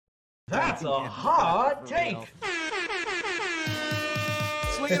That's a hot take.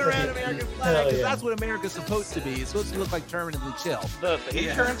 Swinging around American flag, because that's what America's supposed to be. It's supposed to look like permanently chill. The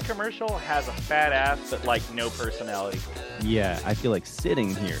insurance commercial has a fat ass, but like no personality. Yeah, I feel like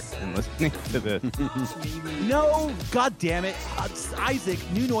sitting here and listening to this. No, god damn it. Isaac,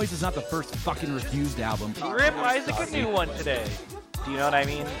 New Noise is not the first fucking refused album. Rip Isaac a new one today. Do you know what I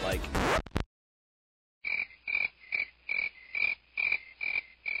mean? Like...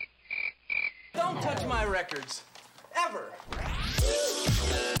 Don't touch my records. Ever.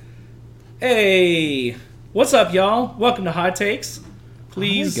 Hey, what's up, y'all? Welcome to Hot Takes.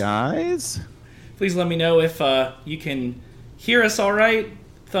 Please, Hey guys. please let me know if you can hear us all right.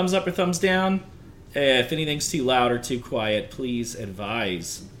 Thumbs up or thumbs down. If anything's too loud or too quiet, please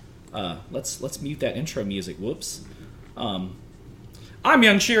advise. Let's mute that intro music. Whoops. I'm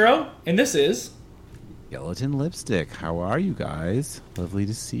Young Shiro, and this is. Skeleton Lipstick. How are you guys? Lovely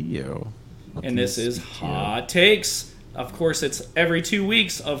to see you. And this is Hot Takes. Of course, it's every 2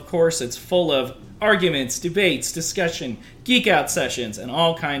 weeks. Of course, it's full of arguments, debates, discussion, geek out sessions, and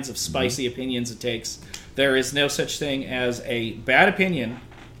all kinds of spicy opinions and takes. There is no such thing as a bad opinion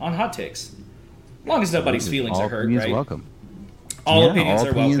on Hot Takes. As long as nobody's feelings all are hurt, opinions right? Welcome. All Yeah, opinions all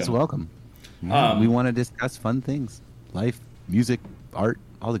are opinions welcome. welcome. We want to discuss fun things. Life, music, art,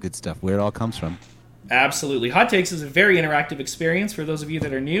 all the good stuff. Where it all comes from. Absolutely. Hot Takes is a very interactive experience. For those of you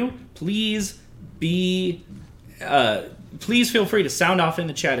that are new, please feel free to sound off in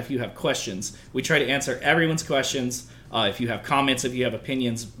the chat if you have questions. We try to answer everyone's questions. If you have comments, if you have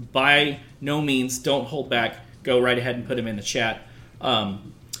opinions, by no means, don't hold back. Go right ahead and put them in the chat. Do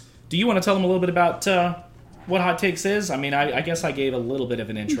you want to tell them a little bit about what Hot Takes is? I mean, I guess I gave a little bit of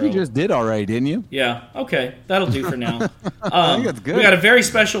an intro. You just did already, didn't you? Yeah, okay. That'll do for now. I think that's good. We got a very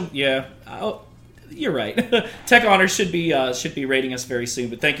special... Yeah. Oh, you're right. Tech Honors should be rating us very soon,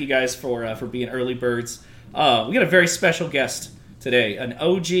 but thank you guys for being early birds. We got a very special guest today, an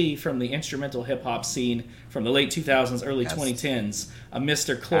OG from the instrumental hip-hop scene from the late 2000s, early 2010s, a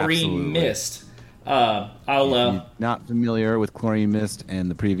Mr. Chlorine Absolutely. Mist. If you're not familiar with Chlorine Mist and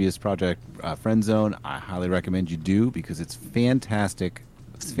the previous project, Friend Zone, I highly recommend you do because it's fantastic.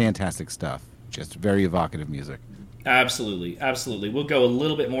 It's fantastic stuff. Just very evocative music. Absolutely. We'll go a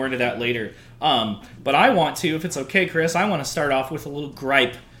little bit more into that later. But I want to, if it's okay, Chris, I want to start off with a little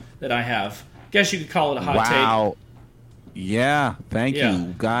gripe that I have. Guess you could call it a hot take. Wow. Yeah, thank Yeah.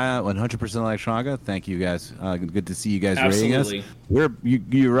 you, Gaia, 100% Electronica. Thank you guys. Good to see you guys rating us. Absolutely.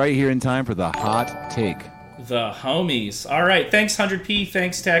 You're right here in time for the hot take. The homies. All right. Thanks, 100p.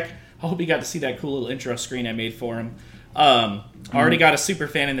 Thanks, Tech. I hope you got to see that cool little intro screen I made for him. Already got a super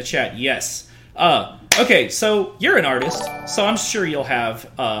fan in the chat. Yes. Okay, so you're an artist, so I'm sure you'll have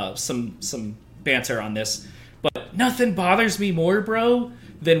some banter on this. But nothing bothers me more, bro,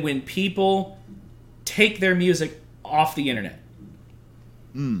 than when people take their music off the internet.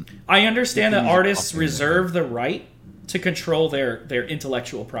 I understand that artists reserve the right to control their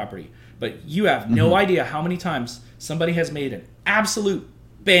intellectual property, but you have no idea how many times somebody has made an absolute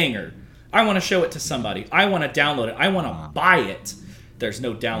banger. I want to show it to somebody. I want to download it. I want to buy it. There's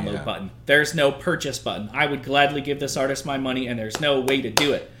no download button. There's no purchase button. I would gladly give this artist my money, and there's no way to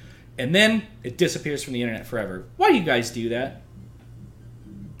do it. And then it disappears from the internet forever. Why do you guys do that?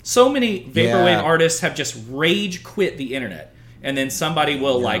 So many vaporwave artists have just rage quit the internet, and then somebody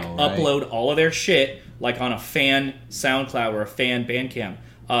will upload all of their shit like on a fan SoundCloud or a fan Bandcamp.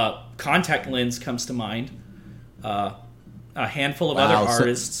 Contact Lens comes to mind. A handful of other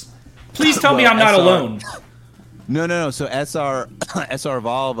artists. Please tell me I'm not alone. No. So SR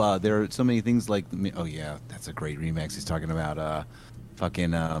Evolve. There are so many things like. Oh yeah, that's a great remix. He's talking about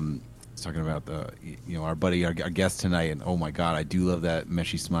He's talking about our buddy, our guest tonight, and oh my god, I do love that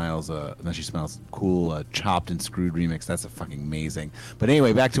Meshy Smiles cool chopped and screwed remix. That's a fucking amazing. But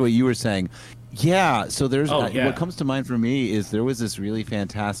anyway, back to what you were saying. Yeah. So there's what comes to mind for me is there was this really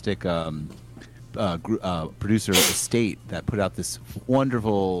fantastic producer Estate that put out this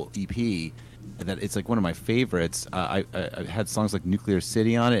wonderful EP. That it's like one of my favorites. I had songs like Nuclear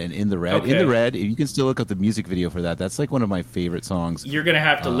City on it and In the Red. Okay. In the Red, you can still look up the music video for that. That's like one of my favorite songs. You're going to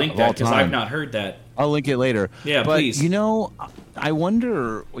have to link that because I've not heard that. I'll link it later. Yeah, but, please. I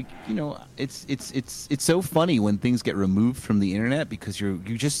wonder, it's so funny when things get removed from the internet because you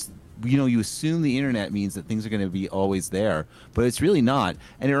assume the internet means that things are going to be always there, but it's really not.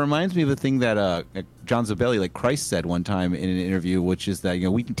 And it reminds me of a thing that John Zabelli, like Christ, said one time in an interview, which is that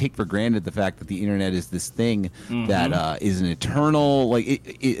we can take for granted the fact that the internet is this thing that is an eternal, like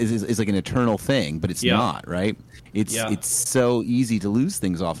it is like an eternal thing, but it's not, right? It's so easy to lose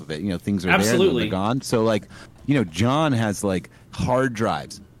things off of it. Things are there and they're gone. So John has like hard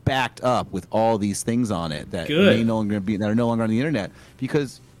drives backed up with all these things on it that Good. may no longer be that are no longer on the internet,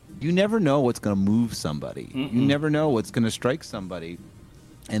 because you never know what's going to move somebody. Mm-mm. You never know what's going to strike somebody,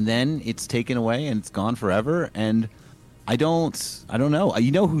 and then it's taken away and it's gone forever. And I don't know.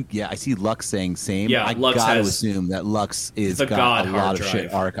 You know who? Yeah, I see Lux saying same. Yeah, I Lux gotta has assume that Lux is the got God a hard lot of shit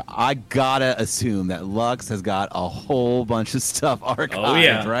drive. I gotta assume that Lux has got a whole bunch of stuff archived. Oh,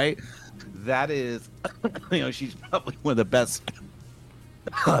 yeah. Right. That is, she's probably one of the best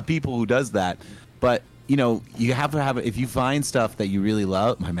people who does that. But you have to have if you find stuff that you really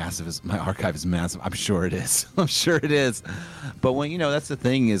love. My archive is massive. I'm sure it is. I'm sure it is. But when that's the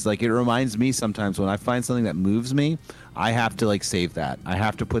thing is, like, it reminds me sometimes when I find something that moves me, I have to save that. I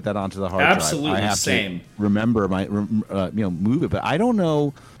have to put that onto the hard Absolutely, drive. I have same. to remember move it. But I don't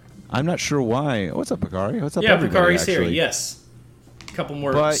know. I'm not sure why. What's up, Picari? What's up, Yeah, everybody, Picari's here. actually? Yes. A couple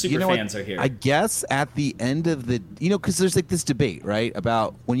more But super you know what? fans are here. I guess at the end of the, because there's this debate, right,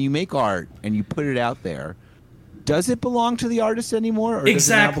 about when you make art and you put it out there, does it belong to the artist anymore, or does it now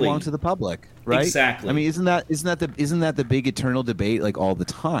Exactly. belong to the public? Right? Exactly. I mean, isn't that the big eternal debate, like, all the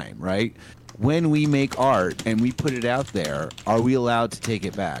time, right? When we make art and we put it out there, are we allowed to take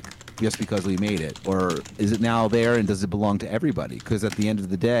it back just because we made it, or is it now there and does it belong to everybody? Because at the end of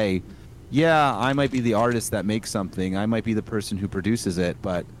the day, yeah, I might be the artist that makes something. I might be the person who produces it,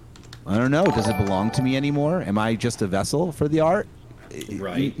 but I don't know. Does it belong to me anymore? Am I just a vessel for the art?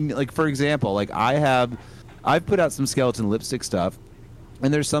 Right. Like, for example, like I've put out some skeleton lipstick stuff,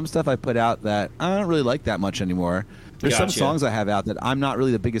 and there's some stuff I put out that I don't really like that much anymore. There's some Gotcha. songs I have out that I'm not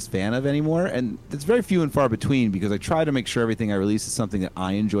really the biggest fan of anymore, and it's very few and far between because I try to make sure everything I release is something that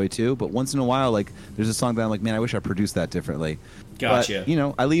I enjoy too. But once in a while, like, there's a song that I'm like, man, I wish I produced that differently. Gotcha.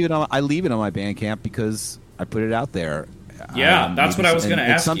 But, I leave it on my Bandcamp because I put it out there. Yeah, that's what I was gonna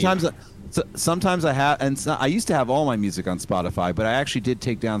ask you. Sometimes I have, and I used to have all my music on Spotify, but I actually did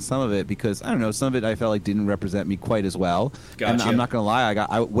take down some of it because I don't know, some of it I felt like didn't represent me quite as well. And Gotcha. I'm not gonna lie,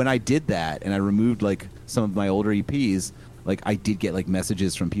 when I did that and I removed like some of my older EPs, like I did get like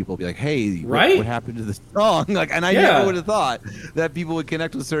messages from people be like, "Hey, Right? what happened to the song?" Like, and I Yeah. never would have thought that people would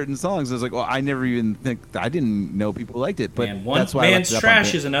connect with certain songs. I was like, well, I never even I didn't know people liked it, but Man, one that's why I man's left it up on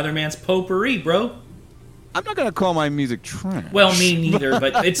trash is another man's potpourri, bro. I'm not gonna call my music trash. Well, me neither,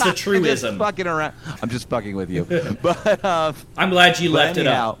 but it's the I'm just truism. fucking around. I'm just fucking with you. But I'm glad you left it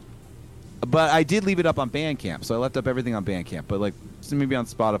anyhow, up. But I did leave it up on Bandcamp, so I left up everything on Bandcamp. But like, so maybe on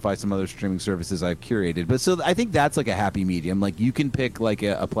Spotify, some other streaming services I've curated. But so I think that's like a happy medium. Like, you can pick like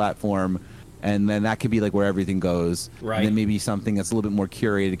a platform, and then that could be like where everything goes. Right. And then maybe something that's a little bit more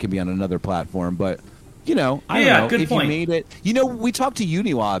curated can be on another platform. But I don't Yeah, know. good if point. you made it, we talked to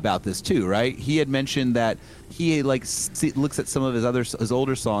Uniwa about this too, right? He had mentioned that he like looks at some of his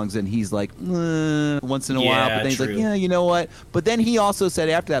older songs and he's like, once in a while, but then he's like, true. yeah, you know what? But then he also said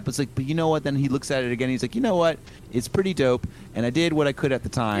after that, but you know what? Then he looks at it again. And he's like, you know what? It's pretty dope, and I did what I could at the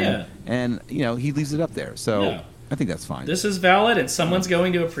time, Yeah. and he leaves it up there. So Yeah. I think that's fine. This is valid, and someone's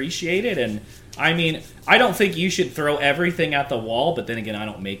going to appreciate it. And I mean, I don't think you should throw everything at the wall. But then again, I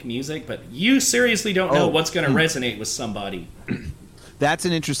don't make music. But you seriously don't know what's going to resonate with somebody. That's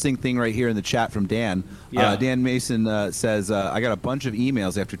an interesting thing right here in the chat from Dan. Yeah. Dan Mason says, I got a bunch of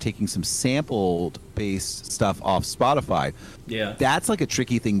emails after taking some sampled-based stuff off Spotify. Yeah. That's like a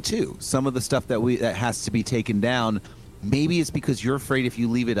tricky thing, too. Some of the stuff that has to be taken down, maybe it's because you're afraid if you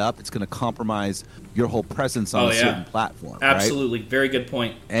leave it up, it's going to compromise your whole presence on a certain platform. Absolutely. Very good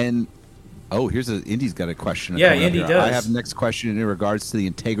point. And Indy's got a question. Yeah, coming up Indy here. does. I have next question in regards to the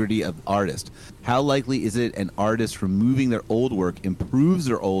integrity of artist. How likely is it an artist removing their old work improves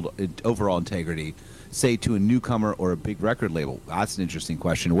their overall integrity, say to a newcomer or a big record label? That's an interesting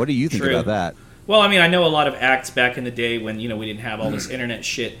question. What do you think True. about that? Well, I mean, I know a lot of acts back in the day when, we didn't have all this internet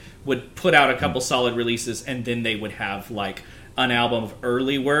shit would put out a couple solid releases and then they would have like an album of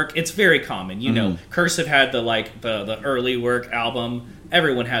early work. It's very common. Cursive had the early work album.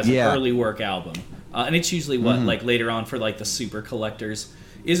 Everyone has an early work album. And it's usually like later on for like the super collectors.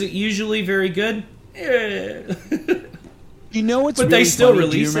 Is it usually very good? You know what's but really they still funny?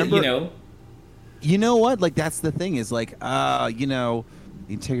 release it, You know what? Like, that's the thing is like, the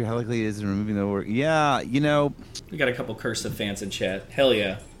integrity, how likely it is in removing the work? Yeah, We got a couple Cursive fans in chat. Hell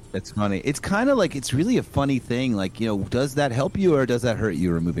yeah. That's funny. It's kind of like, it's really a funny thing. Like, does that help you or does that hurt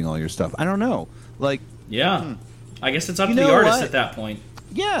you removing all your stuff? I don't know. Like, yeah. I guess it's up to You the know artist what? at that point.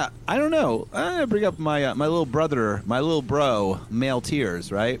 yeah, I don't know. I'm gonna bring up my my little brother, my little bro, Male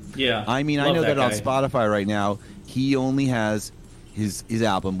Tears, right? Yeah. I mean, I Love know that on guy. Spotify right now, he only has his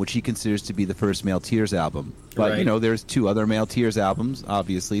album, which he considers to be the first Male Tears album. But Right. there's 2 other Male Tears albums,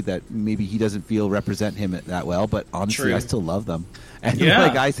 obviously, that maybe he doesn't feel represent him that well. But honestly, True. I still love them, and Yeah.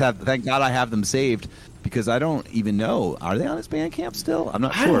 thank God I have them saved. Because I don't even know, are they on his Bandcamp still? I'm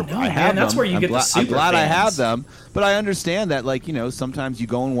not I sure. don't know, I man. have That's them. where you I'm get the I'm super glad I have fans. them, but I understand that, sometimes you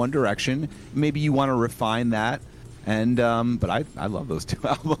go in one direction. Maybe you want to refine that, and but I love those 2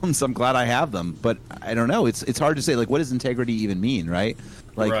 albums. I'm glad I have them, but I don't know. It's hard to say. Like, what does integrity even mean, right?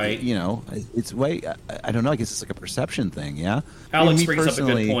 Like, Right. it's way. I don't know. I guess it's like a perception thing. Yeah. Alex Me brings up a good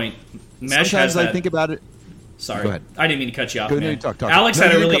personally, point. Mesh Sometimes has I that. think about it. Sorry, Go ahead. I didn't mean to cut you off, Go, no, man. you talk. Alex No,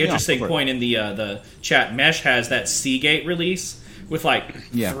 had a you really cut me off. interesting Go for it. point in the chat. Mesh has that Seagate release with like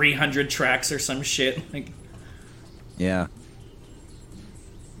Yeah. 300 tracks or some shit. Like, Yeah.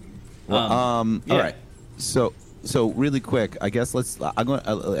 Well, yeah. all right. So really quick, I guess let's. I'm going.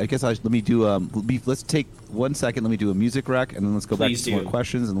 Let me do. Let's take 1 second. Let me do a music rec, and then let's go back to Please some more do.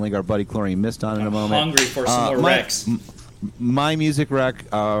 questions and link our buddy Chlorine Mist on in a I'm moment. hungry for some more recs. My music rec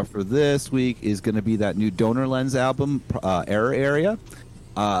for this week is going to be that new Donor Lens album, Error Area.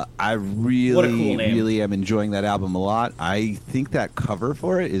 I What a really, cool name. really am enjoying that album a lot. I think that cover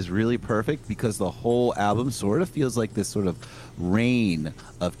for it is really perfect because the whole album sort of feels like this sort of rain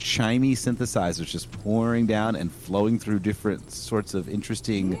of chimey synthesizers just pouring down and flowing through different sorts of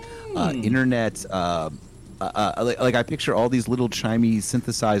interesting internet. Like I picture all these little chimey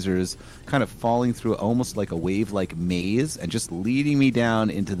synthesizers kind of falling through almost like a wave-like maze and just leading me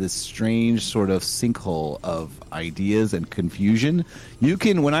down into this strange sort of sinkhole of ideas and confusion.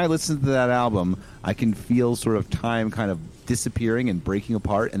 When I listen to that album, I can feel sort of time kind of disappearing and breaking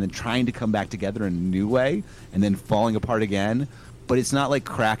apart and then trying to come back together in a new way and then falling apart again. But it's not like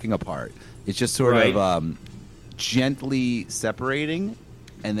cracking apart. It's just sort Right. of gently separating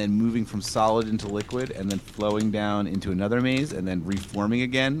and then moving from solid into liquid and then flowing down into another maze and then reforming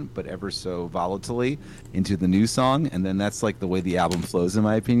again, but ever so volatilely into the new song. And then that's like the way the album flows, in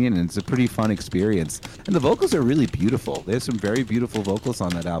my opinion. And it's a pretty fun experience. And the vocals are really beautiful. There's some very beautiful vocals on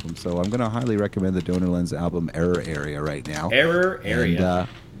that album. So I'm going to highly recommend the Donor Lens album Error Area right now. Error Area.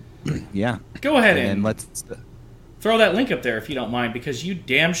 And, yeah. Go ahead And and let's... throw that link up there if you don't mind, because you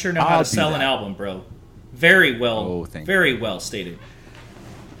damn sure know how I'll to do sell an that. album, bro. Very well, Oh, thank very well stated.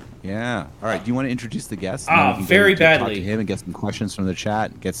 Yeah. All right. Do you want to introduce the guest? Ah, And then we can go very to talk badly. to him and get some questions from the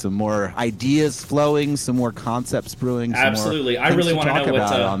chat. Get some more ideas flowing, some more concepts brewing. Some Absolutely. More I really want to know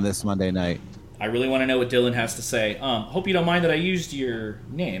what, on this Monday night. I really want to know what Dylan has to say. Hope you don't mind that I used your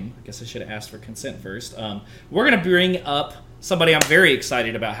name. I guess I should have asked for consent first. We're going to bring up somebody I'm very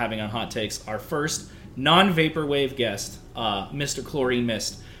excited about having on Hot Takes. Our first non-vaporwave guest, Mr. Chlorine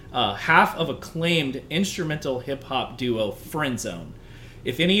Mist. Half of acclaimed instrumental hip-hop duo Friendzone.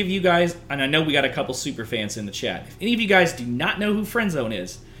 If any of you guys, and I know we got a couple super fans in the chat, if any of you guys do not know who Friendzone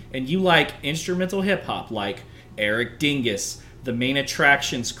is, and you like instrumental hip-hop like Eric Dingus, the Main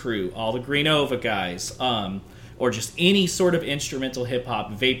Attractions crew, all the Greenova guys, or just any sort of instrumental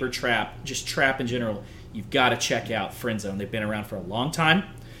hip-hop, vapor trap, just trap in general, you've got to check out Friendzone. They've been around for a long time,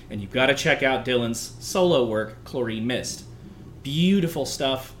 and you've got to check out Dylan's solo work, Chlorine Mist. Beautiful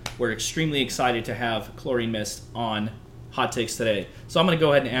stuff. We're extremely excited to have Chlorine Mist on Hot Takes today. So I'm going to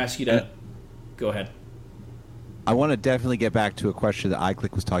go ahead and ask you to go ahead. I want to definitely get back to a question that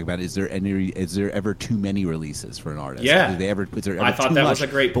iClick was talking about. Is there ever too many releases for an artist? Yeah. Is there ever I thought too that much? was a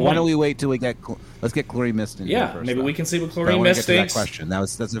great But why point. don't we wait till we get? Let's get Chlorine Mist in here Yeah, first. maybe though. we can see what But I Chlorine want to Mist get to that thinks. question.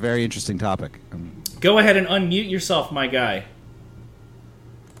 That's a very interesting topic. Go ahead and unmute yourself, my guy.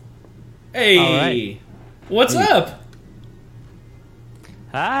 Hey, All right. what's up?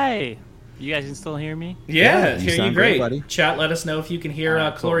 Hi. You guys can still hear me? Yeah, you hear you sound great, great. buddy. Chat, let us know if you can hear All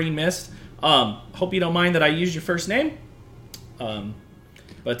right, cool. Chlorine Mist. Hope you don't mind that I used your first name. But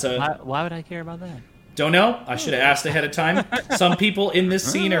Why would I care about that? don't know. I should have asked ahead of time. Some people in this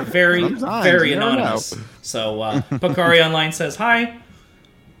scene are very, Sometimes, very you never anonymous. know. So Bakari Online says hi,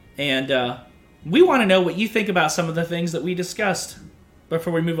 and we want to know what you think about some of the things that we discussed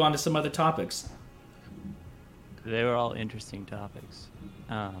before we move on to some other topics. They were all interesting topics.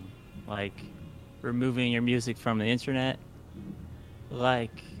 Like removing your music from the internet.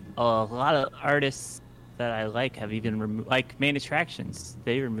 Like a lot of artists that I like have even removed, like Main Attractions.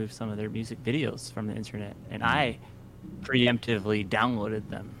 They removed some of their music videos from the internet, and I preemptively downloaded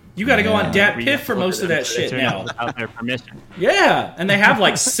them. You got to go on Yeah. Dat Piff for most of that shit now. without their permission. Yeah, and they have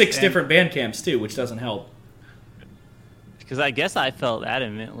like 6 different band camps too, which doesn't help. Because I guess I felt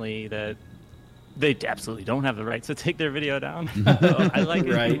adamantly that they absolutely don't have the right to take their video down. I like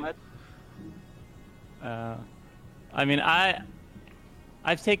it Right. so much. I mean,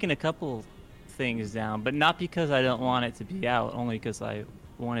 I've taken a couple things down, but not because I don't want it to be out, only because I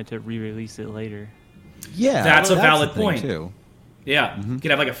wanted to re-release it later. Yeah, That's a the valid thing, point. too. Yeah, you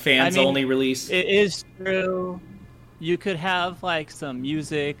could have like a fans only release. It is true. You could have like some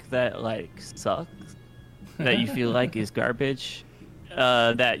music that like sucks, that you feel like is garbage,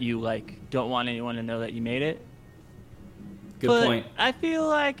 that you like don't want anyone to know that you made it. Good But point. I feel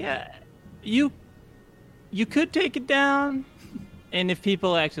like you could take it down, and if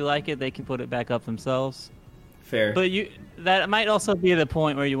people actually like it, they can put it back up themselves. Fair. But that might also be the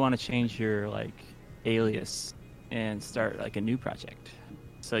point where you want to change your like alias and start like a new project,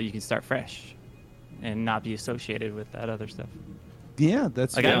 so you can start fresh and not be associated with that other stuff. Yeah,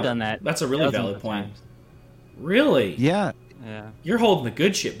 that's Like I've done that. That's a really dozens valid of point. times. Really? Yeah, Yeah. You're holding the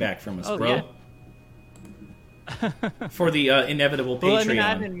good shit back from us, Oh, bro. For the inevitable Patreon. Well, I mean,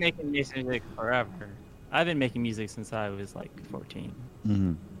 I've been making music forever. I've been making music since I was like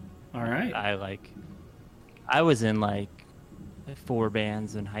 14. All right. I was in like 4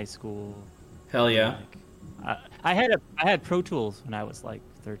 bands in high school. Hell yeah. I had Pro Tools when I was like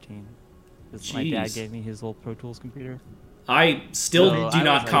 13. 'Cause my dad Jeez. gave me his old Pro Tools computer. I still So do I was, not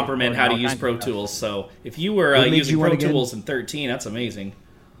like, comprehend how to recording all use kinds Pro of stuff. Tools, so if you were What made using you Pro want to get- Tools in 13, that's amazing.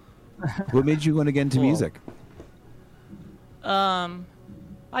 What made you want to get into Cool. music?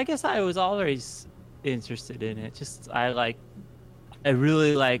 I guess I was always interested in it. I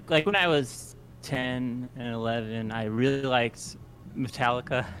really like when I was 10 and 11, I really liked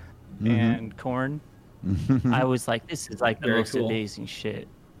Metallica and Korn. I was like, this is like the Very most cool. amazing shit.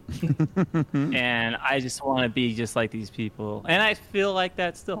 And I just want to be just like these people. And I feel like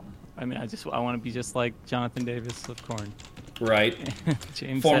that still. I mean, I want to be just like Jonathan Davis of Korn. Right.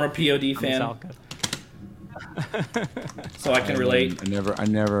 James Former Hetfield POD fan, from Metallica. so I can relate. I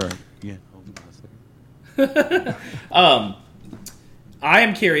never. Yeah. Hold on a second. I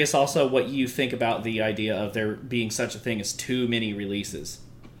am curious also what you think about the idea of there being such a thing as too many releases.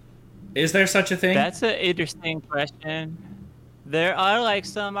 Is there such a thing? That's an interesting question. There are like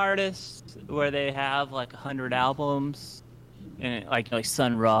some artists where they have like 100 albums, and like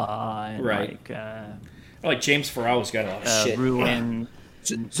Sun Ra and Right. Like James Farrell's got a lot of shit. Ruin.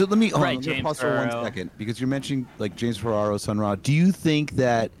 So let me hold Right, on, let me James pause for 1 Farrow. second because you're mentioning like James Ferraro, Sun Ra. Do you think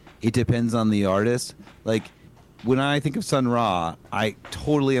that it depends on the artist? Like when I think of Sun Ra, I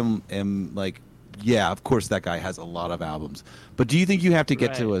totally am like, yeah, of course that guy has a lot of albums. But do you think you have to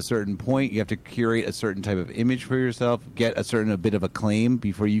get to Right. a certain point? You have to curate a certain type of image for yourself, get a bit of acclaim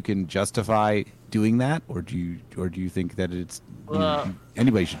before you can justify doing that, or do you think that it's Well-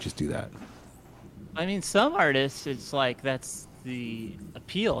 anybody should just do that? I mean, some artists, it's like that's the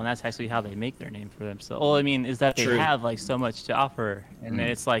appeal, and that's actually how they make their name for themselves. Well, I mean, is that they True. have like so much to offer, and then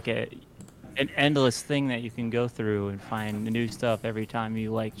it's like an endless thing that you can go through and find new stuff every time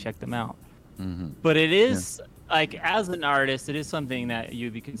you like check them out. But it is like, as an artist, it is something that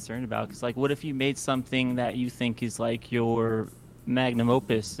you'd be concerned about. Because like, what if you made something that you think is like your magnum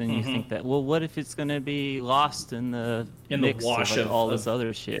opus, and you think that, well, what if it's gonna be lost in the mix wash of, like, of- all this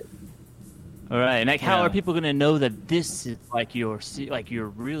other shit? All right, and like, how Yeah. are people gonna know that this is like your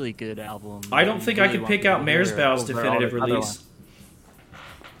really good album? I that don't you think I really could want pick people out to Mare's hear Vow's over all definitive the other release. ones?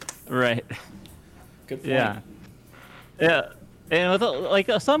 Right. Good point. Yeah. Yeah. And with like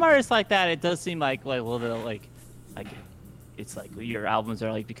some artists like that, it does seem like well, they'll like it's like your albums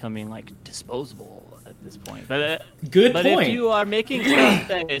are like becoming like disposable at this point. But Good but point. if you are making stuff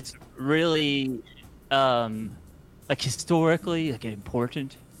that is really like historically like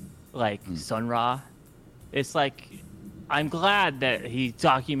important, like Sun Ra, it's like I'm glad that he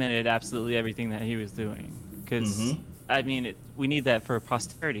documented absolutely everything that he was doing, because I mean we need that for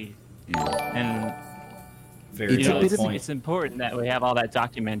posterity, and Very It's a valid bit of- point. it's important that we have all that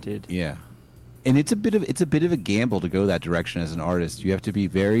documented. Yeah. And it's a bit of a gamble to go that direction as an artist. You have to be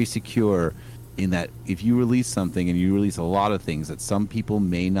very secure in that if you release something and you release a lot of things, that some people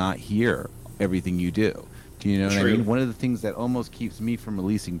may not hear everything you do. Do you know what I True. mean? One of the things that almost keeps me from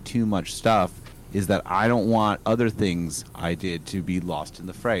releasing too much stuff is that I don't want other things I did to be lost in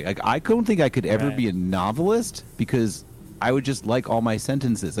the fray. Like I don't think I could ever Right. be a novelist because I would just like all my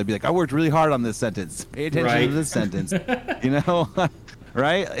sentences. I'd be like, I worked really hard on this sentence. Pay attention Right. to this sentence. You know?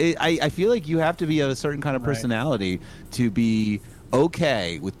 Right? I feel like you have to be a certain kind of personality to be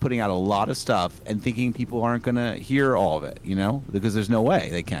okay with putting out a lot of stuff and thinking people aren't going to hear all of it, you know? Because there's no way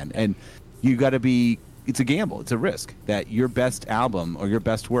they can. And you got to be, it's a gamble. It's a risk that your best album or your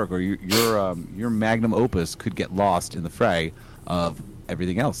best work or your magnum opus could get lost in the fray of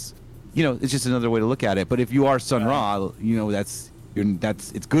everything else. You know, it's just another way to look at it. But if you are Sun Ra, you know, that's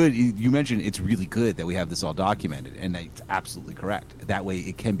it's good. You mentioned it's really good that we have this all documented, and that's absolutely correct. That way,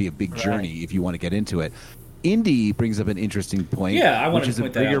 it can be a big journey if you want to get into it. Indie brings up an interesting point. Yeah, I wanted which is to a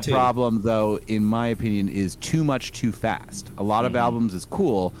point that bigger out, too. problem, though, in my opinion, is too much too fast. A lot of albums is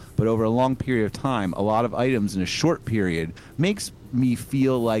cool, but over a long period of time, a lot of items in a short period makes me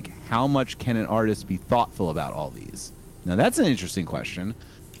feel like how much can an artist be thoughtful about all these? Now, that's an interesting question.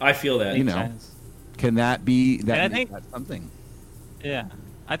 I feel that. You know, can that be that? And I think that's something. Yeah,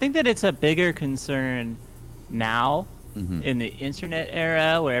 I think that it's a bigger concern now in the internet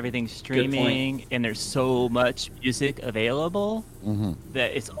era where everything's streaming and there's so much music available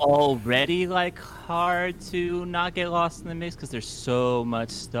that it's already like hard to not get lost in the mix because there's so much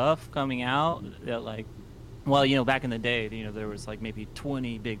stuff coming out that like, well, you know, back in the day, you know, there was like maybe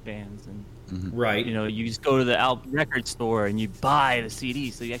 20 big bands and Right. you know, you just go to the record store and you buy the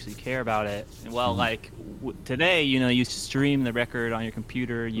CD, so you actually care about it. And well, like today, you know, you stream the record on your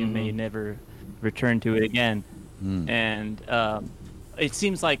computer, you may never return to it again. And it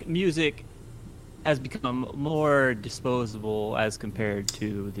seems like music has become more disposable as compared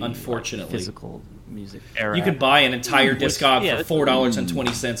to the Unfortunately. physical music era. You could buy an entire discog yeah, for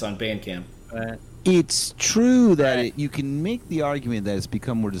 $4.20 on Bandcamp. It's true that you can make the argument that it's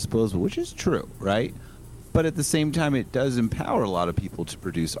become more disposable, which is true, right? But at the same time, it does empower a lot of people to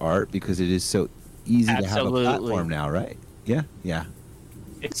produce art because it is so easy to have a platform now, right? Yeah, yeah.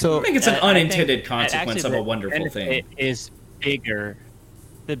 So I think it's an I unintended think consequence actually of a wonderful the thing. benefit is bigger.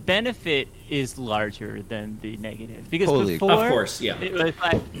 The benefit is larger than the negative because Totally. before, Of course, yeah. it was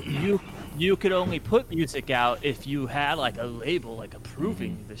like you could only put music out if you had like a label like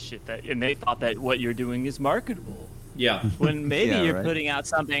approving the shit that, and they thought that what you're doing is marketable. Yeah. When maybe Yeah, you're right. putting out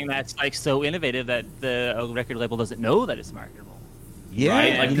something that's like so innovative that the record label doesn't know that it's marketable. yeah,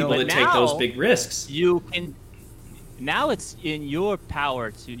 Right? Like you know, people that but take those now- big risks. You can now it's in your power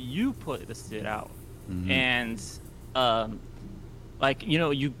to you put the shit out, and like you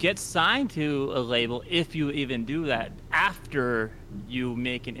know you get signed to a label if you even do that after you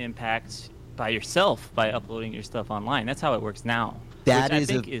make an impact by yourself by uploading your stuff online. That's how it works now. That which is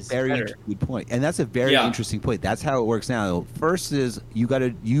I think a is very better. interesting point, and that's a very Yeah. interesting point. That's how it works now. First is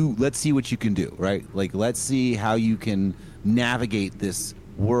let's see what you can do, right? Like let's see how you can navigate this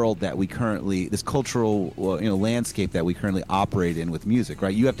world that we currently, this cultural landscape that we currently operate in with music,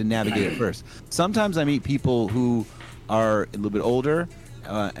 right? You have to navigate it first. Sometimes I meet people who are a little bit older.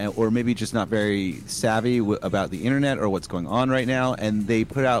 Or maybe just not very savvy about the internet or what's going on right now, and they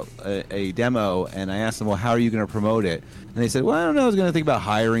put out a demo, and I asked them, well, how are you going to promote it? And they said, well, I don't know, I was going to think about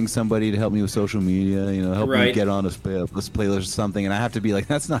hiring somebody to help me with social media, help me Right. get on this playlist or something, and I have to be like,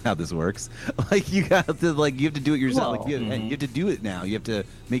 that's not how this works. You have to do it yourself. Well, you have to do it now. You have to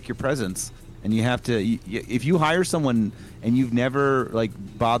make your presence. And you have to, if you hire someone and you've never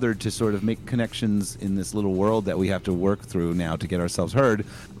bothered to sort of make connections in this little world that we have to work through now to get ourselves heard,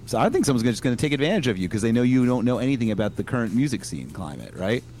 so I think someone's just going to take advantage of you because they know you don't know anything about the current music scene climate,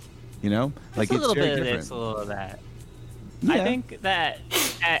 right? It's a little very bit of different. this, a little of that. Yeah. I think that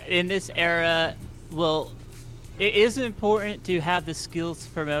in this era, well, it is important to have the skills to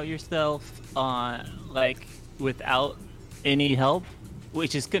promote yourself without any help,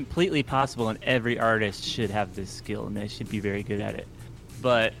 which is completely possible, and every artist should have this skill, and they should be very good at it.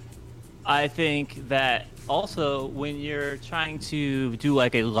 But I think that also when you're trying to do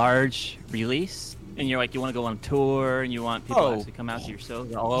like a large release, and you're like you want to go on tour, and you want people to actually come out to your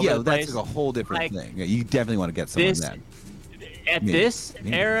shows all over the place. That's a whole different Like, thing. Yeah, you definitely want to get someone this- then. At Yeah. this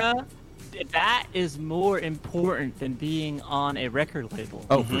Yeah. era, that is more important than being on a record label.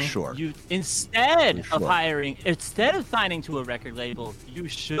 Oh, for sure. You instead For of sure. instead of signing to a record label, you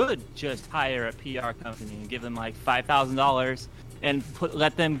should just hire a PR company and give them like $5,000 and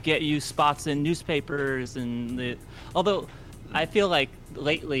let them get you spots in newspapers although I feel like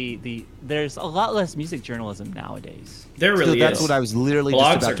lately there's a lot less music journalism nowadays. There So really that's is. what I was literally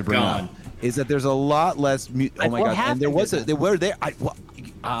Blogs just are about to bring gone. up. Is that there's a lot less. Oh Like, my what god! And happened there to was them? they were there.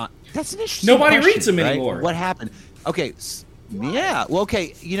 That's an interesting. Nobody question, reads them right? anymore. What happened? Okay. Yeah. Well,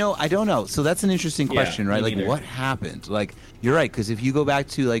 okay. I don't know. So that's an interesting Yeah, question, right? me Like, neither. what happened? Like, you're right, because if you go back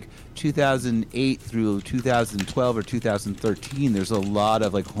to 2008 through 2012 or 2013, there's a lot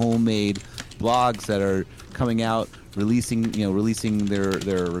of homemade blogs that are coming out, releasing their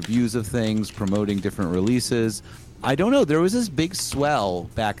reviews of things, promoting different releases. I don't know. There was this big swell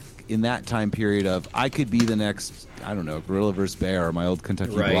back in that time period of I could be the next, I don't know, Gorilla vs. Bear or my old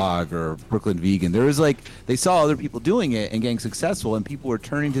Kentucky Right. blog or Brooklyn Vegan. There was like, they saw other people doing it and getting successful, and people were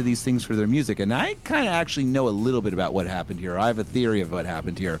turning to these things for their music. And I kind of actually know a little bit about what happened here. I have a theory of what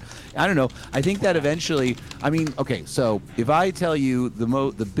happened here. I don't know. I think that eventually, I mean, okay, so if I tell you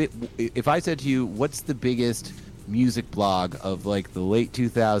if I said to you, what's the biggest music blog of like the late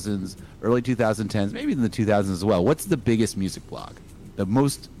 2000s, early 2010s, maybe in the 2000s as well, what's the biggest music blog? The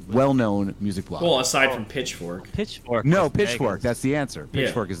most well-known music blog? Well, aside from Pitchfork. Pitchfork. No, was Pitchfork. Vegas. That's the answer. Yeah.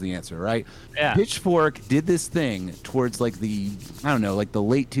 Pitchfork is the answer, right? Yeah. Pitchfork did this thing towards like the, I don't know, like the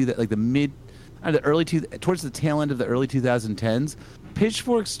towards the tail end of the early 2010s.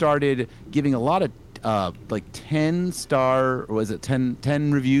 Pitchfork started giving a lot of like 10-star, or was it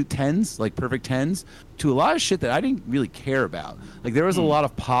 10 review 10s, like perfect 10s, to a lot of shit that I didn't really care about. Like there was a lot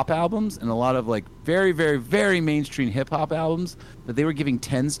of pop albums and a lot of like very, very, very mainstream hip hop albums that they were giving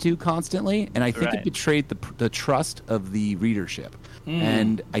 10s to constantly, and I think it Right. betrayed the trust of the readership.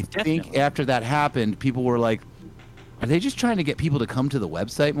 And I think Definitely. after that happened, people were like, are they just trying to get people to come to the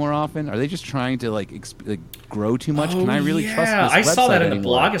website more often? Are they just trying to like grow too much? Can I really trust this I saw website that in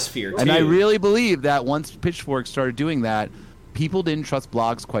anymore? the blogosphere, too. And I really believe that once Pitchfork started doing that, people didn't trust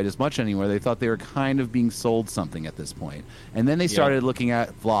blogs quite as much anymore. They thought they were kind of being sold something at this point. And then they started looking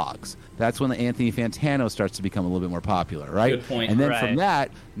at vlogs. That's when the Anthony Fantano starts to become a little bit more popular, right? Good point. And then Right. from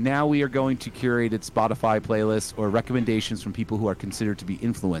that, now we are going to curated Spotify playlists or recommendations from people who are considered to be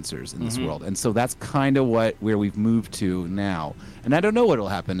influencers in this world. And so that's kind of where we've moved to now. And I don't know what will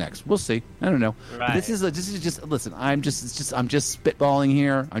happen next. We'll see. I don't know. But Right. this is just listen, I'm just spitballing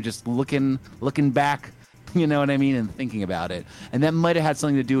here. I'm just looking back, you know what I mean, and thinking about it. And that might have had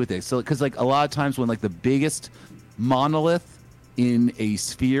something to do with it. So cuz like a lot of times when like the biggest monolith in a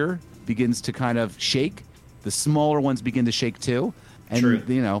sphere begins to kind of shake, the smaller ones begin to shake too. And True.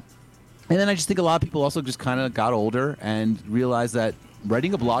 you know, and then I just think a lot of people also just kind of got older and realized that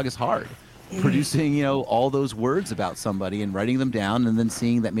writing a blog is hard. Producing, you know, all those words about somebody and writing them down and then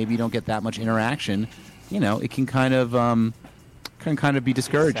seeing that maybe you don't get that much interaction, you know, it can kind of be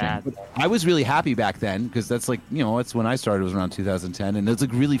discouraging. Sad. But I was really happy back then because that's like, you know, that's when I started, was around 2010, and it's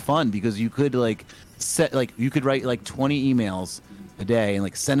like really fun because you could like you could write like 20 emails a day and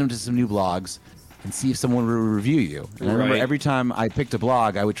like send them to some new blogs and see if someone would review you. And I remember Right. every time I picked a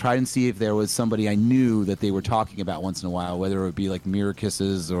blog, I would try and see if there was somebody I knew that they were talking about once in a while, whether it would be like Mirror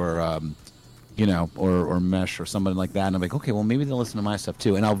Kisses or you know, or Mesh or somebody like that. And I'm like, okay, well maybe they'll listen to my stuff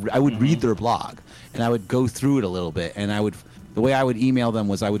too. And I would read their blog and I would go through it a little bit, and the way I would email them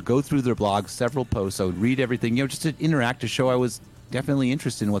was I would go through their blog, several posts, I would read everything, you know, just to interact, to show I was definitely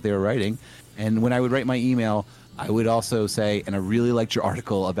interested in what they were writing. And when I would write my email, I would also say, and I really liked your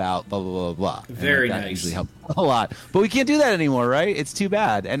article about blah, blah, blah, blah. And Very that nice. usually helped a lot. But we can't do that anymore, right? It's too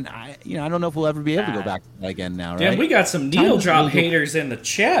bad. And I don't know if we'll ever be able to go back to that again now, right? Damn, we got some needle Time drop is- haters in the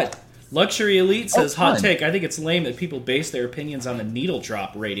chat. Luxury Elite says, hot fun. take, I think it's lame that people base their opinions on the needle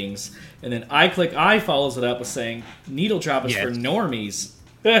drop ratings. And then I follows it up with saying, needle drop is Yes. for normies.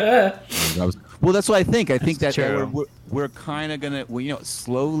 Well, that's what I think. I think that true. we're kind of gonna, well, you know,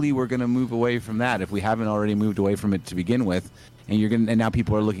 slowly we're gonna move away from that if we haven't already moved away from it to begin with. And now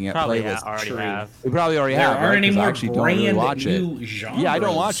people are looking at Probably playlists. already True. have. We probably already There have. aren't right? any 'Cause I more actually don't really brand watch it. new genres. Yeah, I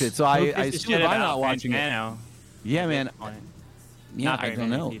don't watch it, so Who I gives a assume shit if I'm about not watching it. Fantano? Yeah, man. Yeah, Not I very don't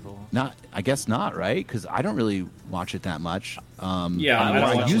many know. people. Not, I guess not, right? Because I don't really watch it that much. Yeah, I don't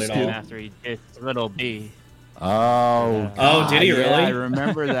I watch used it at to. all. After he did Little B. Oh. Oh, did he God, really? Yeah, I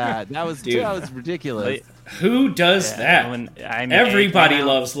remember that. That was Dude. ridiculous. Who does that? When, I mean, Everybody it came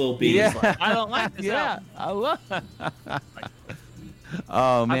out, loves Lil B. Yeah. he's like, I don't like this Yeah, album. I love.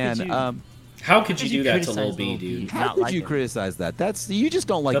 Oh man, could you- How could you Could you do that to criticize Lil B, Lil B? dude? how not could like you it. criticize that? That's, you just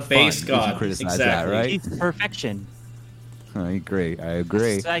don't like The fun bass if god, you criticize exactly. that, right? He's perfection. I agree. I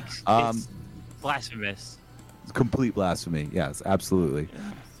agree. It's like it's blasphemous. Complete blasphemy. Yes, absolutely.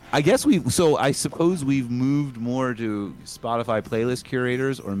 I suppose we've moved more to Spotify playlist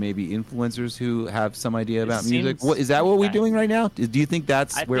curators or maybe influencers who have some idea about music. seems What is that? What we're that- doing right now? Do you think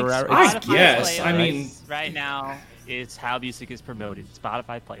that's I where think we're at? I Spotify guess. I playlists mean- right now is how music is promoted.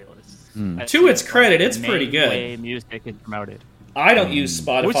 Spotify playlists. Hmm. That's To its credit, the it's pretty main good. way music is promoted. I don't use Which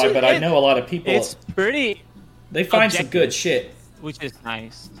Spotify, is- but I know a lot of people. It's pretty, They find some objective. good shit. which is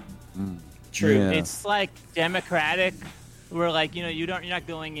nice. True. Yeah. It's like democratic. Where like you're not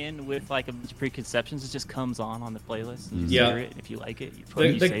going in with like a bunch of preconceptions. It just comes on the playlist. You Yeah. hear it. If you like it, you put it.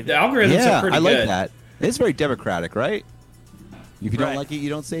 The, You the, save the it. algorithms Yeah, are pretty I like good. that. It's very democratic, right? If you don't Right. like it, you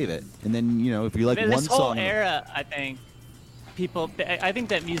don't save it. And then, if you like I mean, one this whole song, era, I think, I think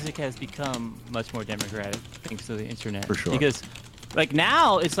that music has become much more democratic thanks to the internet. For sure. Because, like,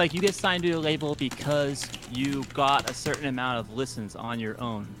 now it's like you get signed to a label because you got a certain amount of listens on your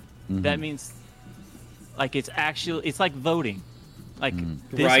own. Mm-hmm. That means, like, it's like voting. Like,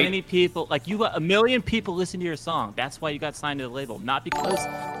 this Right. many people, like, you got 1 million people listen to your song. That's why you got signed to the label. Not because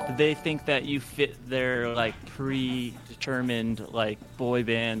they think that you fit their, like, predetermined, like, boy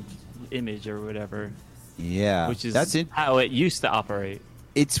band image or whatever. Yeah, Which is that's it. how it used to operate.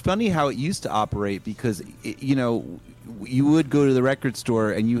 It's funny how it used to operate because you would go to the record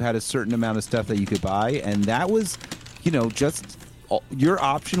store and you had a certain amount of stuff that you could buy, and that was, just your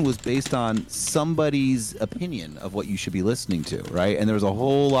option was based on somebody's opinion of what you should be listening to, right? And there was a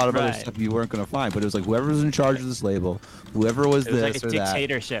whole lot of other Right. stuff you weren't going to find, but it was like whoever was in charge of this label, whoever was It was this like a or that.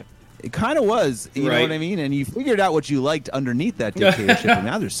 dictatorship. It kind of was, you know Right. what I mean? And you figured out what you liked underneath that dictatorship. And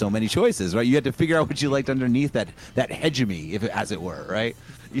now there's so many choices, right? You had to figure out what you liked underneath that hegemony, as it were, right?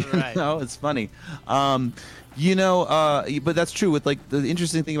 Right. It's funny. But that's true with, like, the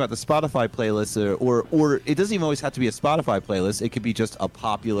interesting thing about the Spotify playlist, or it doesn't even always have to be a Spotify playlist. It could be just a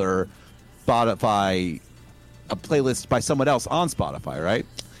popular Spotify, a playlist by someone else on Spotify, right?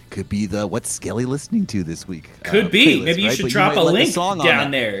 Could be the what's Skelly listening to this week. Could be. playlist, Maybe you right? should But drop might a like link song on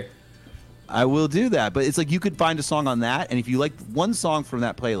down that. there. I will do that, but it's like you could find a song on that, and if you like one song from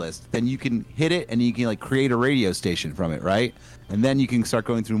that playlist, then you can hit it and you can, like, create a radio station from it, right? And then you can start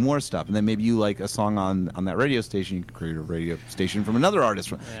going through more stuff, and then maybe you like a song on that radio station, you can create a radio station from another artist.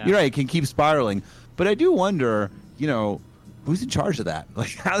 Yeah. You're right, it can keep spiraling, but I do wonder, who's in charge of that?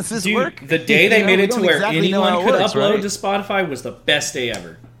 Like, how does this Dude, work? the day they made we it to don't where exactly know anyone how it could works, upload right? to Spotify was the best day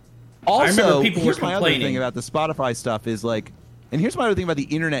ever. Also, I remember people were here's my other complaining. thing about the Spotify stuff is, like, and here's my other thing about the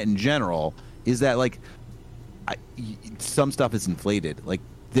internet in general is that, like, some stuff is inflated. Like,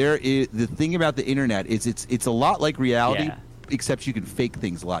 the thing about the internet is it's a lot like reality, Yeah. except you can fake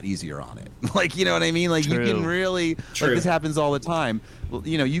things a lot easier on it. Like, you know what I mean? Like, you True. can really, True. like, this happens all the time. Well,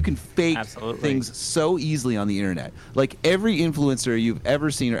 you can fake Absolutely. things so easily on the internet. Like, every influencer you've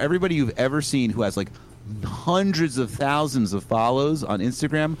ever seen, or everybody you've ever seen who has, like, hundreds of thousands of follows on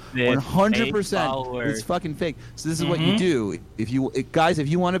Instagram, They have 100% fake followers. it's fucking fake. So this is what you do. If you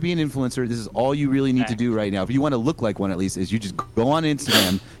want to be an influencer, this is all you really need to do right now. If you want to look like one, at least, is you just go on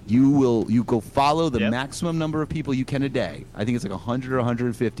Instagram. You go follow the Yep. maximum number of people you can a day. I think it's like 100 or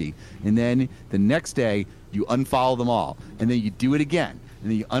 150. And then the next day you unfollow them all, and then you do it again. And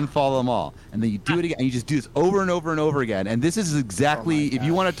then you unfollow them all, and then you do it again, and you just do this over and over and over again. And this is exactly, if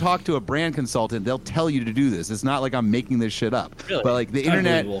you want to talk to a brand consultant, they'll tell you to do this. It's not like I'm making this shit up. Really? But, like, the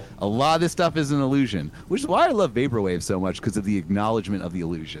internet, Unbelievable. a lot of this stuff is an illusion, which is why I love Vaporwave so much, because of the acknowledgement of the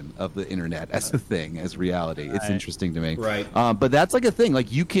illusion of the internet as a thing, as reality. It's Right. interesting to me. Right. But that's like a thing.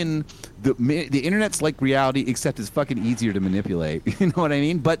 Like, you can, the internet's like reality, except it's fucking easier to manipulate. You know what I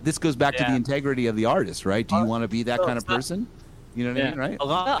mean? But this goes back to Yeah. the integrity of the artist, right? Do you want to be that so kind of it's not- person? You know what I mean, right? A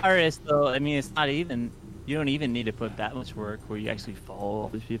lot of artists, though, I mean, it's not even. You don't even need to put that much work where you actually follow all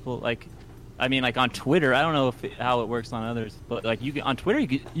these people. Like, I mean, like on Twitter, I don't know how it works on others, but like on Twitter,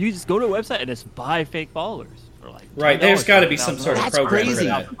 you just go to a website and just buy fake followers for like. Right, there's got to be some sort of That's program crazy.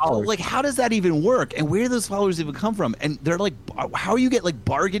 for that. Like, how does that even work? And where do those followers even come from? And they're like, how you get like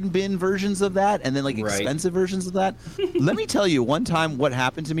bargain bin versions of that, and then like Right. expensive versions of that? Let me tell you, one time, what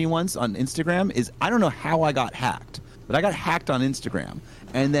happened to me once on Instagram is I don't know how I got hacked, but I got hacked on Instagram.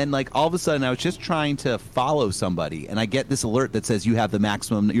 And then, like, all of a sudden, I was just trying to follow somebody, and I get this alert that says you have the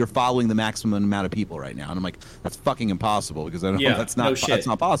maximum. You're following the maximum amount of people right now, and I'm like, that's fucking impossible because I don't. Yeah, that's no not. shit. That's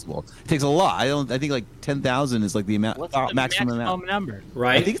not possible. It takes a lot. I think like 10,000 is like the amount. What's the maximum maximum amount. number?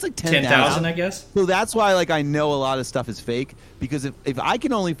 Right? I think it's like 10,000, I guess. So that's why, like, I know a lot of stuff is fake, because if I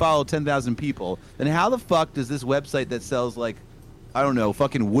can only follow 10,000 people, then how the fuck does this website that sells, like, I don't know,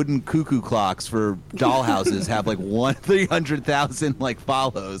 fucking wooden cuckoo clocks for dollhouses have like 300,000 like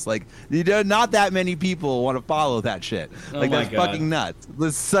follows? Like, not that many people want to follow that shit. Oh Like, my that's God. fucking nuts.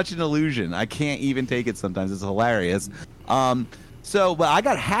 It's such an illusion. I can't even take it sometimes. It's hilarious. But I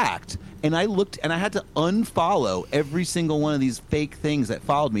got hacked, and I looked, and I had to unfollow every single one of these fake things that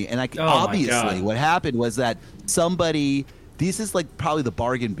followed me. And Oh my obviously, God. what happened was that somebody. This is like probably the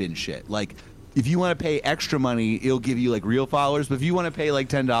bargain bin shit. Like, if you want to pay extra money, it'll give you like real followers. But if you want to pay like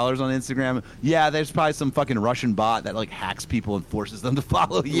 $10 on Instagram, yeah, there's probably some fucking Russian bot that like hacks people and forces them to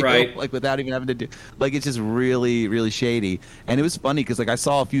follow you, Right. like without even having to do. Like, it's just really, really shady. And it was funny because like I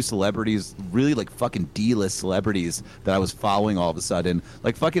saw a few celebrities, really like fucking D-list celebrities that I was following all of a sudden,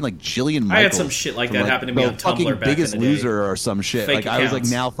 like fucking like Jillian Michaels. I had some shit like from, that happen to me the on Tumblr fucking back in Biggest the day. Loser or some shit. Fake Like, I was like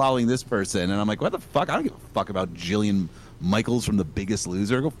accounts. now following this person, and I'm like, what the fuck? I don't give a fuck about Jillian Michaels from The Biggest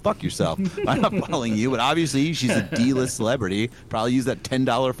Loser. Go fuck yourself. I'm not following you, but obviously she's a D-list celebrity. Probably use that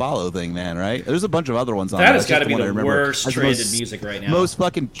 $10 follow thing, man, right? There's a bunch of other ones on That there. has That's got just to be one I the remember worst as the trended most- music right now. Most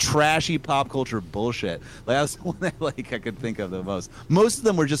fucking trashy pop culture bullshit. Like that's the one that like I could think of the most. Most of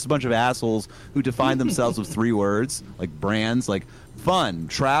them were just a bunch of assholes who defined themselves with 3 words, like brands, like fun,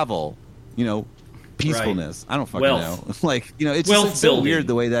 travel, peacefulness. I don't fucking Wealth. know. Like, it's Wealth just so building. weird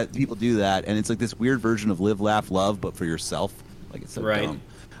the way that people do that, and it's like this weird version of live, laugh, love, but for yourself. Like it's so Right.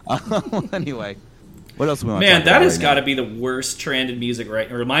 dumb. Anyway, what else do we want to Man, talk that about has right got now? to be the worst trend in music,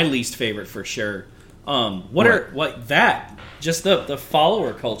 right? Or my least favorite for sure. Just the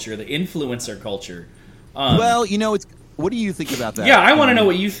follower culture, the influencer culture. Well, it's. What do you think about that? Yeah, I want to know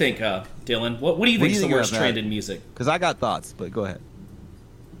what you think, Dylan. What do you think is the think worst about that? trend in music? Because I got thoughts, but go ahead.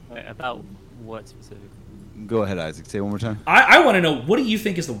 About what specifically? Go ahead, Isaac. Say it one more time. I want to know, what do you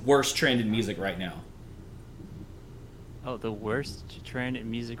think is the worst trend in music right now? Oh, the worst trend in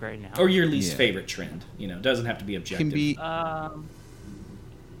music right now. Or your least Yeah. favorite trend? It doesn't have to be objective. Can be.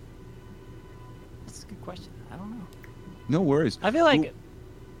 That's a good question. I don't know. No worries. I feel like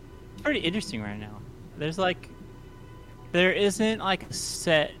it's pretty interesting right now. There isn't like a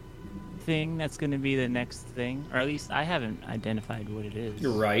set thing that's going to be the next thing, or at least I haven't identified what it is.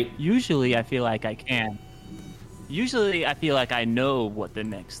 You're right. Usually, I feel like I can. Usually, I feel like I know what the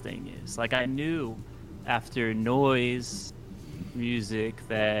next thing is. Like I knew after noise music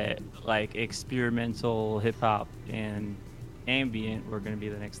that like experimental hip hop and ambient were going to be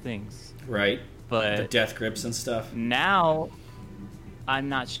the next things. Right. But The death grips and stuff. now I'm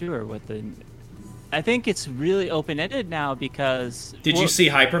not sure what I think it's really open-ended now because Did you see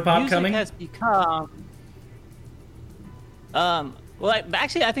hyperpop music coming? has become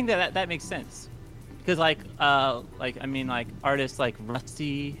actually I think that makes sense because like artists like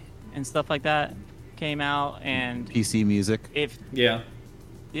Rusty and stuff like that came out, and PC music. Yeah.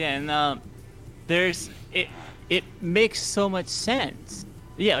 there's it makes so much sense.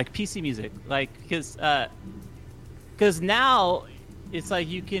 Yeah, like PC music, like because now it's like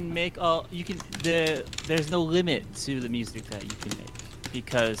you can make there's no limit to the music that you can make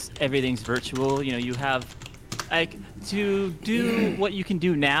because everything's virtual. You have like to do what you can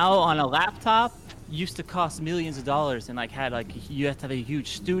do now on a laptop used to cost millions of dollars, and you have to have a huge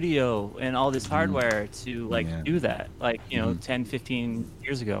studio and all this hardware to do that, 10 15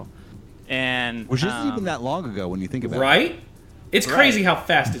 years ago. And Which isn't even that long ago when you think about it. Right? It's crazy how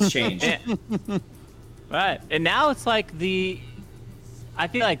fast it's changed. Right. And now it's like I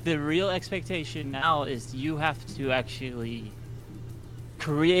feel like the real expectation now is you have to actually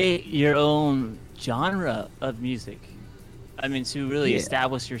create your own genre of music. I mean, to really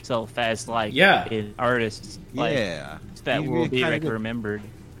establish yourself as an artist that will be remembered.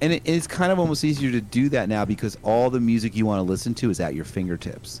 And it's kind of almost easier to do that now because all the music you want to listen to is at your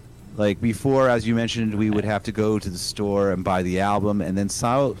fingertips. Like before, as you mentioned, we would have to go to the store and buy the album, and then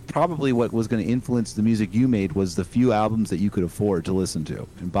probably what was going to influence the music you made was the few albums that you could afford to listen to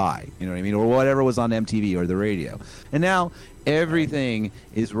and buy, you know what I mean, or whatever was on MTV or the radio. And now everything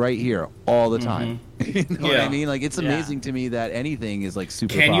is right here all the time. You know what I mean? Like it's amazing to me that anything is like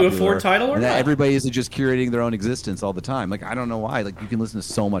super Can popular. you afford Tidal or and that not? everybody isn't just curating their own existence all the time. Like I don't know why. Like you can listen to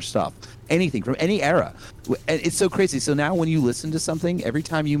so much stuff, anything from any era. And it's so crazy. So now when you listen to something, every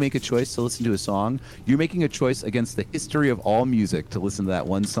time you make a choice to listen to a song, you're making a choice against the history of all music to listen to that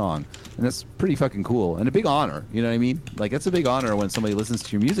one song. And that's pretty fucking cool and a big honor. You know what I mean? Like that's a big honor when somebody listens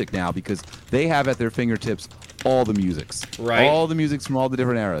to your music now because they have at their fingertips all the musics. Right. All the musics from all the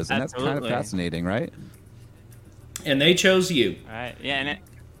different eras. And that's kind of Absolutely. fascinating, right? And they chose you. Right. Yeah, and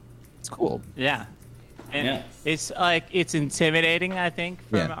It's cool. and it's like it's intimidating, I think,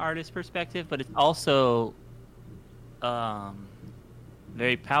 from an artist's perspective, but it's also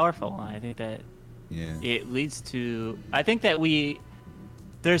very powerful. And I think that it leads to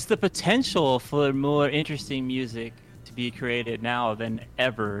there's the potential for more interesting music to be created now than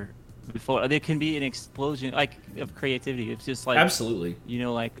ever before. There can be an explosion of creativity. It's just like Absolutely.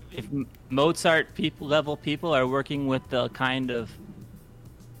 If Mozart level people are working with the kind of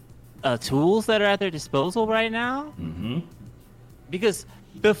tools that are at their disposal right now, because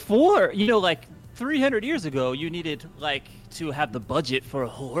before 300 years ago you needed to have the budget for a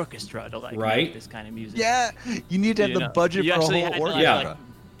whole orchestra to make this kind of music. Yeah, you need to have the budget You for a actually whole had to, orchestra.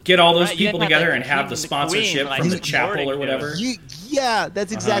 Get all those Right, you people had to have, together like, and have the the sponsorship Queen, from the like, chapel or supporting whatever. Yeah,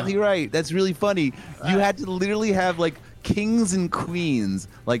 that's exactly right. That's really funny. You had to literally have kings and queens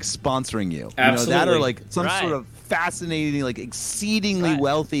sponsoring you. Absolutely. That are some Right. sort of fascinating, exceedingly Right.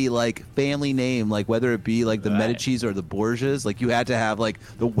 wealthy family name, whether it be the Right. Medicis or the Borgias. You had to have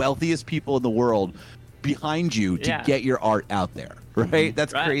the wealthiest people in the world behind you to Yeah. get your art out there, right?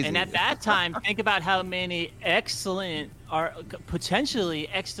 That's Right. crazy. And at that time, think about how many potentially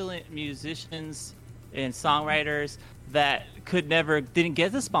excellent musicians and songwriters that didn't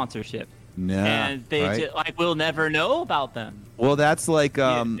get the sponsorship. No, And they right? we'll never know about them. Well, that's like You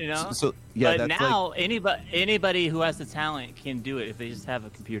know? so yeah, But that's now like, anybody who has the talent can do it if they just have a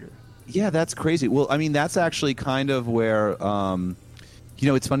computer. yeah, that's crazy. Well, I mean, that's actually kind of where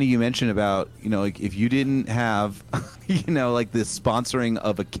it's funny you mentioned about, like if you didn't have, like the sponsoring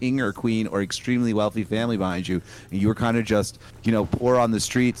of a king or queen or extremely wealthy family behind you, and you were kind of just, poor on the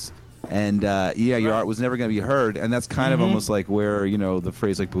streets, and your art was never going to be heard, and that's kind of almost like where the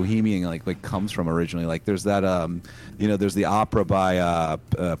phrase like bohemian like comes from originally. Like there's that there's the opera by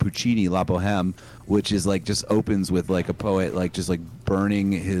Puccini, La Boheme, which is like just opens with like a poet like just like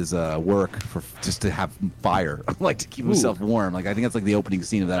burning his work for just to have fire, like to keep himself warm. Like I think that's like the opening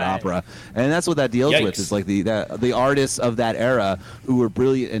scene of that opera, and that's what that deals with. Yikes. Is like the artists of that era who were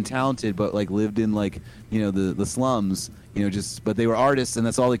brilliant and talented, but like lived in like the slums. But they were artists, and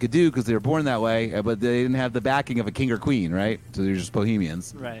that's all they could do because they were born that way. But they didn't have the backing of a king or queen, right? So they're just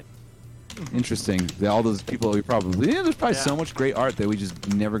bohemians. Right. Interesting. All those people there's probably so much great art that we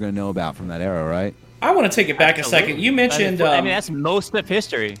just never going to know about from that era, right? I want to take it back a second. You mentioned. that's most of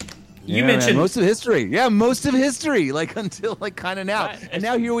history. You mentioned most of history. Yeah, most of history. Like until like kind of now, Right. and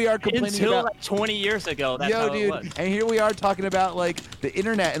now here we are complaining Until about. like 20 years ago, that's how Dude, it was. and here we are talking about like the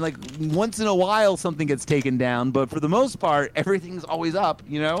internet, and like once in a while something gets taken down, but for the most part everything's always up,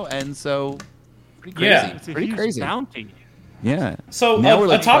 and so pretty crazy. Yeah. It's a Pretty huge crazy. bounty. Yeah. So Now we're, a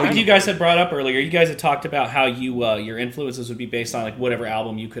like, topic fighting. you guys had brought up earlier. You guys had talked about how your influences would be based on like whatever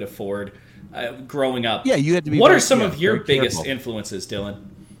album you could afford growing up. Yeah, you had to be. What very- are some yeah, of your very biggest careful. influences, Dylan?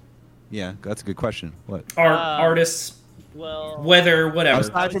 Yeah, that's a good question. What? Artists, Well, weather, whatever.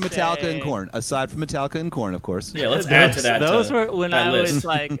 Aside from would Metallica say- and Korn. Aside from Metallica and Korn, of course. Yeah, let's add to that. Those were when that I list. was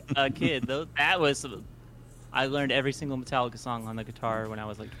like a kid. I learned every single Metallica song on the guitar when I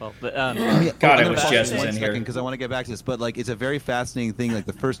was like 12. But God, I I wish Jess was one in second, here. because I want to get back to this, but like it's a very fascinating thing. Like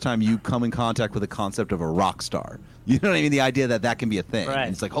the first time you come in contact with the concept of a rock star, you know what I mean? The idea that can be a thing. Right.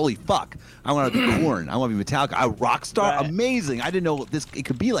 And it's like, holy fuck! I want to be Korn. I want to be Metallica. A rock star, Right. amazing! I didn't know it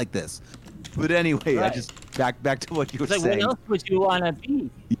could be like this. But anyway, I Right. just back to what you were it's like, saying. what else would you want to be?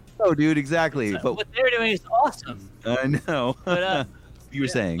 Oh, dude, exactly. But What they're doing is awesome. I know. But, you were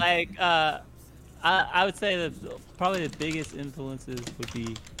saying. Like, I would say that probably the biggest influences would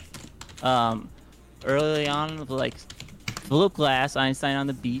be early on, like Philip Glass, Einstein on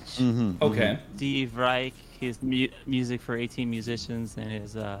the Beach, Mm-hmm. Okay. Steve Reich, his music for 18 Musicians, and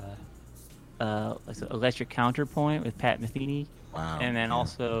his Electric Counterpoint with Pat Metheny. Wow. And then yeah.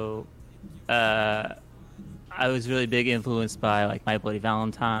 also, I was really big influenced by like My Bloody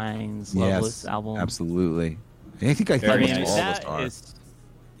Valentine's, Loveless album. Absolutely. I think I thought Very most nice. all of us That are. is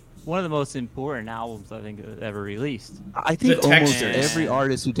one of the most important albums I think ever released. I think The almost textures. every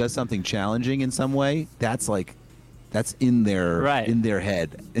artist who does something challenging in some way, that's in their Right. in their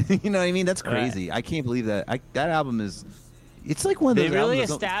head. You know what I mean? That's crazy. I can't believe that. That album is. It's like one of They those. really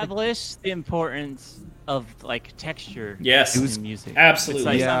albums that don't- established the importance of like texture Yes. in It was- music. absolutely. It's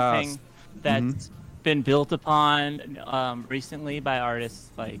like Yeah. something that's been built upon recently by artists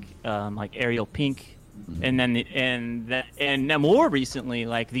like Ariel Pink, and then more recently,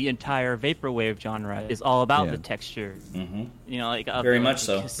 like the entire vaporwave genre is all about Yeah. the texture. Mhm. You know, like of Very the, much like,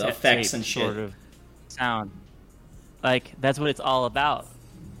 so. The cassette effects tape and shit. sort of sound. Like that's what it's all about.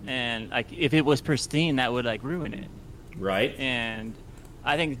 And like if it was pristine, that would like ruin it. Right. And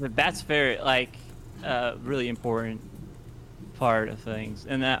I think that's very like really important part of things.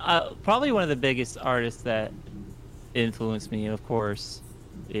 And probably one of the biggest artists that influenced me, of course,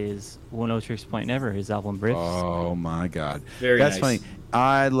 is One O Tricks Point Never. His album Riffs. Oh my God, Very that's nice. funny.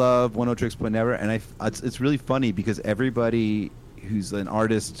 I love One O Tricks Point Never, and it's really funny because everybody who's an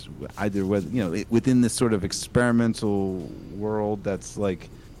artist, either within this sort of experimental world that's like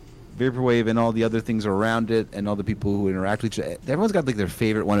vaporwave and all the other things around it, and all the people who interact with each other, everyone's got like their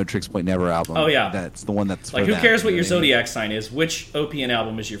favorite One O Tricks Point Never album. Oh, yeah. that's the one that's Like, for who them, cares what you your know I mean? zodiac sign is? Which Opian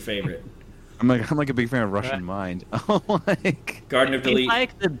album is your favorite? I'm like a big fan of Russian Right. Mind. Oh, like. Garden of He's Delete.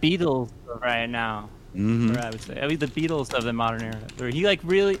 like the Beatles right now. Mhm. Or I would say, I mean, the Beatles of the modern era. Where he like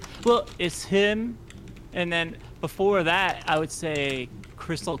really, well, it's him, and then before that, I would say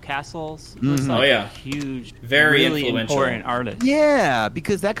Crystal Castles was like Oh, yeah. a huge, Very really influential. important artist. Yeah,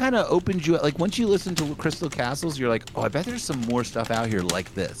 because that kind of opens you up. Like once you listen to Crystal Castles, you're like, oh, I bet there's some more stuff out here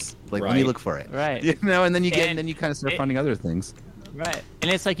like this. Like let me Right. look for it. Right. You know, and then you And kind of start it- finding other things. Right. And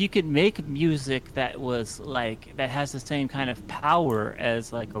it's like you could make music that was like that has the same kind of power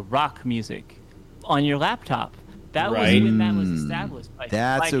as like a rock music. on your laptop. That Right. was when that was established.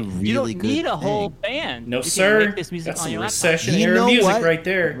 That's a you really don't good need a whole thing. band. No, You can sir. make this music That's on some your recession laptop. era music right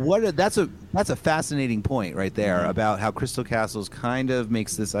there. That's a fascinating point right there about how Crystal Castles kind of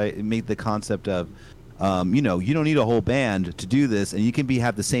makes this. I made the concept of, you don't need a whole band to do this, and you can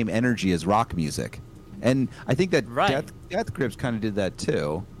have the same energy as rock music. And I think that Right. Death Grips kind of did that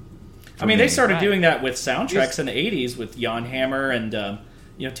too. I mean, they started Right. doing that with soundtracks in the 80s with Jan Hammer and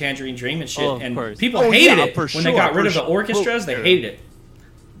Tangerine Dream and shit. Oh, of and course. people Oh, hated yeah, it for when they sure, got rid for of the sure. orchestras. They hated it.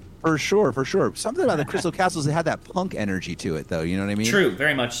 For sure. Something about the Crystal Castles, it had that punk energy to it, though. You know what I mean? True,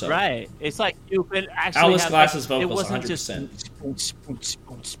 very much so. Right. It's like you could actually Alice have, Glass's like, vocals, it wasn't 100%. just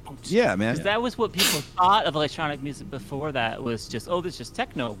Yeah, man. 'cause that was what people thought of electronic music before that was just, oh, this is just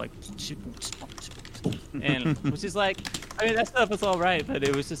techno, like, and which is like, I mean, that stuff was all right, but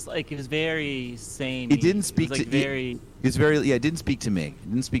it was just like, it was very same. It didn't speak like to very. It's very it didn't speak to me. It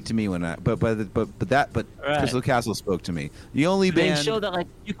didn't speak to me when I but Right. Crystal Castle spoke to me. The only They band show that like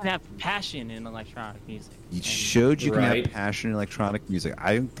you can have passion in electronic music. it And- showed you can Right. have passion in electronic music.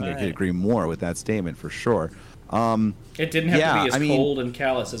 I don't think I could Right. agree more with that statement for sure. It didn't have Yeah, to be as I mean- cold and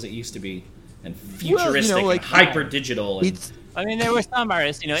callous as it used to be, and Well, futuristic, like- and hyper digital. And It's I mean, there were some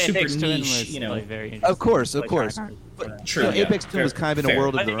artists, Super Apex Twin niche, was you know. like very. Of course. electronic artist. true. you know, yeah. Apex Twin Fair- was kind of in fair. a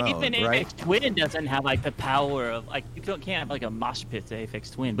world of But their even own, right? Apex Twin doesn't have like the power of like can't have like a mosh pit to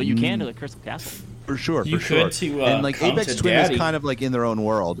Apex Twin, but you can to the Crystal Castle. For sure, You for sure. could to, and like Come Apex to Twin Daddy. was kind of like in their own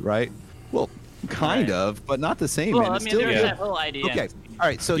world, right? Well, kind Right. of, but not the same. Well, man. I It's mean, still there's Yeah. that whole idea. Okay. All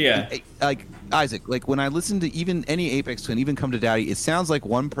right. So, Yeah. like Isaac, like when I listen to even any Apex Twin, even Come to Daddy, it sounds like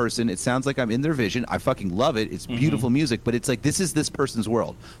one person. It sounds like I'm in their vision. I fucking love it. It's beautiful music, but it's like this is this person's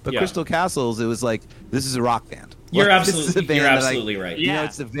world. But Yeah. Crystal Castles, it was like this is a rock band. You're Like, this is a absolutely, band you're that absolutely right. You know, Yeah.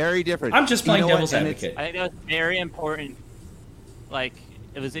 it's a very different. I'm just you playing know what? devil's And it's- advocate. I think that was very important. Like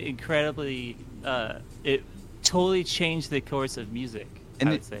it was incredibly. It totally changed the course of music. And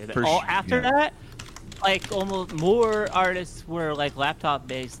I it- would say that for all sure, after yeah. that, like almost more artists were like laptop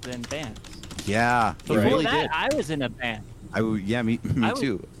based than bands. Yeah, it Right. Before really that, did. I was in a band, Yeah, me I was-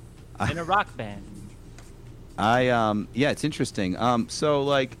 too. in a rock band. Yeah, it's interesting. So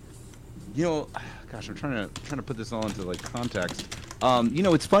like, gosh, I'm trying to put this all into like context.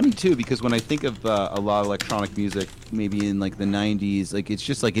 It's funny too because when I think of a lot of electronic music, maybe in like the '90s, like it's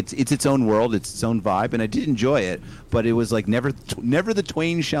just like it's its own world, it's its own vibe, and I did enjoy it, but it was like never the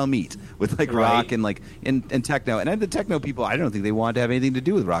twain shall meet with like Right. rock and like and techno, and the techno people, I don't think they wanted to have anything to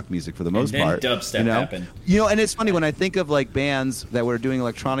do with rock music for the most then part. dubstep happened. And it's funny when I think of like bands that were doing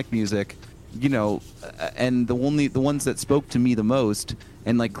electronic music, and the ones that spoke to me the most,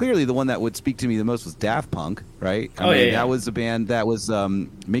 and like clearly the one that would speak to me the most was Daft Punk, right? I Oh, mean, yeah, yeah. that was a band that was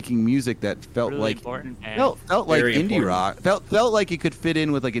making music that felt Really like important band. felt like Very indie important. rock, felt like it could fit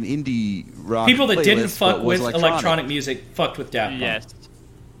in with like an indie rock. People that didn't playlist, but fuck was with electronic music fucked with Daft Punk. Yes.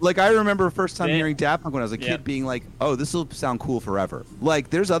 Like I remember first time Yeah. hearing Daft Punk when I was a kid, Yeah. being like, "Oh, this will sound cool forever." Like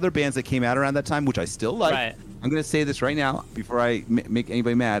there's other bands that came out around that time, which I still like. Right. I'm gonna say this right now before I make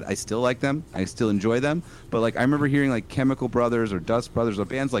anybody mad. I still like them. I still enjoy them. But like I remember hearing like Chemical Brothers or Dust Brothers or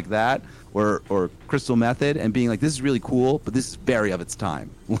bands like that, or Crystal Method, and being like, "This is really cool, but this is very of its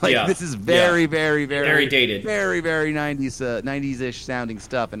time. Like Yeah. this is very, Yeah. very, very, Very dated. very, very 90s-ish sounding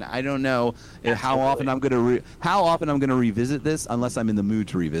stuff." And I don't know how often I'm gonna revisit this unless I'm in the mood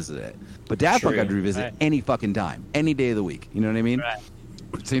to revisit it. But Daft Punk True. I'd revisit Right. any fucking time, any day of the week. You know what I mean? Right.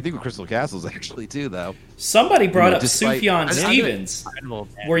 Same thing with Crystal Castles actually too, though. Somebody brought up despite- Sufjan I'm gonna- Stevens. Incredible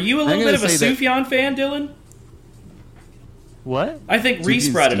band. Were you a I'm little gonna bit of a say that- Sufjan fan, Dylan? What? I think Reese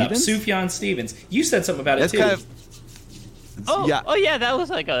Sufjan brought it up. Stevens? Sufjan Stevens. You said something about it That's too. kind of Oh, yeah. yeah, that was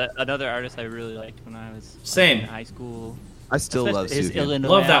like another artist I really liked when I was Same. in high school. I still love Especially his Sufjan. Illinois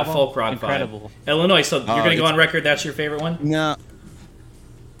Love that album. folk rock Incredible. vibe. Illinois. So you're going to go it's- on record. That's your favorite one. No,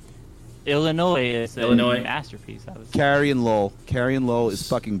 Illinois is Illinois. a masterpiece. I was Carrie and Lowell. Carrie and Lowell is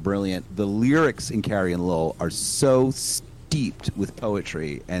fucking brilliant. The lyrics in Carrie and Lowell are so steeped with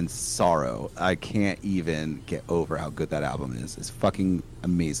poetry and sorrow. I can't even get over how good that album is. It's fucking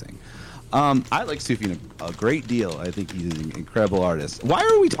amazing. I like Sufjan a great deal. I think he's an incredible artist. Why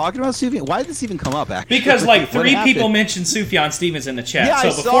are we talking about Sufjan? Why did this even come up? Actually, Because like What 3 happened? people mentioned Sufjan Stevens in the chat. Yeah, so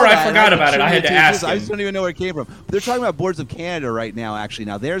I saw before that, I and forgot about it, I had contributed to it, ask I him. just don't even know where it came from. They're talking about Boards of Canada right now, actually.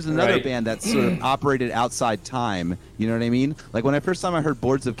 Now, there's another Right. band that's sort of operated outside time. You know what I mean? Like, when I first time I heard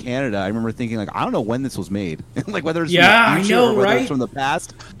Boards of Canada, I remember thinking, like, I don't know when this was made. Like, whether it's Yeah, from I the future know, or whether right? it's from the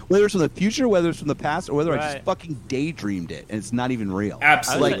past. Whether it's from the future, whether it's from the past, or whether I just Right. fucking daydreamed it, and it's not even real.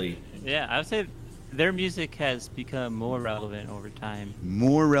 Absolutely. Yeah, I would say their music has become more relevant over time.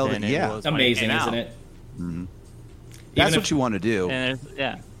 More relevant, than it yeah. was when Amazing, came isn't out. it? That's Even what you want to do. And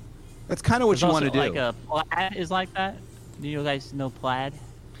yeah, That's kind of what There's you also, want to do. Like a Plaid is like that. Do you guys know Plaid?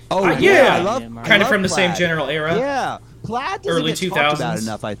 Oh yeah. I love Kind of love from the same Plaid. general era. Yeah, Plaid doesn't Early get talked about 2000s.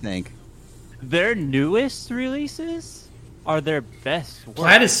 enough. I think. Their newest releases are their best work.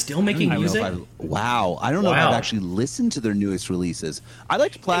 Plaid is still making I don't know music. if wow, I don't know if Wow. I've actually listened to their newest releases. I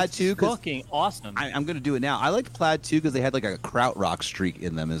liked Plaid It's too because fucking awesome. I'm going to do it now. I liked Plaid too because they had like a krautrock streak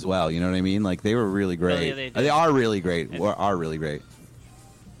in them as well. You know what I mean? Like they were really great. yeah, they did. They are really great. Or are really great.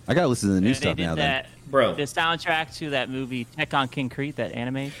 I got to listen to the new And stuff they did now. that, Bro. The soundtrack to that movie Tech on Concrete, that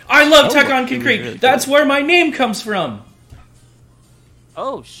anime. I love Oh, Tech on it was Concrete. really That's good. where my name comes from.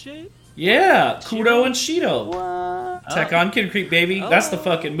 Oh shit! Yeah, Kudo and Shido. What? Tech on Concrete, baby. That's the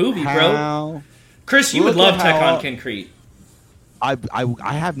fucking movie, bro. How? Chris, you Look would love at Tech how- on Concrete. I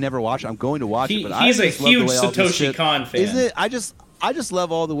have never watched it. I'm going to watch He- it, but he's I a just love the huge way all this Satoshi shit- Kon fan. Isn't it? I just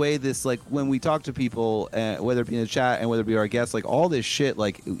love all the way this, like, when we talk to people, whether it be in the chat and whether it be our guests, like all this shit,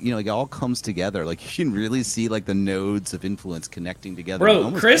 like, you know, like it all comes together. Like you can really see like the nodes of influence connecting together. Bro,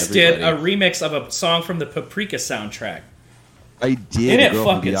 Almost Chris did a everybody. remix of a song from the Paprika soundtrack. I did. And The it Girl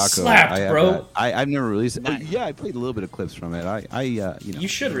from fucking Byakuya. slapped, I have bro. that. I've never released it. Nice. Yeah, I played a little bit of clips from it. I you know, You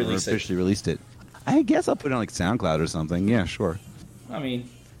should never release it. officially released it. I guess I'll put it on like SoundCloud or something. Yeah, sure. I mean,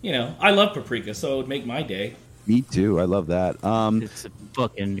 you know, I love Paprika, so it would make my day. Me too. I love that. It's a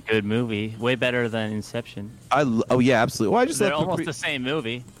fucking good movie. Way better than Inception. Oh yeah, absolutely. Well, I just They're love almost Papri- the same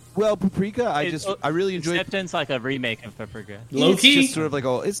movie. Well, Paprika. I really enjoyed. Inception's like a remake of Paprika. Low It's key. just sort of like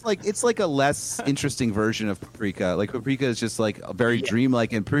it's like a less interesting version of Paprika. Like Paprika is just like a very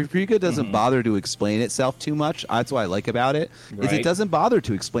dreamlike, and Paprika doesn't bother to explain itself too much. That's what I like about it. Is Right. it doesn't bother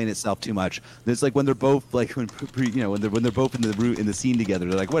to explain itself too much. It's like when they're both like when they're both in the scene together.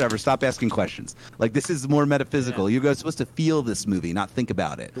 They're like, whatever, stop asking questions. Like this is more metaphysical. Yeah. You're guys supposed to feel this movie, not think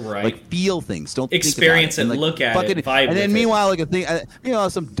about it. Right. Like feel things, don't Experience think about it, And, look at fucking, it, vibe And then with it. meanwhile, like a thing,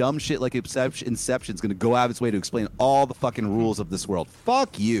 some dumb shit like Inception's going to go out of its way to explain all the fucking rules of this world.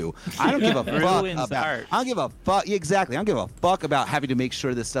 Fuck you. I don't give a fuck Ruins about. art. I don't give a fuck. Yeah, exactly. I don't give a fuck about having to make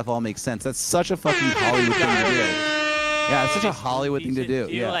sure this stuff all makes sense. That's such a fucking Hollywood thing to do. Yeah, it's such a Hollywood thing to do.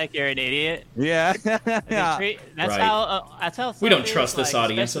 You Yeah. like you're an idiot. Yeah. That's Right. how. That's how. We don't stuff is, trust this like,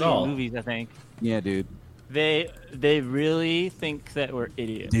 audience at especially in all. Movies, I think Yeah, dude. they really think that we're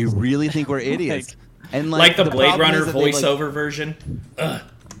idiots. They really think we're idiots. And Like the Blade problem Runner is that they, like- voiceover version. Ugh.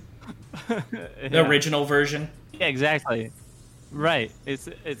 The original version. Yeah, exactly. Right. It's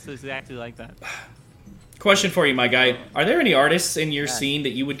exactly like that. Question for you, my guy. Are there any artists in your scene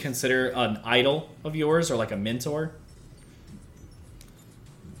that you would consider an idol of yours or like a mentor?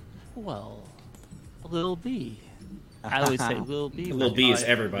 Well, Lil B. I would say Lil B. Lil was, B is like,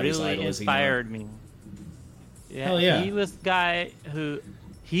 everybody's really idol, as you know. inspired me. Yeah, Hell yeah. He was the guy who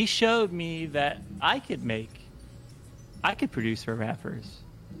he showed me that I could produce for rappers.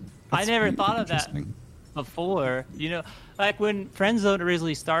 I never thought of that Interesting. before. You know, like when Friendzone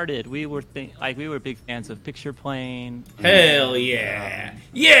originally started, we were big fans of Picture Plane, Hell yeah.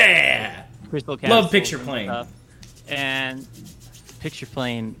 Yeah! Crystal Love Castles Picture and Plane. stuff. And Picture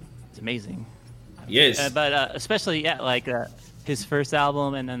Plane is amazing. Yes. But especially his first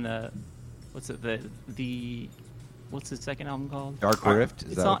album, and then what's his second album called? Dark Rift. Is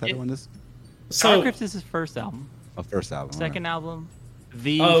It's that on- what that it- one is? So, Dark Rift is his first album. Oh, first album. Second album,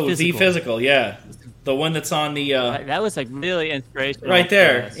 The The Physical, yeah. The one that's on the, That was like really inspirational. right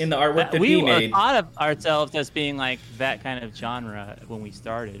there, for us. in the artwork that we he made. thought of ourselves as being like that kind of genre when we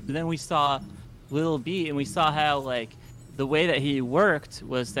started, but then we saw Lil B, and we saw how like the way that he worked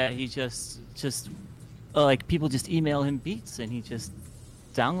was that he just like people just email him beats, and he just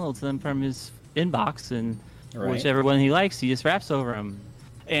downloads them from his inbox, and Right. whichever one he likes, he just raps over them.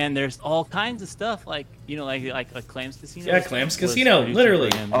 And there's all kinds of stuff like like Clams Casino. Yeah, Clams was Casino, produced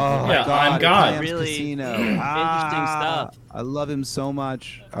literally. for him. Oh Yeah, God, I'm God. Clams Really Casino. interesting stuff. I love him so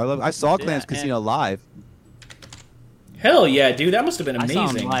much. I saw Clams and- Casino live. Hell yeah, dude. That must have been I saw him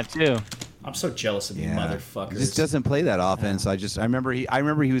amazing. live too. I'm so jealous of you motherfuckers. He just doesn't play that often. So I remember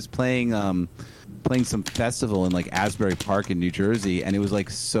he was playing some festival in like Asbury Park in New Jersey, and it was like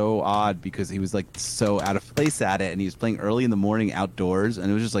so odd because he was like so out of place at it, and he was playing early in the morning outdoors, and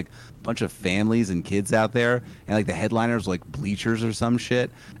it was just like a bunch of families and kids out there, and like the headliners were like bleachers or some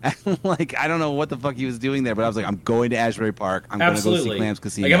shit. And like I don't know what the fuck he was doing there, but I was like, I'm going to Asbury Park. I'm going to go Absolutely. see Clams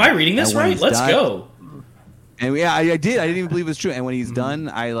Casino. Like, am I reading this And when right? he's Let's done- go. And yeah, I did. I didn't even believe it was true. And when he's done,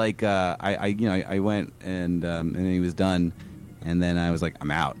 I like, I went and then he was done, and then I was like, I'm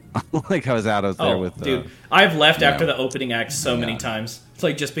out. Like I was out. I was there Oh, with. dude. I've left you after know. the opening act so many Yeah. times. It's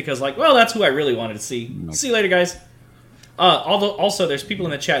like just because, like, well, that's who I really wanted to see. See you later, guys. Although also there's people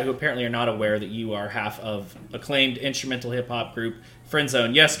in the chat who apparently are not aware that you are half of acclaimed instrumental hip hop group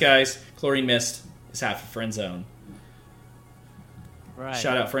Friendzone. Yes, guys, Chlorine Mist is half of Friendzone. Right.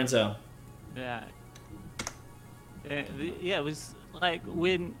 Shout out Friendzone. Yeah. Yeah, it was like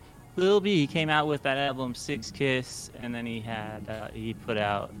when Lil B came out with that album Six Kiss, and then he put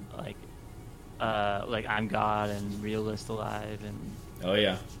out like I'm God and Realist Alive and Oh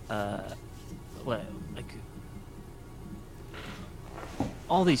yeah. like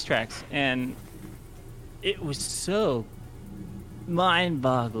all these tracks, and it was so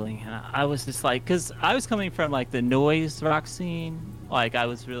mind-boggling. And I was just like, because I was coming from like the noise rock scene, like I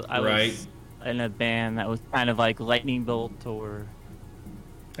was in a band that was kind of like Lightning Bolt or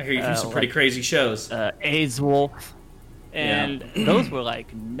I hear you from some pretty crazy shows. AIDS Wolf, and those were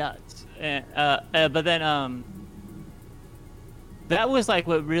like nuts. And, but then that was like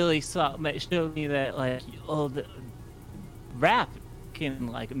what really showed me that like the rap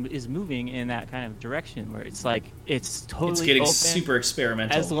is moving in that kind of direction where it's like it's totally It's getting open. super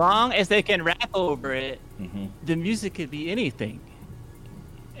experimental. As long as they can rap over it, Mm-hmm. the music could be anything.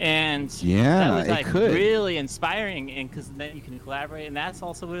 And Yeah, that was it like could. really inspiring, and because then you can collaborate, and that's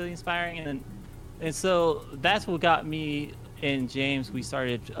also really inspiring. And so that's what got me and James. We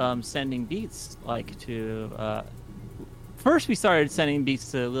started sending beats like to. First, we started sending beats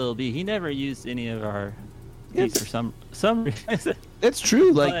to Lil B. He never used any of our beats for some reason. That's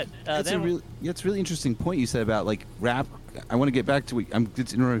true. Like But, that's a really interesting point you said about like rap. I want to get back to. I'm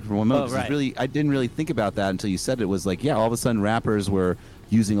just interrupting for one moment. 'Cause it's right. really, I didn't really think about that until you said it. Was like, yeah, all of a sudden rappers were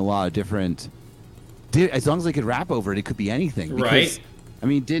using a lot of different. As long as they could rap over it, it could be anything. Because, Right. I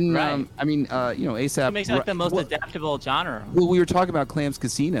mean, didn't Right. ASAP. It makes it like the most adaptable genre. Well, we were talking about Clams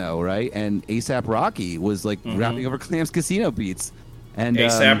Casino, right? And ASAP Rocky was like Mm-hmm. rapping over Clams Casino beats. And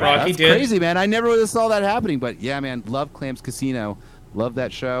A$AP Rocky that's did. crazy, man. I never would have saw that happening, but yeah, man, love Clams Casino. Love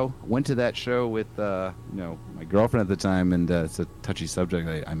that show. Went to that show with my girlfriend at the time, and it's a touchy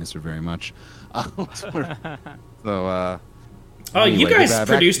subject. I miss her very much. So Oh, you anyway, guys back-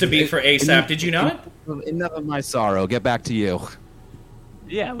 produced a beat for ASAP, did you not? Enough of my sorrow. Get back to you.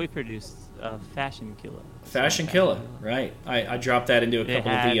 Yeah, we produced Fashion Killer. Fashion Killer, right. I dropped that into a They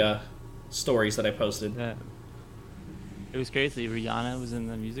couple of the stories that I posted. Yeah. It was crazy. Rihanna was in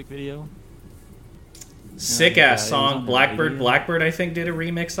the music video. Sick Yeah, ass it was song. on the Blackbird radio. Blackbird, I think, did a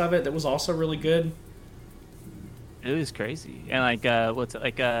remix of it that was also really good. It was crazy. And like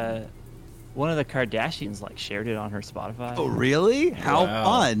one of the Kardashians like shared it on her Spotify. Oh, really? How Wow.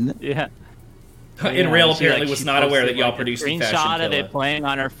 fun! Yeah. In Real she, apparently was she not aware that posted, y'all like, a produced the screenshot Fashion of Killer. it playing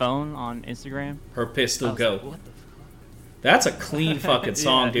on her phone on Instagram. Her I pistol was go. like, what the That's a clean fucking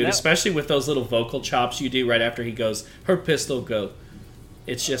song, Yeah, dude. that- Especially with those little vocal chops you do right after he goes, her pistol go.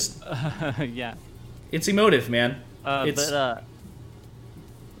 It's just, yeah. it's emotive, man. It's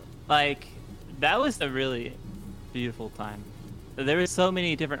Like that was a really beautiful time. There were so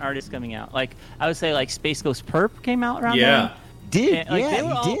many different artists coming out. Like I would say, like Space Ghost Perp came out around yeah. then. Did And, like, yeah, they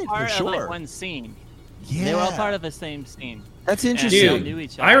were all he did part for of sure. like one scene. Yeah, They were all part of the same scene. That's And interesting. they all Dude, knew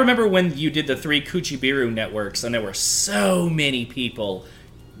each other. I remember when you did the 3 Kuchibiru networks, and there were so many people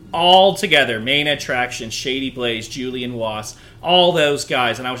all together. Main Attraction, Shady Blaze, Julian Wass, all those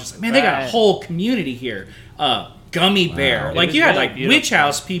guys, and I was just like, man, they got a Right. whole community here. Gummy Bear, It like was you had really like beautiful. Witch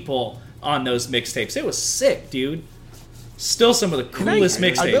House people on those mixtapes. It was sick, dude. Still some of the Can I- coolest Are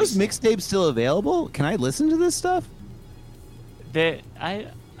mixtapes. those mixtapes still available? Can I listen to this stuff? Or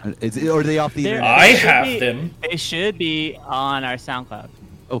are they off the They're- internet? I They should have be- them. They should be on our SoundCloud.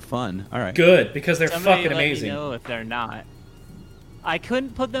 Oh, fun. All right. Good, because they're Somebody fucking let amazing. Me know if they're not. I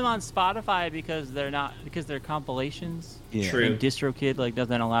couldn't put them on Spotify because they're compilations. Yeah. True. And DistroKid like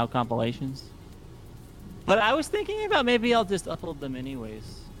doesn't allow compilations. But I was thinking about maybe I'll just upload them anyways.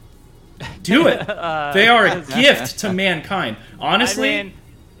 Do it. They are a gift to mankind. Honestly, I mean,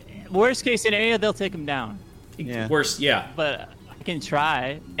 worst case scenario, they'll take them down. Yeah. worse, yeah. But I can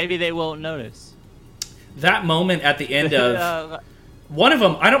try. Maybe they won't notice. That moment at the end of one of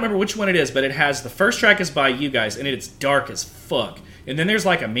them, I don't remember which one it is, but it has the first track is by you guys, and it's dark as fuck. And then there's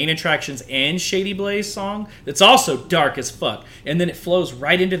like a Main Attractions and Shady Blaze song that's also dark as fuck. And then it flows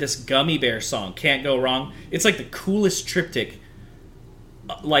right into this Gummy Bear song, Can't Go Wrong. It's like the coolest triptych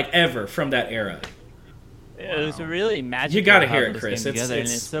like ever from that era. It was really magical. You gotta how hear it, this Chris. came It's together, and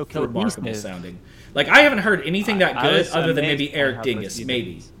it's so remarkable cohesive. sounding. Like, I haven't heard anything that I good was other than amazed maybe by Eric how Dingus, cohesive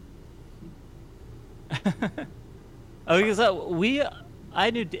maybe. Oh, because I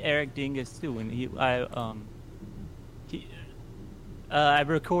knew Eric Dingus too when I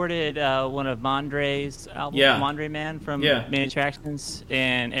recorded one of Mondre's albums, Yeah. Mondre Man from Yeah. Main Attractions,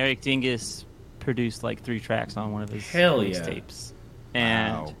 and Eric Dingus produced like 3 tracks on one of his Hell yeah. tapes.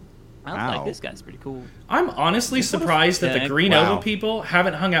 And Wow. I was Wow. like, this guy's pretty cool. I'm honestly surprised that the Yeah, Green wow. Nova people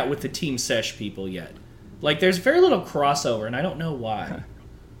haven't hung out with the Team Sesh people yet. Like, there's very little crossover, and I don't know why.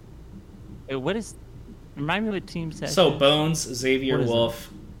 What is? Remind me what Team Sesh So is? Bones, Xavier What is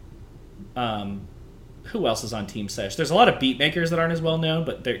Wolf. Who else is on Team Sesh? There's a lot of beat makers that aren't as well known,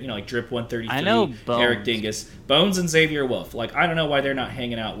 but they're like Drip 133, I know Bones. Eric Dingus, Bones, and Xavier Wolf. Like, I don't know why they're not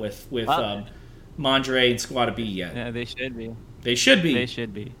hanging out with Wow. Mondre and Squad B yet. Yeah, they should be. They should be. They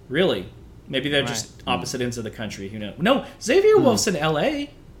should be. Really? Maybe they're just opposite ends of the country. Who knows? No, Xavier Wolf's in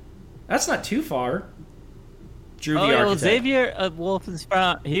L.A. That's not too far. Drew the Oh, well, Architect. Xavier Wolf is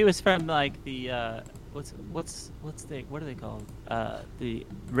from. He was from like the what are they called? The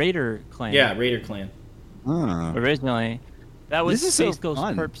Raider clan. Yeah, Raider Clan. Huh. Originally, that was This is so Space Ghost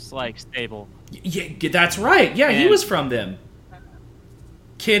fun. Perp's like stable. Yeah, that's right. Yeah, he And- was from them.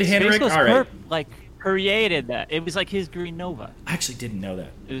 Kid Space Henrik. Ghost All right. Perp like created that. It was like his Green Nova. I actually didn't know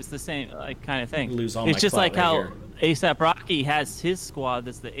that. It was the same like kind of thing. Lose all it's my just clout like right how here. ASAP Rocky has his squad.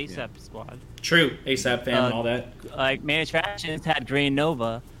 That's the ASAP squad. True. ASAP fam and all that. Like Man Attractions had Green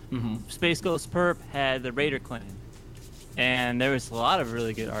Nova. Mm-hmm. Space Ghost Perp had the Raider Clan. And there was a lot of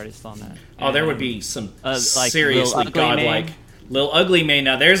really good artists on that. Oh, there would And, be some like seriously Lil Ugly godlike. Mane. Lil Ugly Mane.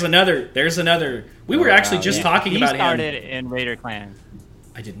 Now, there's another. We were actually wow, just yeah. talking he about started him. in Raider Clan.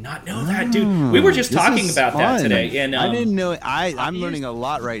 I did not know that, dude. We were just This talking is about that fun. today. And I didn't know. I'm he learning used- a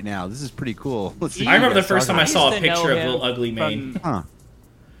lot right now. This is pretty cool. Let's see I remember what you the guys first talk time I about. saw a used to know picture of him Lil Ugly Mane. from- Huh.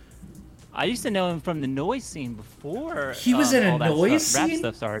 I used to know him from the noise scene before. He was in a all that noise stuff, scene? Rap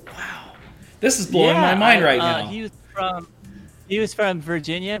stuff started. This is blowing my mind right now. He was from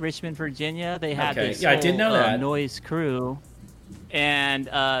Virginia, Richmond, Virginia. They had Okay. this Yeah, I did know whole, that. noise crew, and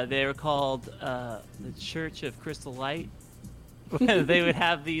they were called the Church of Crystal Light. They would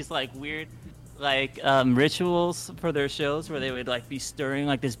have these like weird, like rituals for their shows where they would like be stirring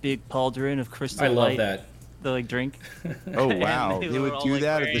like this big pauldron of crystal I love light that. to like drink. Oh And wow, they they were would all, do like,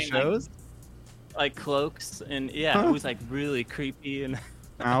 that at the wearing, like, shows. Like cloaks, and yeah, Huh. it was like really creepy and.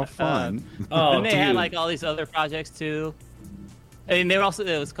 How fun! Oh, and they dude. had like all these other projects too. And they were also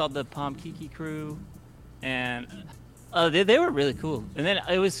it was called the Palm Kiki Crew, and they were really cool. And then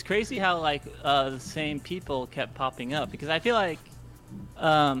it was crazy how like the same people kept popping up because I feel like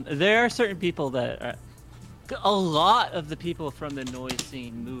there are certain people that are, a lot of the people from the noise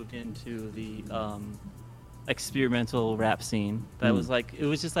scene moved into the experimental rap scene. That was like it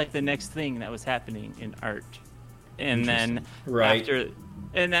was just like the next thing that was happening in art. And then Right. after,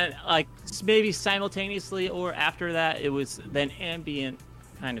 and then like maybe simultaneously or after that, it was then ambient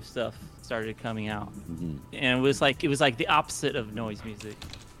kind of stuff started coming out, and it was like the opposite of noise music.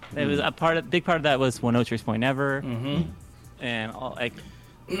 It was big part of that was One Tricks Point Never, and all like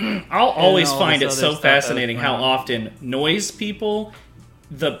I'll always all find it this so other stuff that was fascinating going how on. often noise people,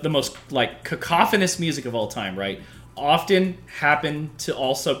 the most like cacophonous music of all time, right, often happen to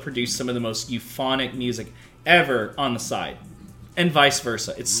also produce some of the most euphonic music ever on the side, and vice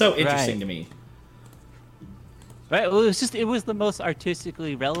versa. It's so interesting Right. to me. right. Well, it was the most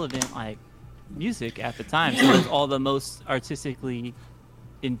artistically relevant like music at the time. So it was all the most artistically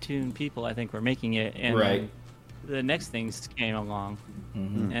in tune people I think were making it, and Right. then the next things came along.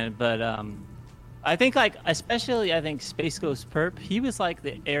 But I think like especially I think Space Ghost Perp, he was like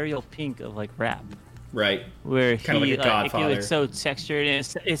the Ariel Pink of like rap, Right. where Kinda he like a it Godfather. was so textured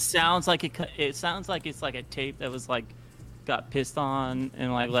and it sounds like it sounds like it's like a tape that was like got pissed on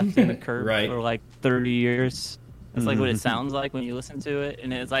and like left in the curb Right. for like 30 years. That's like what it sounds like when you listen to it,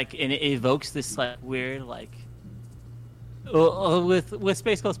 and it's like and it evokes this like weird like. With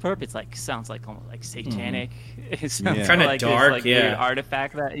Space Ghost Perp, it's like sounds like almost like satanic. It sounds Yeah. Kinda like dark, this, like, yeah. weird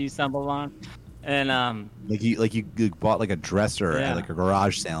artifact that you stumble on, and Like you bought like a dresser Yeah. at like a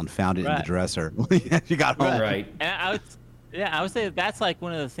garage sale and found it in the Right. dresser. You got home. Right. and I would say that's like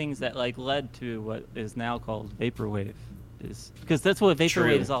one of the things that like led to what is now called vaporwave, is because that's what vaporwave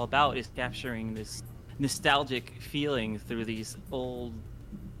True. is all about, is capturing this nostalgic feeling through these old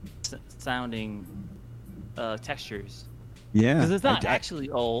sounding textures. Yeah. Because it's not I- actually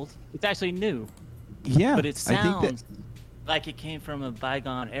old; it's actually new. yeah. But it I think that- sounds like it came from a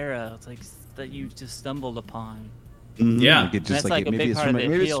bygone era. It's like that you just stumbled upon. Yeah. like it And just that's like a maybe big it's part from of the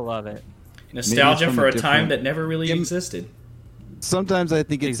maybe it's- appeal of it. Nostalgia from for a a time different- that never really Im- existed. Sometimes I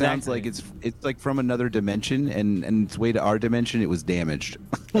think it sounds Exactly. like it's like from another dimension, and its way to our dimension, it was damaged.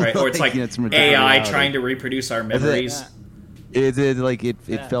 Right. Or it's like you know, from a different AI reality. trying to reproduce our it. memories. It like it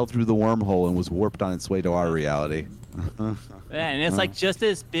Yeah. fell through the wormhole and was warped on its way to our reality. Yeah, and it's like just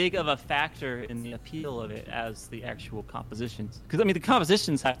as big of a factor in the appeal of it as the actual compositions. Because I mean, the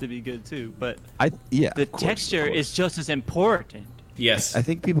compositions have to be good too, but Yeah, the of course, texture of course. is just as important. Yes. I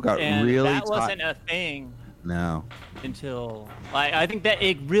think people got And really that wasn't a thing No. until like I think that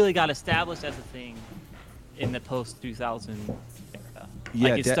it really got established as a thing in the post 2000 era. Yeah,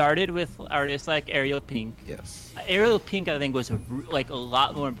 Like it started with artists like Ariel Pink. Yes. Ariel Pink, I think, was like a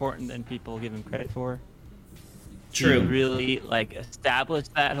lot more important than people give him credit for. True. He really like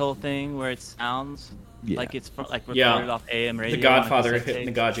established that whole thing where it sounds Yeah. like it's like recorded Yeah. off AM radio. The Godfather on a of hitting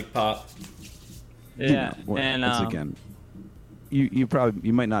the cassette Gogic pop. tape. Yeah, Well, and that's again.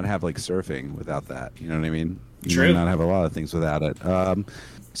 You might not have like surfing without that. You know what I mean? You True. might not have a lot of things without it.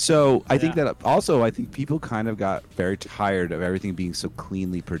 So I think Yeah. that also I think people kind of got very tired of everything being so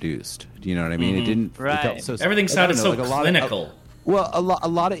cleanly produced. Do you know what I mean? It didn't. It felt Right. so, Everything I don't sounded know, so like a lot of- clinical. well, a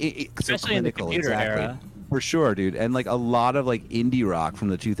lot of so Especially in the clinical, computer exactly. era. For sure, dude. And like a lot of like indie rock from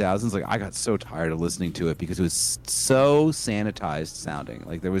the 2000s, like I got so tired of listening to it because it was so sanitized sounding.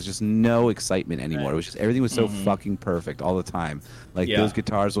 Like there was just no excitement anymore. Right. It was just everything was so fucking perfect all the time. Like Yeah. those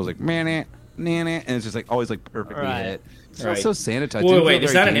guitars was like man and it's just like always like perfectly Right. hit. It's Right. so sanitized. Wait, It didn't wait, feel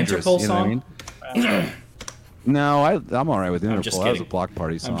is very that an dangerous, Interpol you know what I mean? No, I'm all right with Interpol. I'm just That was a kidding. Block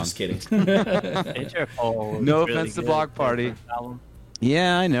Party song. I'm just kidding. Interpol was No really offense to good Block for the Party. first album.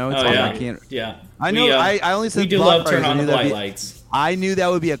 Yeah, I know. It's Oh all yeah. I can't. Yeah. I know. We, I only said we do Block love Party, Turn I on the knew that'd Bright be- Lights. I knew that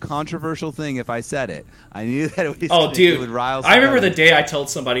would be a controversial thing if I said it. I knew that it was. Oh, it dude! would rile I remember the somebody. day I told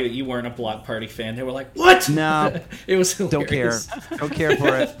somebody that you weren't a Block Party fan. They were like, "What?" No. It was Don't care. hilarious. Don't care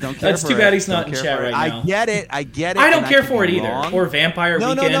for it. Don't care That's for too it. bad he's not Don't in care chat for it. right now. I get it. I get it. I don't and care could for it be either. wrong. Or Vampire No,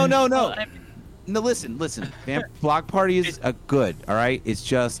 Weekend. no. No, listen. Block Party is good. All right. It's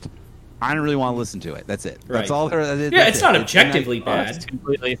just I don't really want to listen to it. That's it. Right. That's all. Yeah, that's it's not it. objectively That's bad.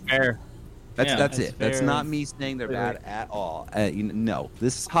 completely fair. That's Yeah. that's That's it. That's fair. not me saying they're Clearly. bad at all. No,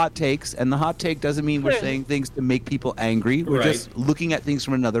 this is hot takes, and the hot take doesn't mean we're Clearly. saying things to make people angry. We're Right. just looking at things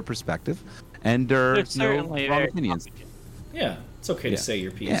from another perspective, and They're there's no certainly wrong very opinions. complicated. Yeah, it's okay Yeah. to say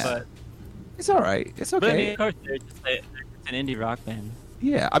your piece. Yeah. But, It's all right. It's but I mean, okay. of course, they're just an indie rock band.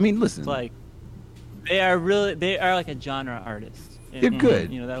 Yeah, I mean, listen. It's like they are like a genre artist. And, They're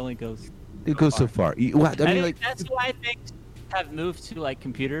good. You know, that only goes. It goes so far. I I mean, mean, like, that's why I think have moved to like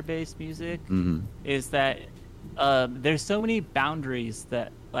computer-based music mhm. is that there's so many boundaries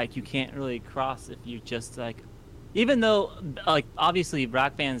that like you can't really cross if you just like, even though like obviously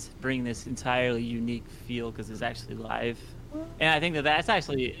rock bands bring this entirely unique feel because it's actually live, and I think that that's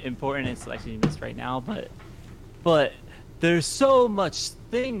actually important. It's actually missed right now, but there's so much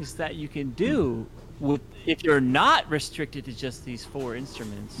things that you can do with if you're not restricted to just these four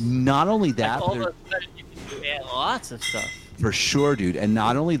instruments. not only Like, that, all but of a sudden you can do lots of stuff. for sure, dude. And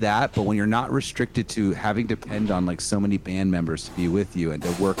not only that, but when you're not restricted to having to depend on like so many band members to be with you and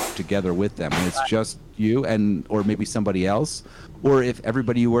to work together with them, and it's just you and or maybe somebody else, or if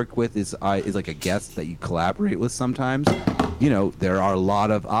everybody you work with is like a guest that you collaborate with sometimes, you know, there are a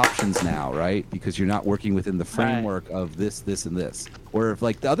lot of options now, right? Because you're not working within the framework of this, and this. Or if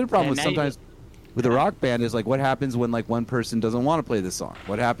like the other problem And is now you- sometimes with a rock band is like what happens when like one person doesn't want to play this song?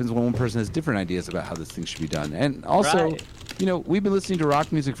 What happens when one person has different ideas about how this thing should be done? And also, Right. you know, we've been listening to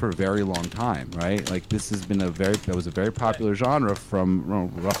rock music for a very long time, right? Like this has been that was a very popular genre from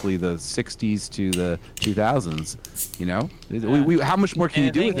roughly the 60s to the 2000s, you know? We how much more can And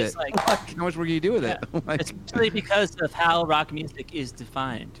you the do thing with is, it? like- How much more can you do with it? Like, Especially because of how rock music is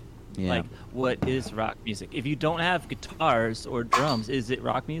defined. Yeah. Like, what is rock music? If you don't have guitars or drums, is it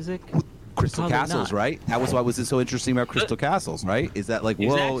rock music? Crystal Probably Castles, not. right? That was what was so interesting about Crystal Castles, right? Is that like,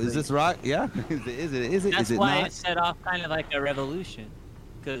 whoa, Exactly. is this rock? Yeah, is it? That's Is it why not? it set off kind of like a revolution.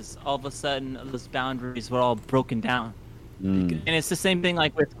 Because all of a sudden, those boundaries were all broken down. Mm. And it's the same thing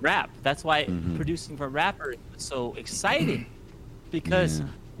like with rap. That's why Mhm. producing for rappers is so exciting. Because Yeah.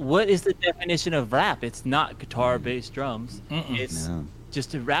 what is the definition of rap? It's not guitar-based drums. It's No.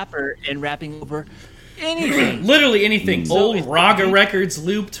 just a rapper and rapping over anything. Literally anything. So Old it's- Raga records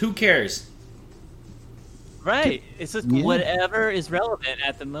looped. Who cares? Right. It's just Yeah. whatever is relevant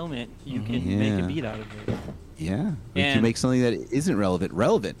at the moment, you can make Yeah. a beat out of it. Yeah, you can And- make something that isn't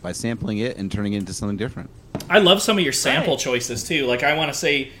relevant by sampling it and turning it into something different. I love some of your sample Right. choices too. Like I want to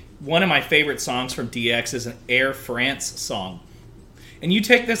say one of my favorite songs from DX is an Air France song. And you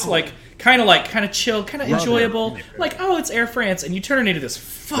take this kind of chill, kind of Love enjoyable, like oh it's Air France, and you turn it into this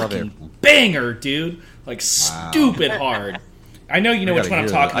Love fucking Air. banger, dude. Like stupid hard. I know you know which one I'm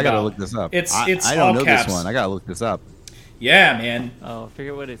talking I gotta about. look this up. It's I all don't know caps. this one. I gotta look this up. Yeah, man. Oh, I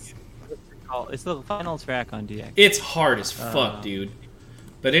forget what it's called. It's the final track on DX. It's hard as fuck, dude.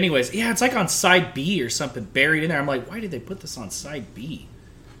 But anyways, yeah, it's like on side B or something buried in there. I'm like, why did they put this on side B?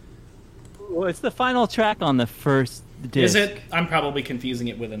 Well, it's the final track on the first disc. Is it? I'm probably confusing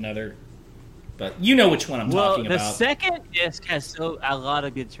it with another. But you know which one I'm talking the about. second disc has a lot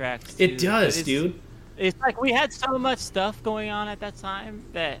of good tracks. Too. It does, dude. It's like we had so much stuff going on at that time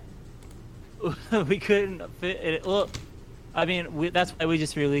that we couldn't fit it. Well, I mean, that's why we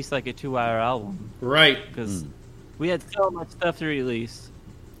just released like a 2-hour album. Right. Because we had so much stuff to release.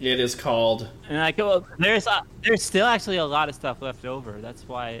 It is called. And like, there's still actually a lot of stuff left over. That's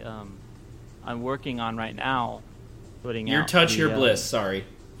why I'm working on right now, putting Your out Touch the, Your Bliss. Sorry,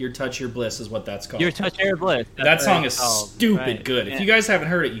 Your Touch Your Bliss is what that's called. Your Touch Your Bliss. That song is called. stupid Right. good. If you guys haven't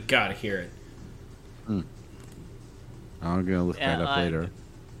heard it, you gotta hear it. I'm gonna look that up later.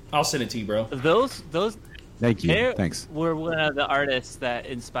 I'll send it to you, bro. Those Thank you. they Thanks. were one of the artists that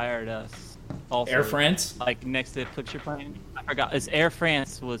inspired us. Also, Air France. like next to Picture Plane. I forgot. It's Air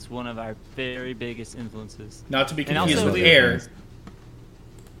France was one of our very biggest influences. Not to be And confused also with we- Air.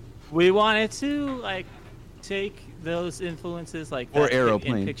 We wanted to like take those influences like Or that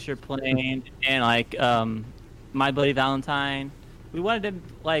Aeroplane. in Picture Plane and like My Bloody Valentine. We wanted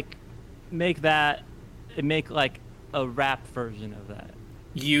to like make like a rap version of that.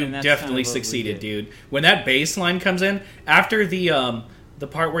 You And that's definitely kind of what we succeeded, did. dude. When that bass line comes in after the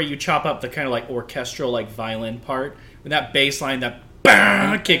part where you chop up the kind of like orchestral like violin part, when that bass line that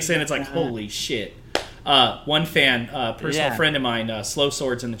bang kicks in, it's like holy shit. One fan, personal Yeah. friend of mine, Slow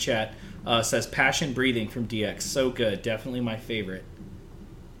Swords in the chat, says Passion Breathing from DX. So good, definitely my favorite.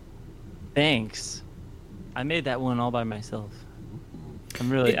 Thanks. I made that one all by myself. I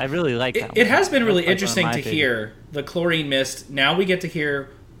really like that. It has been really That's, like, interesting one to of my favorite. hear the Chlorine Mist. Now we get to hear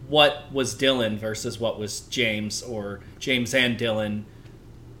what was Dylan versus what was James, or James and Dylan.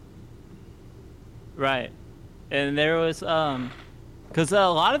 Right. And there was because a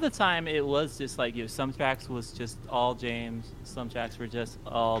lot of the time it was just like some tracks was just all James, some tracks were just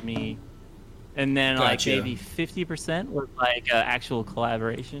all me, and then like Gotcha. maybe 50% was like actual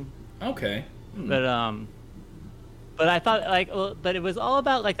collaboration. Okay. But I thought but it was all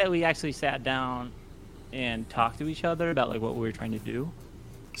about like that we actually sat down and talked to each other about like what we were trying to do,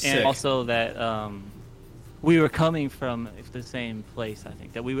 Sick. and also that we were coming from the same place. I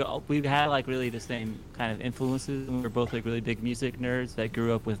think that we had like really the same kind of influences, and we were both like really big music nerds that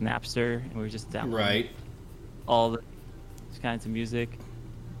grew up with Napster, and we were just downloading Right. all the kinds of music.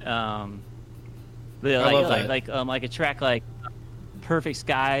 But yeah, I love that. like a track like Perfect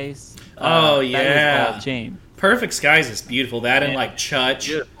Skies. Oh, that yeah. was all James. Perfect Skies is beautiful. That and Yeah. like Chutch.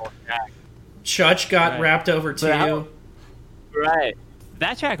 Beautiful track. Chutch got Right. wrapped over too. But how- Right.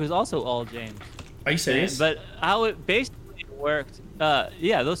 That track was also all James. Are you serious? But how it basically worked,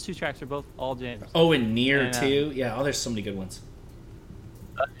 yeah, those two tracks are both all James. Oh, and Near And, too. Yeah. Oh, there's so many good ones.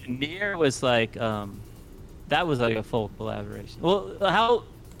 Near was like, that was like a full collaboration. Well, how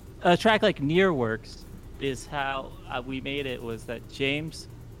a track like Near works is how we made it was that James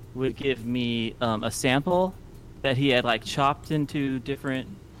would give me a sample that he had like chopped into different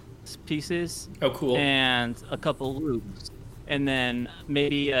pieces. Oh, cool. And a couple loops, and then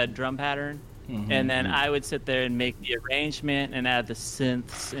maybe a drum pattern, and then I would sit there and make the arrangement and add the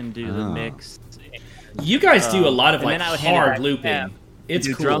synths and do the mix. You guys do a lot of and like then I would hand it back hard to looping. Pam It's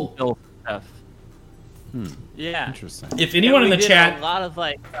to do drum cool. fill stuff. Yeah. Interesting. If anyone And in we the did chat, a lot of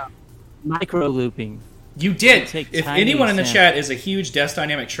like micro looping. you did. take If tiny anyone in the samples. chat is a huge Death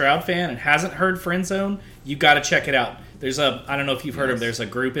Dynamic Shroud fan and hasn't heard Friend Zone, you got to check it out. There's I don't know if you've heard of. There's a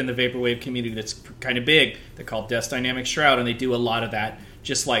group in the vaporwave community that's kind of big. They're called Death Dynamic Shroud, and they do a lot of that,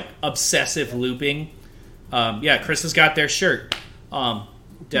 just like obsessive looping. Yeah, Chris has got their shirt.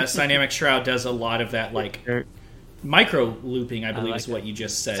 Death Dynamic Shroud does a lot of that, like micro looping. I believe like is what you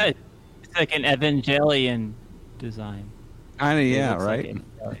just said. It's like an Evangelion design. Kind of, It yeah, looks like right?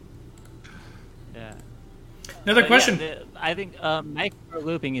 Evangelion. Yeah. Another But question. yeah, I think micro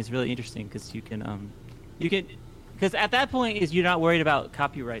looping is really interesting because you can because at that point is you're not worried about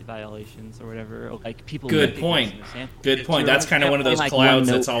copyright violations or whatever, or like people. Good recognizing point. the sample. Good point. You're That's kind of one of those like clouds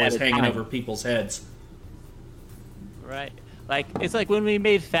one that's note always at a hanging time. over people's heads. Right. Like it's like when we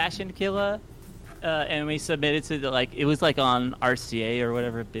made Fashion Killer, and we submitted to it was like on RCA or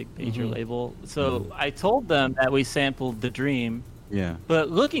whatever big major label. So I told them that we sampled The Dream, Yeah.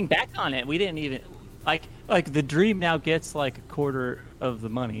 but looking back on it, we didn't even like The Dream now gets like a quarter of the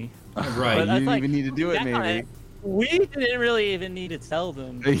money. Right. But You I didn't was even need to do it, back on maybe. we didn't really even need to tell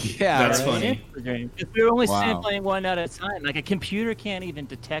them. Yeah, That's right? funny. The Dream. 'Cause we were only Wow. sampling one at a time. Like a computer can't even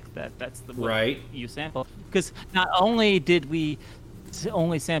detect that. That's the what Right. you sample. Because not only did we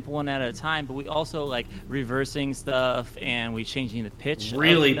only sample one at a time, but we also like reversing stuff and we changing the pitch.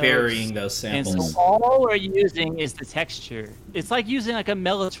 Really of the burying notes. those And samples. so all we're using is the texture. It's like using like a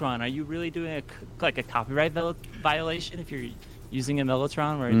Mellotron. Are you really doing like a copyright violation if you're using a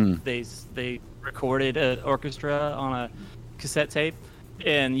Mellotron where they recorded an orchestra on a cassette tape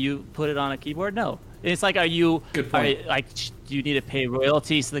and you put it on a keyboard? No. It's like, Good point. do you need to pay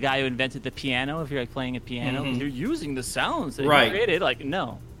royalties to the guy who invented the piano if you're like playing a piano? You're using the sounds that Right. you created. Like,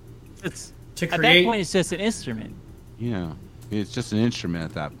 no. It's To at that create- point, it's just an instrument. Yeah, it's just an instrument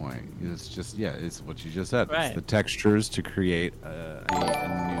at that point. It's just it's what you just said. Right. It's the textures to create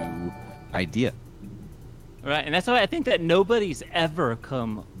a new idea. Right, and that's why I think that nobody's ever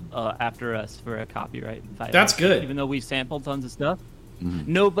come after us for a copyright violation. That's good. Even though we've sampled tons of stuff,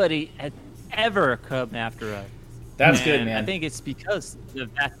 nobody had ever come after us. That's And good, man. I think it's because the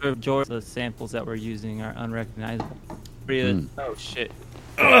vast majority of the samples that we're using are unrecognizable. Really? Oh shit!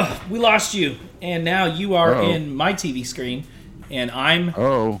 We lost you, and now you are Uh-oh. in my TV screen, and I'm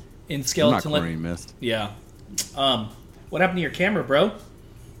Oh, in I'm not Skeleton. Corey missed. Yeah. What happened to your camera, bro?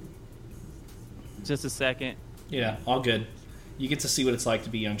 Just a second. Yeah, all good. You get to see what it's like to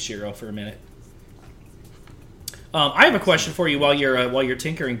be young Shiro for a minute. I have a question for you while you're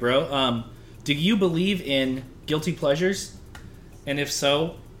tinkering, bro. Do you believe in guilty pleasures? And if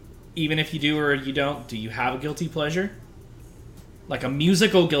so, even if you do or you don't, do you have a guilty pleasure? Like a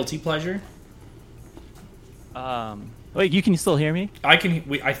musical guilty pleasure? Wait, you can still hear me? I think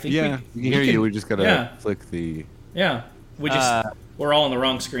We can we hear can- you. We just gotta yeah. flick the. Yeah. We're all on the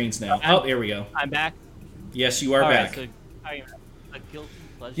wrong screens now. Oh, here we go. I'm back. Yes, you are All right, back. so a guilty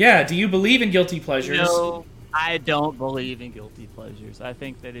pleasure. Yeah, do you believe in guilty pleasures? No, I don't believe in guilty pleasures. I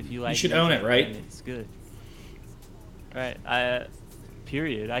think that if you like, should own it, music, right? then it's good. Right.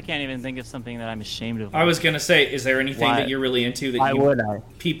 Period. I can't even think of something that I'm ashamed of. I was going to say, is there anything Why- that you're really into that Why would I?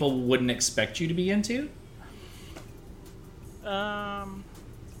 people wouldn't expect you to be into?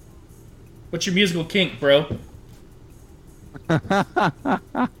 What's your musical kink, bro?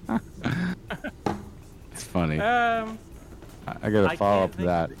 It's funny. I I gotta I follow can't up to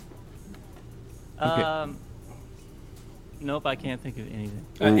that. think Nope, I can't think of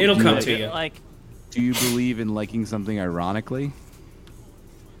anything. It'll do come you- to you. Like, Do you believe in liking something ironically?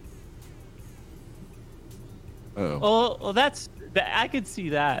 Oh. well, I could see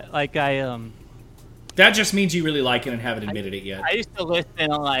that. Like, That just means you really like it and haven't admitted it yet. I used to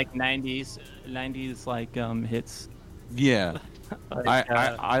listen on like '90s like hits. Yeah. Like,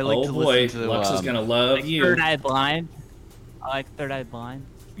 I like oh to boy, listen to. Lux is going to love like you. Third Eye Blind. I like Third Eye Blind.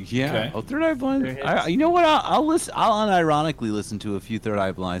 Yeah. Okay. Oh, Third Eye Blind. There it is. You know what? I'll listen. I'll unironically listen to a few Third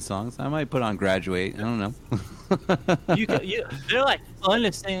Eye Blind songs. I might put on Graduate. I don't know. They're like fun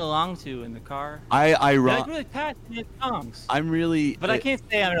to sing along to in the car. They're They're like really passionate songs. I'm really. But I can't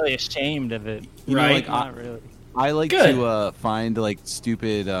say I'm really ashamed of it. You know, Right. like, Not really. I like Good. to find like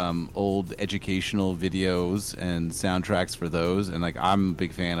stupid old educational videos and soundtracks for those, and like I'm a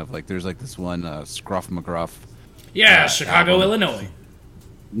big fan of like there's like this one Scruff McGruff. Yeah, Chicago, album. Illinois.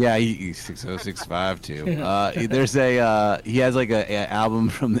 Yeah, he's 60652 too. There's he has like a album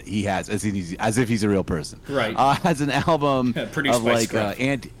from he has as if he's a real person. Right. Has an album Produced of by like Scruff.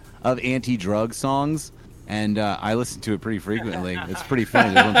 anti-drug songs. And I listen to it pretty frequently. It's pretty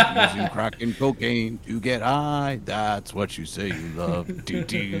funny. There's one using crack and cocaine to get high. That's what you say you love. Do,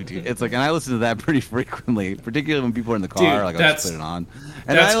 do, do. It's like, and I listen to that pretty frequently, particularly when people are in the car. Dude, like, I'll that's- just put it on,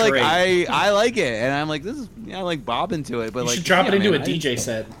 and that's I like, great. I like it, and I'm like, this is, I like bobbing to it. But You like, should drop yeah, it into man, a DJ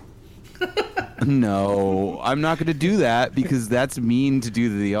set. No, I'm not going to do that because that's mean to do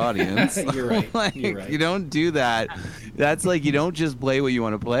to the audience. You're right. Like, You're right. You don't do that. That's like you don't just play what you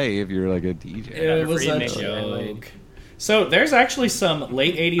want to play if you're like a DJ. It was a remix it. joke. So there's actually some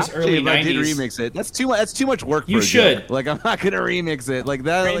late 80s, Actually, early if I 90s. did remix it. That's too much. That's too much work. You for a should. joke. Like I'm not gonna remix it. Like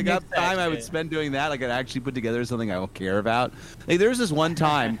that. Like that Remix that time I would shit. spend doing that. Like I'd actually put together something I don't care about. Like there's this one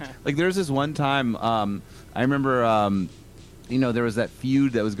time. I remember. You know, there was that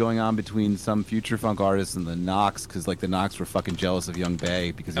feud that was going on between some future funk artists and the Knox, because like the Knox were fucking jealous of Young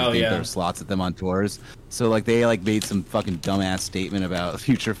Bay because they Oh, gave yeah. their slots at them on tours. So like they like made some fucking dumbass statement about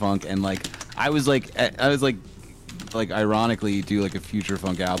future funk, and like I was like ironically do like a future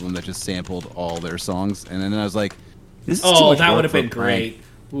funk album that just sampled all their songs, and then I was like, this is too Oh, much that work would have for a been prank.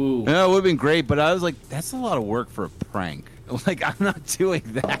 great. Ooh. No, it would have been great, but I was like, that's a lot of work for a prank. Like I'm not doing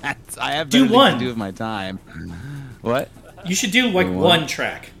that. I have Do better things one. to do with my time. What? You should do like Do what? one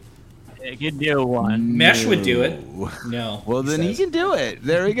track. You could do one. Mesh would do it. No. No. Well, then he says. can do it.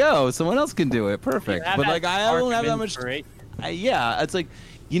 There we go. Someone else can do it. Perfect. Have But that like I spark don't have of that much. inspiration. Yeah, it's like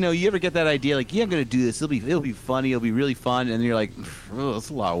you ever get that idea like, yeah, I'm gonna do this. It'll be funny. It'll be really fun. And then you're like, oh, it's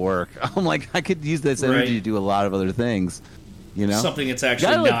a lot of work. I'm like, I could use this energy Right. to do a lot of other things. Something that's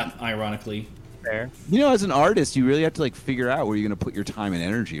actually Yeah, like- not ironically. Fair. As an artist, you really have to like figure out where you're going to put your time and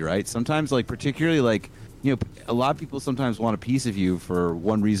energy, right? Sometimes, like particularly, like a lot of people sometimes want a piece of you for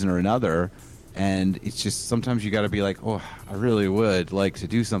one reason or another, and it's just sometimes you got to be like, oh, I really would like to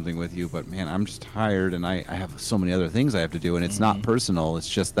do something with you, but man, I'm just tired, and I have so many other things I have to do, and it's not personal. It's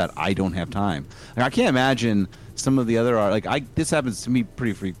just that I don't have time. Like, I can't imagine some of the other art. Like this happens to me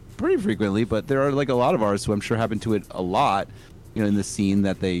pretty frequently, but there are like a lot of artists who I'm sure happen to it a lot, in the scene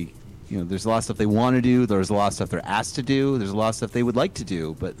that they. There's a lot of stuff they want to do. There's a lot of stuff they're asked to do. There's a lot of stuff they would like to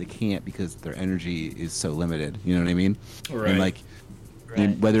do, but they can't because their energy is so limited. You know what I mean? Right. And like,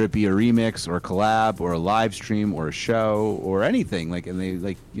 whether it be a remix or a collab or a live stream or a show or anything, like, and they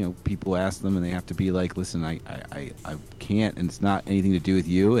like, people ask them and they have to be like, listen, I can't, and it's not anything to do with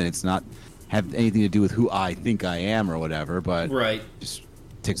you, and it's not have anything to do with who I think I am or whatever, but Right. just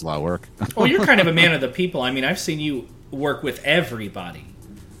takes a lot of work. Well, you're kind of a man of the people. I mean, I've seen you work with everybody.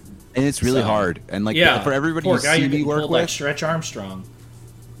 And it's really So, hard. And like Yeah. for everybody Poor you guy, see you're me getting work pulled with, like Stretch Armstrong.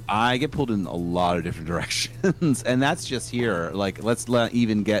 I get pulled in a lot of different directions, and that's just here. Like, let's not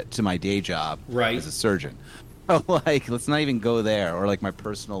even get to my day job Right. as a surgeon. Like, let's not even go there, or like my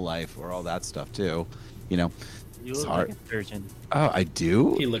personal life, or all that stuff too. You It's look hard. like a surgeon. Oh, I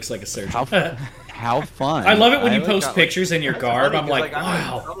do. He looks like a surgeon. How fun! I love it when you like post got, pictures in your that's garb. funny, I'm 'cause, like, I'm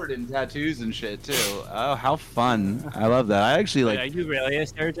wow. covered in tattoos and shit too. Oh, how fun! I love that. I actually Wait, like. are you really a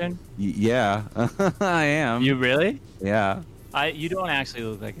surgeon? Yeah, I am. You really? Yeah. You don't actually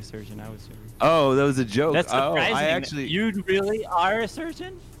look like a surgeon. I was. Oh, that was a joke. That's surprising. I actually. You really are a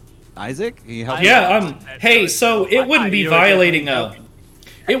surgeon? Isaac, can you help? Yeah. Hey, so it wouldn't be You were violating definitely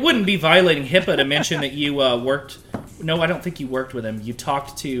it wouldn't be violating HIPAA to mention that you worked. No, I don't think you worked with him. You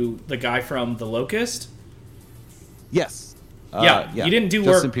talked to the guy from The Locust. Yes. Yeah, you didn't do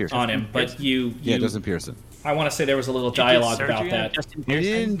Justin work Pearson. on him, but you. Yeah, Justin Pearson. I want to say there was a little You did dialogue surgery about on that. Justin I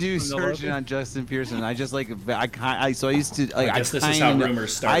Pearson didn't do from The surgeon Locust? on Justin Pearson. I just like so I used to like I guess this is how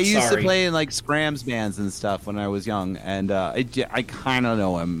rumors start. I used Sorry. to play in like Scrams bands and stuff when I was young, and I kind of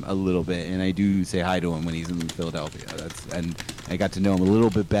know him a little bit, and I do say hi to him when he's in Philadelphia. And I got to know him a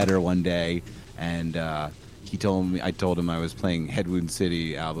little bit better one day, and I told him I was playing Head Wound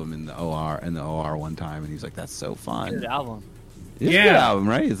City album in the OR one time, and he's like, "That's so fun." Good album. It's a Yeah. good album,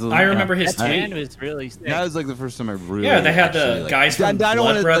 right? It's a- I remember his That tweet. band was really sick. That was like the first time I really. Yeah, they had the actually, like, guys from I don't Blood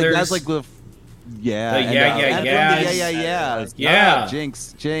wanna, Brothers. Like, that's like the. Yeah. The and, Yeah, and from the Yeahs. Yeah. Yeah.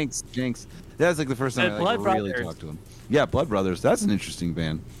 Jinx. That was like the first time The I like, Blood really Brothers. talked to him. Yeah, Blood Brothers. That's an interesting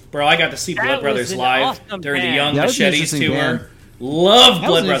band. Bro, I got to see That Blood was Brothers an live awesome during the band. Young That was an Machetes interesting tour. band. Love That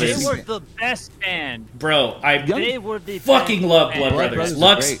Blood was an Brothers. They interesting were the best band. Bro, I They were the fucking best love band. Blood Blood Brothers. Brothers are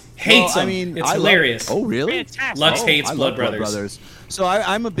Lux great. hates Well, them. I mean, It's I love- hilarious. Oh, really? Fantastic. Lux hates I Blood love Blood Brothers. Brothers. So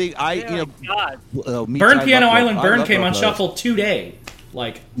I'm a big. Oh, God. Burn I Piano love Island I Burn love came Blood on Brothers. shuffle today.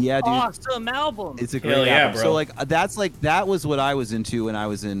 Like, Yeah, dude. Awesome album. It's a Hell great yeah, album. bro. So like that was what I was into when I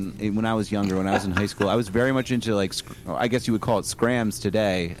was younger, when I was in high school. I was very much into like I guess you would call it Scrams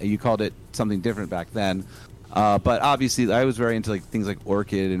today. You called it something different back then. But obviously I was very into like things like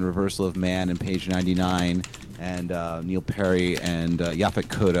Orchid and Reversal of Man and Page 99 and Neil Perry and Yaphet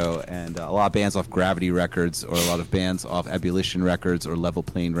Kotto and a lot of bands off Gravity Records or a lot of bands off Ebullition Records or Level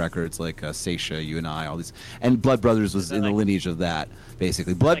Plane Records like Seisha, You and I, all these. And Blood Brothers was in the lineage of that,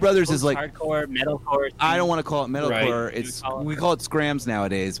 basically. Blood Brothers is like hardcore, metalcore. I don't want to call it metalcore. Right. It's You would call it- we call it Scrams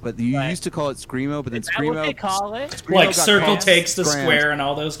nowadays, but you Right. used to call it Screamo. But then Is that what they Screamo, call it? Screamo like got Circle called Takes the Scrams. Square and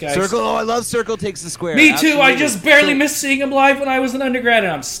all those guys. Circle. Oh, I love Circle Takes the Square. Me too. I Absolutely. just barely So, missed seeing them live when I was an undergrad,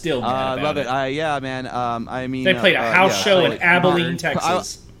 and I'm still mad I about love it. it. Yeah, man. I mean, They played a house yeah, show so, in like, Abilene, modern-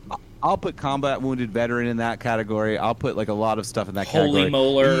 Texas. I'll put Combat Wounded Veteran in that category. I'll put like a lot of stuff in that Holy category.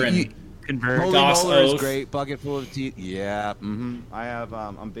 Molar and Convert. Holy Goss Molar is Oath. great. Bucket Full of Teeth. Yeah. I have.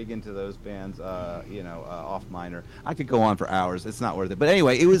 I'm big into those bands. Off Minor. I could go on for hours. It's not worth it. But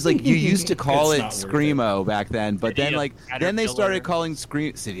anyway, it was like you used to call it It's not worth Screamo back then. But City then of like then they started Caterpillar.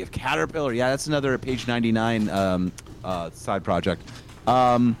 calling City of Caterpillar. Yeah, that's another Page 99 side project.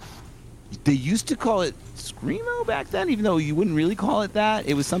 They used to call it Screamo back then, even though you wouldn't really call it that.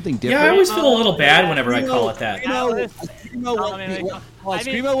 It was something different. Yeah, I always feel a little bad whenever I call it that.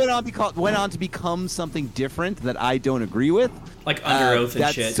 Screamo went on to become something different that I don't agree with. Like Under Oath and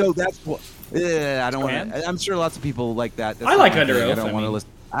that's, shit. So that's what. I don't want Scrams? to. I'm sure lots of people like that. That's I not like my Under thing. Oath, I don't I want to mean. listen.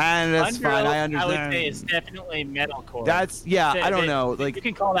 And that's fine. I understand. I would say it's definitely metalcore. That's I don't know. Like you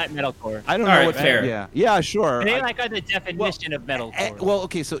can call that metalcore. I don't All know right, what fair. Yeah, sure. They are the definition of metalcore. Well,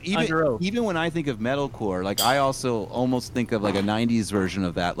 okay, so Under Oath. even when I think of metalcore, like I also almost think of like a '90s version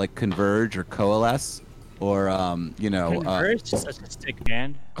of that, like Converge or Coalesce, or Converge is such a sick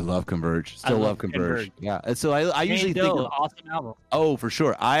band. I love Converge. Still love Converge. Yeah, and so I usually Jane Doe, think of, awesome album. oh, for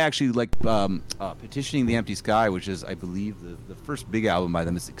sure. I actually like Petitioning the Empty Sky, which is I believe the first big album by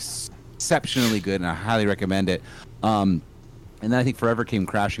them. Is exceptionally good, and I highly recommend it. And then I think Forever Came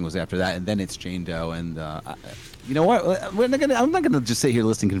Crashing was after that, and then it's Jane Doe. And you know what? I'm not gonna just sit here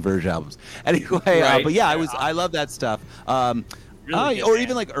listing Converge albums anyway. Right. But yeah, I love that stuff. Really good or band.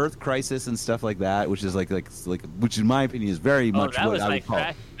 even like Earth Crisis and stuff like that, which is like which in my opinion is very much that what was I would like call.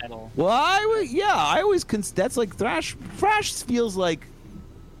 thrash metal. Well, I always that's like thrash. Thrash feels like,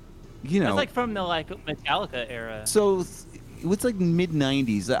 That's like from the Metallica era. So it's like mid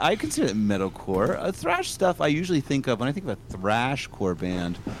 '90s. I consider it metalcore. Thrash stuff I usually think of when I think of a thrashcore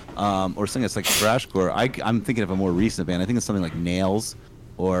band, or something that's like thrashcore. I'm thinking of a more recent band. I think it's something like Nails,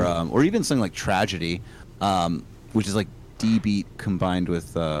 or even something like Tragedy, which is like D-beat combined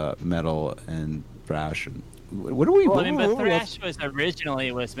with metal and thrash. And what are we? Well, but thrash was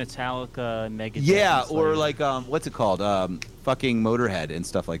originally Metallica, Megadeth. Yeah, and or Slayer. like what's it called? Fucking Motorhead and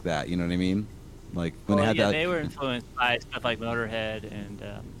stuff like that. You know what I mean? Like when they had that. They were influenced by stuff like Motorhead and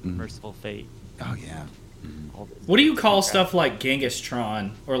Merciful Fate. Oh yeah. All this What do you call stuff like Genghis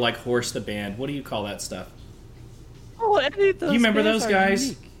Tron or like Horse the Band? What do you call that stuff? Oh, any of those You remember bands those are guys?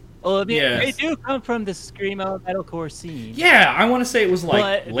 unique. Well, I mean, Yes. they do come from the screamo metalcore scene. Yeah, I want to say it was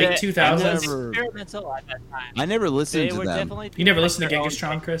like but late the- 2000s. and the experimental at that time. I never listened They to were them. definitely You never doing listened to their own Genghis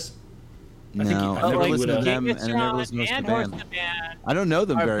Tron, thing. Chris? No, I think you- I I never think you listened to would've. them, Genghis and I never Tron listened to and the Horse band. the Band I don't know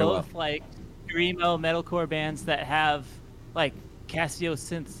them are very well. both like screamo metalcore bands that have like Casio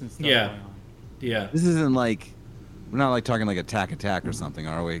synths and stuff Yeah. going on. Yeah. This isn't like we're not like talking like Attack or something,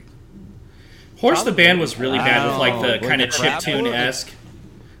 are we? Horse the Band was really bad with like Oh, the like kind of the trap chiptune-esque.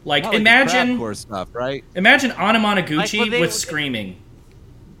 Like, Not like the imagine crapcore stuff, right? Anamanaguchi Like, well, they- with screaming.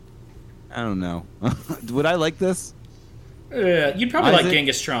 I don't know. Would I like this? You'd probably I like think-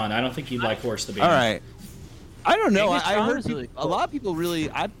 Genghis Tron. I don't think you'd like Horse the Band. All right. I don't know. Genghis I Tron heard is really a cool. lot of people really.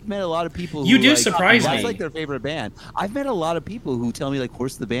 I've met a lot of people. You who, do like, surprise that's me. like their favorite band. I've met a lot of people who tell me like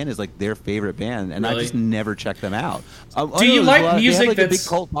Horse the Band is like their favorite band, and I Really? just never check them out. Do you like they music have, like, a that's- big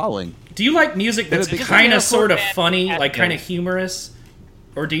cult following? Do you like music that's They're a big kind fan. of sort of Fan. funny, Fan. like kind of humorous?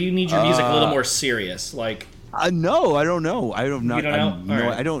 Or do you need your music a little more serious? Like, No, I don't know. I don't know. You don't know? All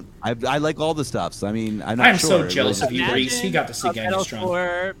right. I don't. I like all the stuff. So I mean, I'm not I'm sure. so jealous of you, Imagine Reese. He got to see a Genghis Tron.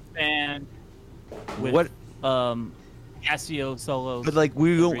 metalcore band with What? Casio solos. But like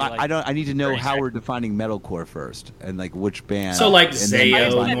we don't. Very, like, I don't. I need to know very how sexy. we're defining metalcore first, and like which band. So, like, and then Zayo,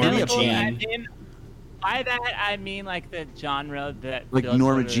 define- Norma maybe a Jean. band. By that I mean like the genre that Like does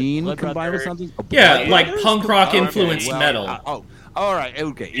Norma sort of Jean Blood combined with Brother. something. Yeah, Blood like Brothers? punk rock Okay, influenced well, metal. All right.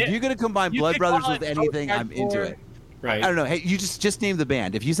 Okay. If you're gonna combine You Blood could Brothers call with it anything, I'm hardcore. into it. Right. I don't know. Hey, you just name the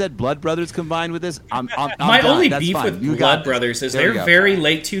band. If you said Blood Brothers combined with this, I'm My done. only That's beef fine. with You got Blood this. Brothers is There we they're go. very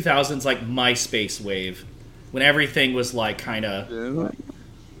late 2000s, like MySpace wave, when everything was like kind of.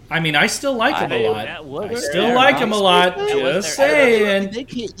 I mean, I still like them a lot. That was I their still era. like them a lot. That was Just their era. saying. They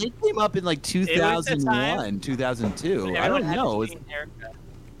came up in like was the 2001, time 2002. I Everyone don't had know. the It's, same haircut.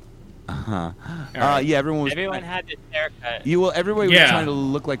 uh-huh. Yeah, everyone was. Everyone had this haircut. Everybody was Yeah. trying to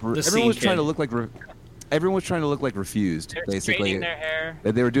look like. The Everyone was scene trying to kid. look like. Everyone was trying to look like Refused, They're basically. straightening their hair.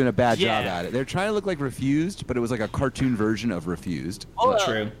 They were doing a bad job Yeah. at it. They're trying to look like Refused, but it was like a cartoon version of Refused. Oh,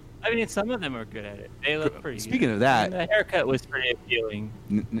 True. I mean, some of them are good at it. They look pretty good. Speaking of that- And the haircut was pretty appealing.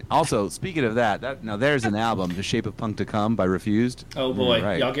 Also, speaking of that, now there's an album, "The Shape of Punk to Come" by Refused. Oh boy,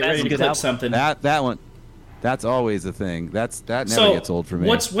 Right. y'all get That's ready a to good clip album. something. That one, that's always a thing. That never So, gets old for me.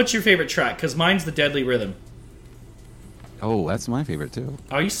 what's your favorite track? Because mine's the Deadly Rhythm. Oh, that's my favorite too.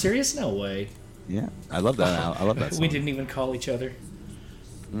 Are you serious? No way. Yeah, I love that. I love that song. We didn't even call each other.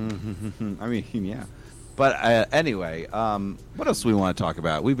 I mean, yeah. But anyway, what else do we want to talk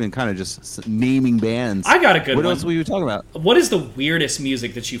about? We've been kind of just naming bands. I got a good What one. else were you talking about? What is the weirdest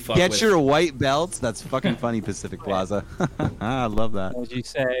music that you fuck Get with? your white belts. That's fucking funny, Pacific Plaza. I love that. What would you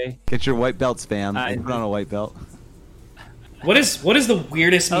say? Get your white belts, fam. I- Put on a white belt. What is the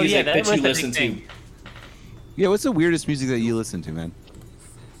weirdest Oh, music yeah, that that was you a big listen to? thing. Yeah, what's the weirdest music that you listen to, man?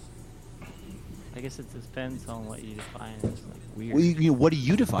 I guess it depends on what you define as like weird. Well, what do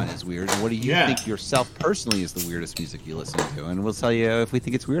you define as weird, and what do you Yeah. think yourself personally is the weirdest music you listen to? And we'll tell you if we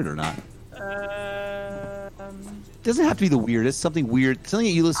think it's weird or not. It doesn't have to be the weirdest. Something weird, something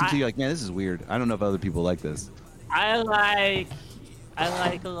that you listen to. You're like, man, this is weird. I don't know if other people like this. I I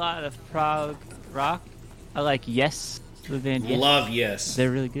like a lot of prog rock. I like Yes, the band Yes. Love Yes.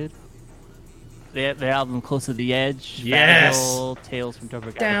 They're really good. Their album Close to the Edge, Yes. Battle, Tales from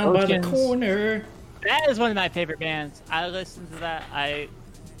Topographic Down by the Oceans. corner. That is one of my favorite bands. I listened to that.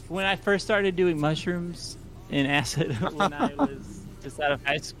 When I first started doing mushrooms and acid when I was just out of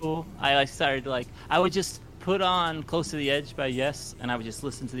high school, I started I would just put on Close to the Edge by Yes, and I would just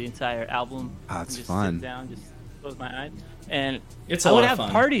listen to the entire album. That's and just fun. Sit down, just close my eyes, and It's a I would lot of have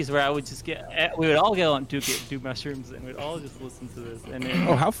fun. parties where I would just we would all go and do mushrooms, and we'd all just listen to this, and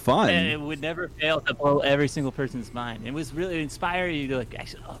Oh, how fun! and it would never fail to blow every single person's mind. It was really inspire you to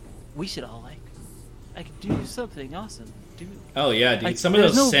actually, we should all do something awesome. Oh yeah, dude. Like, Some of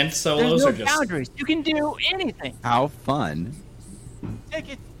those there's synth solos there's no are just. boundaries. You can do anything. How fun! Take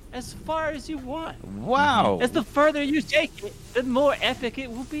it as far as you want. Wow! As the further you take it, the more epic it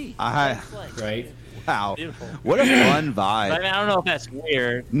will be. That's Right. Wow! Beautiful. What a fun But, I vibe. mean, I don't know if that's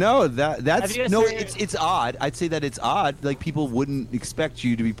weird. No, that's Have you guys no. heard- It's odd. I'd say that it's odd. Like people wouldn't expect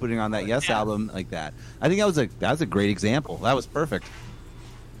you to be putting on that Yes Yeah. album like that. I think that was a great example. That was perfect.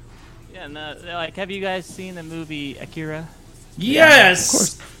 Yeah, and, have you guys seen the movie Akira? Yes. Of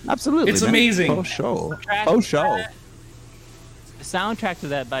course, absolutely. It's man. amazing. Oh show. Track Oh to show. that- The soundtrack to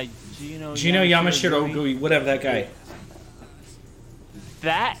that by Gino Yamashiro Gui, whatever that guy.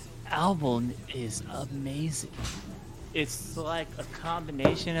 That album is amazing. It's like a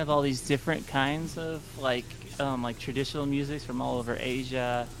combination of all these different kinds of traditional music from all over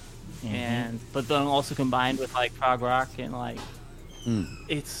Asia, but then also combined with prog rock and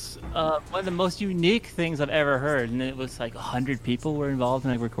it's one of the most unique things I've ever heard. And it was 100 people were involved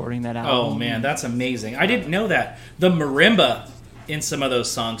in recording that album. Oh man, that's amazing. I didn't know that. The marimba in some of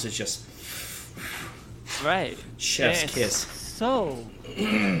those songs is just right. chef's And it's kiss. So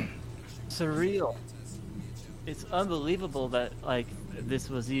surreal. It's unbelievable that this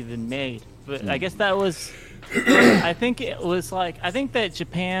was even made. But I guess that was I think that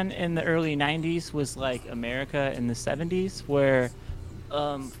Japan in the early 90s was like America in the 70s, where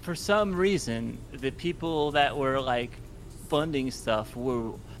for some reason the people that were funding stuff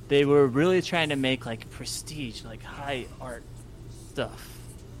were really trying to make prestige, high art stuff.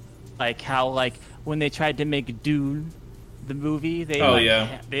 How when they tried to make Dune the movie, they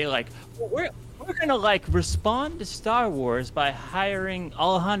we're gonna respond to Star Wars by hiring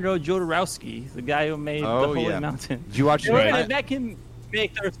Alejandro Jodorowsky, the guy who made The Holy Mountain. Did you watch That can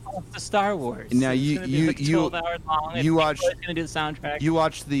make the response to Star Wars. Now It's you gonna be, you 12 hours long, and you people watched are gonna do the soundtrack. You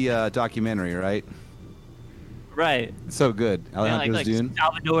watched the documentary, right? Right. It's so good. Alejandro's Dune.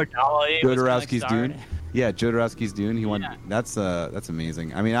 Salvador Dali. Jodorowsky's Dune. Yeah, Jodorowsky's Dune. He won. Yeah. That's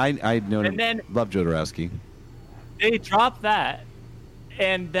amazing. I mean, I'd known And then- love Jodorowsky. They dropped that,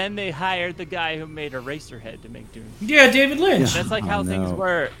 and then they hired the guy who made Eraserhead to make Dune. Yeah, David Lynch. That's Oh, how things no.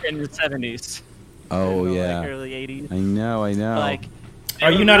 were in the 70s. Oh in the, yeah. early 80s. I know. They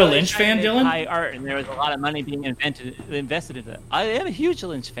Are you were not a really Lynch trying fan, to make Dylan? High art, and there was a lot of money being invested into it. I am a huge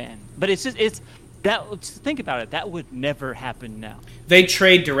Lynch fan, but think about it. That would never happen now. They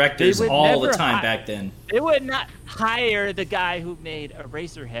trade directors They would all the never time hi- back then. They would not hire the guy who made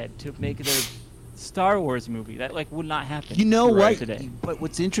Eraserhead to make the Star Wars movie. That would not happen. You know what? Today. But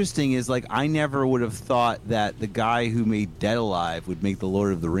what's interesting is I never would have thought that the guy who made Dead Alive would make the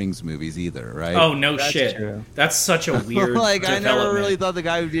Lord of the Rings movies either, right? Oh no That's shit. true. That's such a weird I development. never really thought the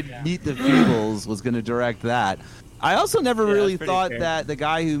guy who did Meet the Feebles was going to direct that. I also never Yeah, really that's pretty thought fair. that the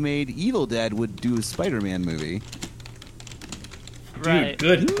guy who made Evil Dead would do a Spider-Man movie. Dude, Right.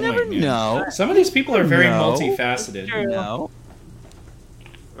 good You point, never man. know. Some of these people are very No. multifaceted. True. No.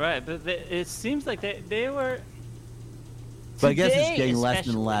 Right, but it seems like they were. But I guess it's Today, getting less and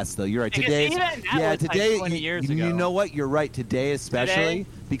especially. less, though. You're right. Because Today, even that yeah, was, today. 20 years you ago. know what? You're right. Today, especially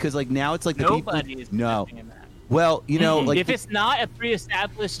because now it's the Nobody people. is No. investing in that. Well, If it's not a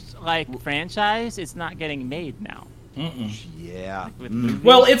pre-established franchise, it's not getting made now. yeah. With Mm. movies.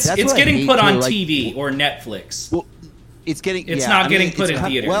 Well, it's That's what I getting hate put to, on like- TV or Netflix. Well, it's getting. It's yeah, not I getting mean, put it's in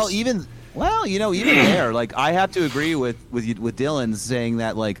theaters. Well, even there, I have to agree with Dylan saying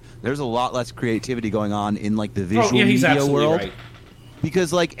that there's a lot less creativity going on in the visual Oh yeah, he's media absolutely world. right.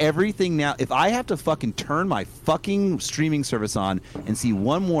 Because everything now, if I have to fucking turn my fucking streaming service on and see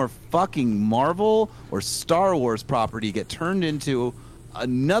one more fucking Marvel or Star Wars property get turned into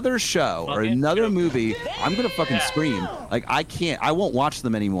another show or Fucking another joke. movie, I'm gonna fucking scream. I can't. I won't watch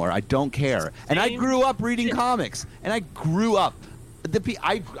them anymore. I don't care. And I Same. grew up reading comics, and I grew up.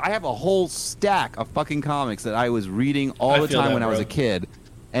 I have a whole stack of fucking comics that I was reading all I the feel time that, when I was bro. a kid.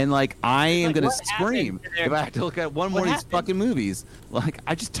 And like I am Like, gonna what happened scream to their- if I have to look at one more what of these happened? fucking movies. Like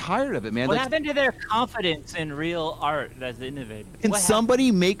I'm just tired of it, man. What Like, happened to their confidence in real art that's innovative? can What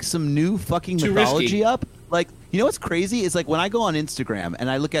somebody make some new fucking Too mythology risky. up? Like, you know what's crazy is like when I go on Instagram and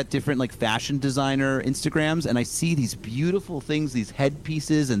I look at different like fashion designer Instagrams and I see these beautiful things, these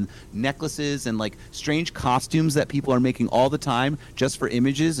headpieces and necklaces and like strange costumes that people are making all the time just for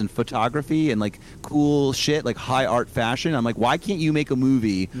images and photography and like cool shit, like high art fashion. I'm like, why can't you make a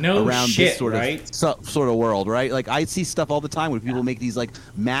movie No around shit, this sort right? of sort of world, right? Like I see stuff all the time where people make these like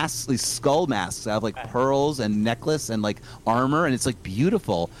masks, these skull masks out of like pearls and necklace and like armor, and it's like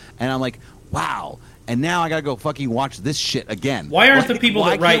beautiful. And I'm like, wow. And now I gotta go fucking watch this shit again. Why aren't the Like, people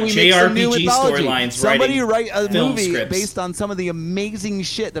why that write can't we make some new JRPG mythology? storylines Somebody writing write a film movie scripts? based on some of the amazing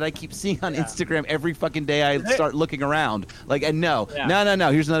shit that I keep seeing on Instagram every fucking day I start looking around. Like, and no.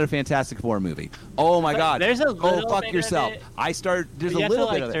 Here's another Fantastic Four movie. Oh my god. there's a Go little fuck bit of yourself. it. There's You a have little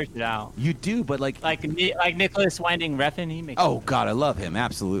to, bit like, of search it. it out. You do, but like Like Nicholas Winding Refn, he makes. oh god, I love him.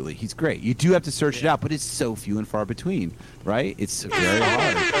 Absolutely. He's great. You do have to search it out, but it's so few and far between, right? It's very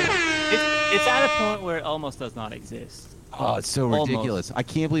hard. It's at a point where it almost does not exist. Oh, it's so Almost. ridiculous. I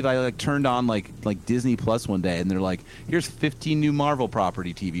can't believe I like turned on like Disney Plus one day and they're like, here's 15 new Marvel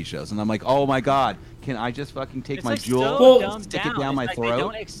property TV shows. And I'm like, oh my god, can I just fucking take It's my like jewel, so Well, dumbed stick it down It's my like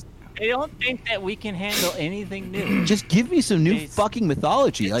throat? They don't think that we can handle anything new. Just give me some new It's- fucking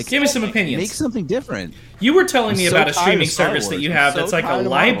mythology. Like, Give me some opinions. make something different. You were telling me I'm so about a tired streaming of Star service that Wars. you I'm have so that's like a tired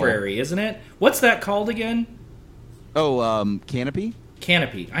of Marvel. library, isn't it? What's that called again? Oh, Canopy?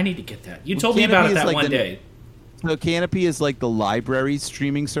 Canopy. I need to get that. You Well, told me Canopy about it is that like one the- day. So Canopy is like the library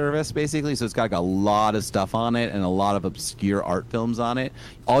streaming service, basically. So it's got like, a lot of stuff on it and a lot of obscure art films on it.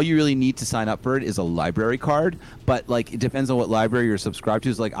 All you really need to sign up for it is a library card, but like it depends on what library you're subscribed to.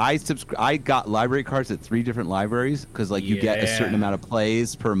 It's like I got library cards at 3 different libraries because like you get a certain Yeah. amount of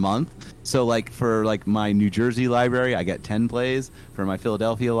plays per month. So like for like my New Jersey library, I get 10 plays. For my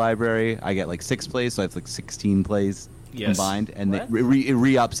Philadelphia library, I get like 6 plays. So I have like 16 plays. Yes. Combined, and What? it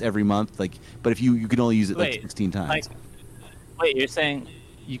re-ups every month. Like, but if you can only use it like Wait, 16 times. Like, wait, you're saying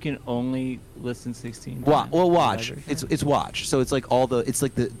you can only listen 16 Well, times? watch. Library It's watch. So it's like all the it's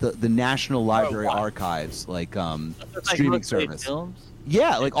like the National Library watch. Archives, like So it's like streaming mostly service. Films?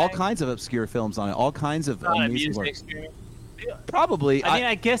 Yeah, like all Okay. kinds of obscure films on it, all kinds of Not a amazing work. music streaming. Probably. I mean,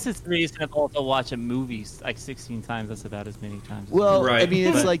 I guess it's reasonable to watch a movie like 16 times. That's about as many times. as well, Right. I mean,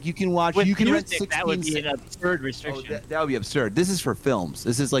 it's But like you can watch. with You can rent music, 16. that would be an absurd Oh, restriction. that would be absurd. This is for films.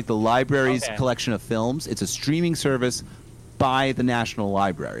 This is like the library's Okay. collection of films. It's a streaming service by the National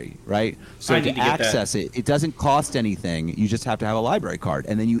Library, right? So I to need to get that. access it, it doesn't cost anything. You just have to have a library card,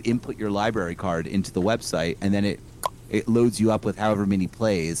 and then you input your library card into the website, and then it loads you up with however many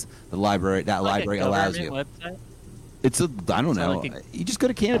plays the library Like a library allows you. government website? It's a I don't So know. like You just go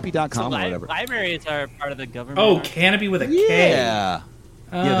to canopy.com So or whatever. libraries are part of the government. Oh, aren't Canopy with a K. Yeah.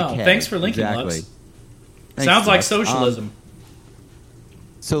 Oh, Yeah, the K. thanks for linking, Exactly. Lux. Thanks, Sounds like Lux. socialism.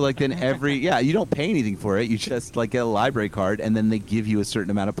 So like then you don't pay anything for it. You just like get a library card, and then they give you a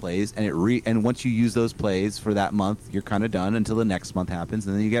certain amount of plays, and and once you use those plays for that month, you're kind of done until the next month happens,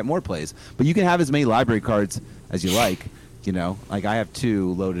 and then you get more plays. But you can have as many library cards as you like. You know, like I have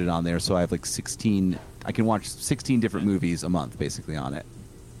 2 loaded on there, so I have like 16. I can watch 16 different movies a month, basically on it.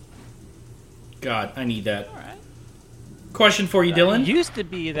 God, I need that. All right. Question for you, Dylan. It used to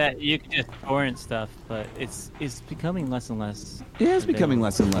be that you could just torrent stuff, but it's becoming less and less. It is becoming available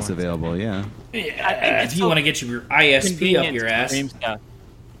less and to less torrent. available. Yeah. Yeah, it's if you so want to get your ISP up Convenient your to ass. stream stuff.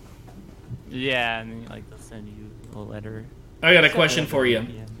 Yeah, and then, like they'll send you a letter. I got a question for you.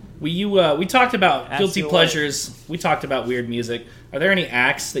 Yeah. We talked about Ask guilty you away. pleasures. We talked about weird music. Are there any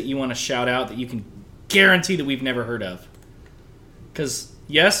acts that you want to shout out that you can guarantee that we've never heard of? Because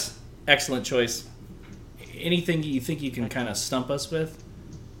yes, excellent choice. Anything you think you can kind of stump us with?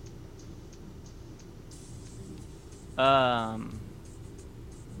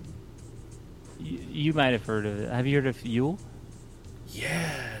 You might have heard of it. Have you heard of Yule?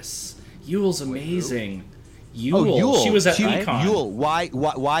 Yes, Yule's amazing. Yule. Oh, Yule. She was at She- Econ. Yule.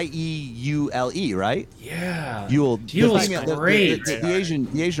 Yeule. Right? Yeah. Yule. Yule's the, great. The Asian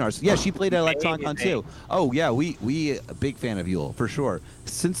artist. Yeah, she played at ElectronCon Amazing. too. Oh yeah, we a big fan of Yule for sure.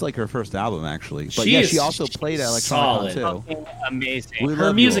 Since like her first album actually. But She yeah, is she also played at ElectronCon solid. too. Fucking amazing. We Her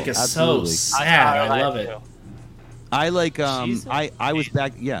love music Yule, is absolutely. so sad. I love it. I like She's I was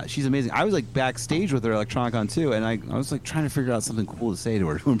back she's amazing. I was like backstage with her at ElectronCon too, and I was like trying to figure out something cool to say to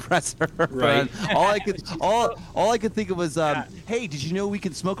her to impress her. Right. And all I could think of was hey, did you know we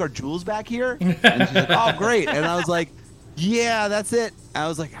can smoke our jewels back here? And she's like, oh great. And I was like, Yeah, that's it. I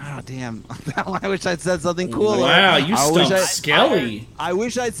was like, oh damn! I wish I'd said something cooler. Wow, you I wish stumped Skelly. I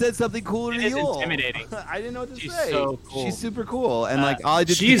wish I'd said something cooler to It is Yule. intimidating. I didn't know what to She's say. so cool. She's super cool, and like all I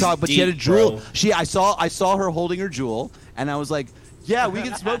did she's was talk, but she had a deep, jewel. bro. I saw her holding her jewel, and I was like, yeah, we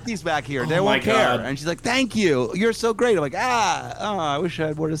can smoke these back here. They Oh my won't care. God. And she's like, thank you. You're so great. I'm like, I wish I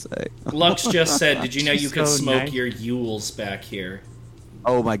had more to say. Lux just said, "Did you know She's you could so smoke nice. your Yules back here?"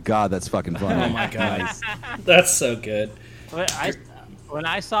 Oh my God, that's fucking funny. Oh my God, that's so good. When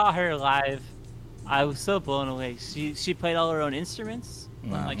I saw her live, I was so blown away. She played all her own instruments.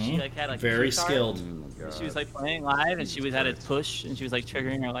 Like she like had like a Very guitar. skilled. She was like playing live, and she was at a push, and she was like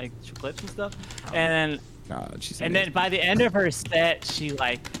triggering her like clips and stuff. And God, she's then amazing. by the end of her set, she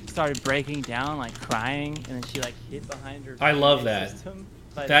like started breaking down, like crying, and then she like hid behind her. I love PA that. system.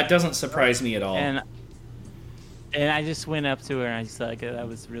 But- That doesn't surprise me at all. And I just went up to her and I just like that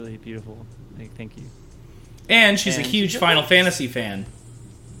was really beautiful. Like, thank you. And she's a and huge she's- Final Fantasy fan.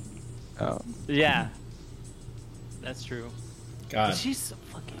 Oh. Yeah, that's true. God. She's so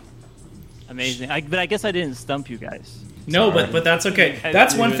fucking amazing. But I guess I didn't stump you guys. No, Sorry. but that's okay. I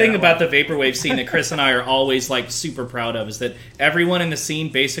That's threw one it thing out. about the vaporwave scene that Chris and I are always like super proud of is that everyone in the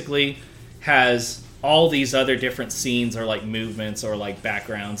scene basically has all these other different scenes or like movements or like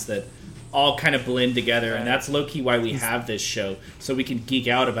backgrounds that all kind of blend together, and that's low key why we have this show, so we can geek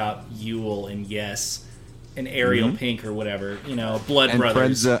out about Yule and Yes and Ariel Pink or whatever, you know, Blood And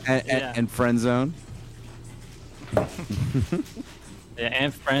Brothers Yeah. and Friend Zone. Yeah,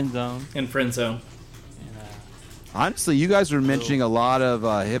 and Friend Zone. and Friend Zone. And, Honestly, you guys were mentioning a lot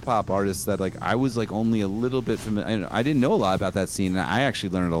of hip hop artists that like I was like only a little bit familiar. I didn't know a lot about that scene, and I actually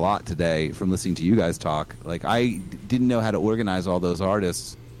learned a lot today from listening to you guys talk. Like I didn't know how to organize all those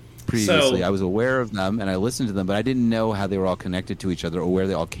artists previously. So- I was aware of them and I listened to them, but I didn't know how they were all connected to each other or where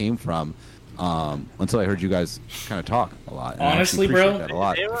they all came from until I heard you guys kind of talk a lot. And I Honestly, actually appreciate bro, that a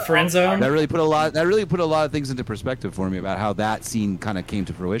lot. they were Friend Zone. That really put a lot of things into perspective for me about how that scene kind of came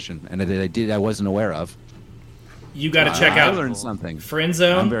to fruition, and that I wasn't aware of. You got to check I out learned something. Friend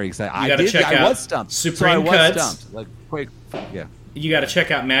Zone. I'm very excited. You I gotta did. check I out was stumped. Supreme so I was Cuts. stumped. Like, quick, yeah. You got to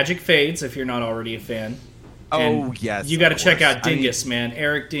check out Magic Fades if you're not already a fan. Oh And yes. You got to of check course. out Dingus, man.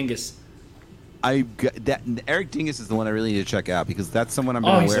 Eric Dingus. Eric Dingus is the one I really need to check out because that's someone I'm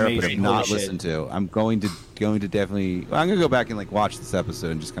Oh, been he's aware of but have amazing. not Holy listened to. I'm going to definitely. Well, I'm going to go back and like watch this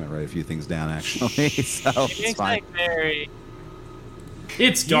episode and just kind of write a few things down actually. So it's he's fine. like very.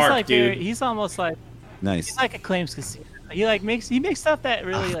 It's He's dark, like dude. he's almost like Nice. he's like a claims casino. He makes stuff that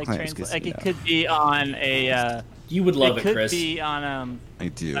really like Claims translates. Like it Casino. could be on a. You would love it, could Chris. be on I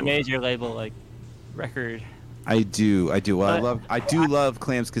do. a major label like record. I do. Well, But- I do love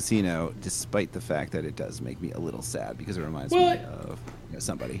Clams Casino, despite the fact that it does make me a little sad because it reminds Well, me of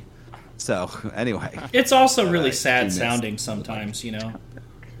somebody. So anyway, It's also I really do sad miss- sounding sometimes, you know.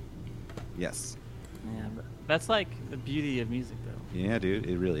 yes, Yeah, but that's like the beauty of music, though. yeah, dude,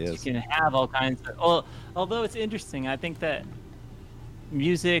 it really You is. can have all kinds of. Well, although it's interesting, I think that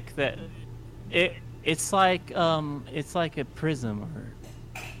music that it's like a prism,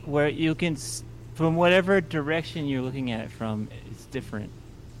 or where you can from whatever direction you're looking at it from, it's different,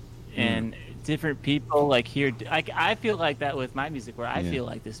 and different people like hear. I feel like that with my music, where I Yeah. feel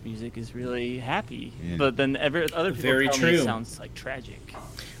like this music is really happy, Yeah. but then other people Very tell me true. it sounds like tragic.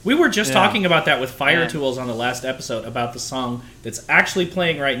 We were just Yeah. talking about that with Fire Yeah. Tools on the last episode about the song that's actually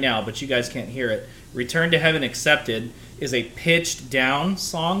playing right now, but you guys can't hear it. Return to Heaven Accepted is a pitched down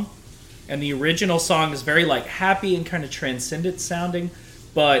song, and the original song is very like happy and kind of transcendent sounding,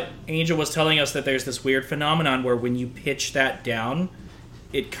 but Angel was telling us that there's this weird phenomenon where when you pitch that down,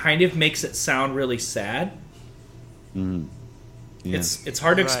 it kind of makes it sound really sad. Yeah. It's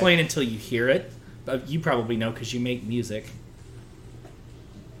hard to Right. explain until you hear it, but you probably know because you make music.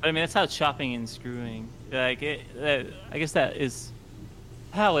 But I mean, that's how chopping and screwing. Like I guess that is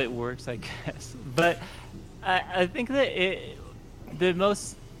how it works. I guess, but I think that the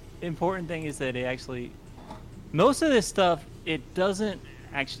most important thing is that it actually most of this stuff it doesn't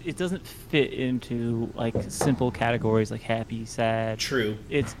fit into like simple categories like happy, sad. True.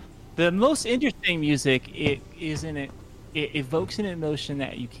 It's the most interesting music. It evokes an emotion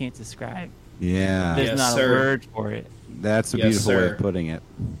that you can't describe. Yeah, There's Yes, not sir. a word for it. that's a Yes, beautiful way sir. of putting it.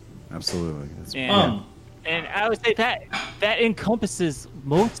 Absolutely. That's, And, and I would say that encompasses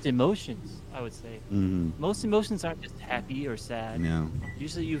most emotions. I would say most emotions aren't just happy or sad. no.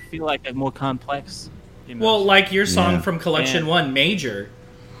 Usually, you feel like a more complex emotion. Well, like your song Yeah. from Collection Yeah. 1, Major,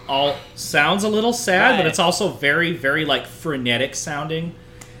 all sounds a little sad, but Right. it's also very, very like frenetic sounding.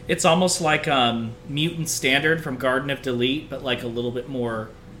 It's almost like Mutant Standard from Garden of Delete, but like a little bit more,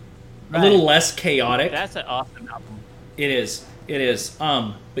 a Right. little less chaotic. That's an awesome album. It is. It is.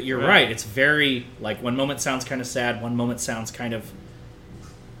 But you're right. It's very like one moment sounds kind of sad, one moment sounds kind of,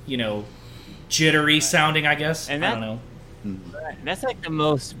 jittery sounding. I guess. And I don't know. That's like the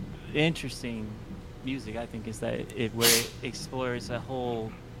most interesting music, I think, is that where it explores a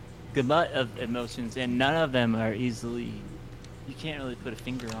whole gamut of emotions, and none of them are easily. You can't really put a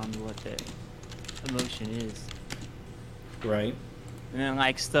finger on what the emotion is. Right. And then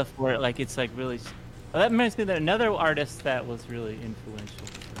like stuff where like it's like really. Well, that reminds me that another artist that was really influential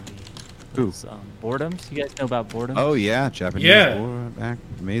for me. Who? Was, Boredoms. You guys know about Boredoms? Oh yeah, Japanese. Yeah. War act.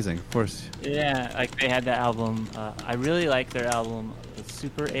 Amazing, of course. Yeah, like they had that album. I really like their album,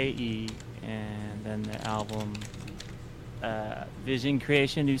 Super AE, and then their album, Vision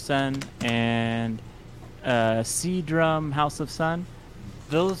Creation New Sun, and C Drum House of Sun.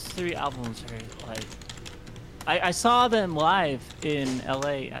 Those 3 albums are like. I saw them live in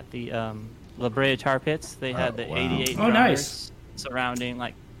LA at the La Brea Tar Pits. They had the 88 drummers nice. surrounding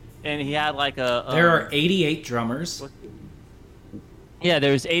like, and he had like a. There are 88 drummers. Yeah,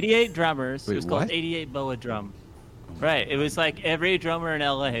 there was 88 drummers. Wait, it was called what? 88 Boa Drum. Right. It was like every drummer in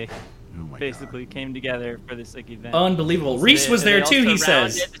LA Oh my basically came together for this like event. Unbelievable. Reese was there too. He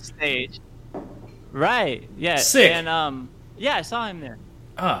says. Surrounded the stage. Right. Yeah. Sick. And yeah, I saw him there.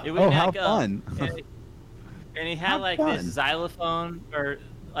 Ah. It was Oh, like, how fun. and he had How like fun. this xylophone, or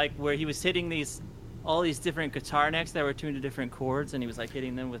like where he was hitting all these different guitar necks that were tuned to different chords, and he was like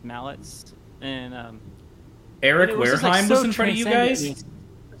hitting them with mallets. And Eric it was just, like, Wareheim so was in front of you guys. transcendent.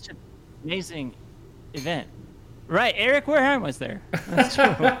 It was such an amazing event. Right, Eric Wareheim was there. That's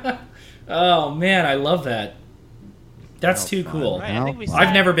true. Oh man, I love that. That's too fun. cool. Right, I think we I've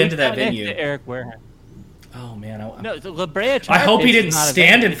sat- never been we to that sat next venue. to Eric Wareheim. Oh man, No, the La Brea Tar I hope he Pits is didn't not a stand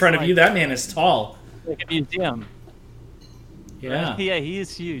venue, in it's front of like- you. That man is tall. like a museum. Yeah, Yeah, he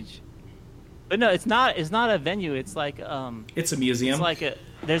is huge. But no, it's not a venue. It's like it's a museum. it's like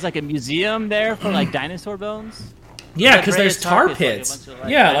there's like a museum there for like dinosaur bones. Yeah, La because Brea there's Tar tar Pits, like a pits. bunch of,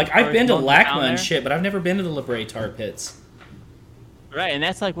 like, Yeah, like I've been to dinosaurs down LACMA and there. shit, but I've never been to the La Brea Tar Pits. Right, and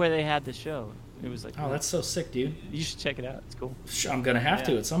that's like where they had the show. It was like, Oh, that's so sick, dude. you should check it out. It's cool. I'm gonna have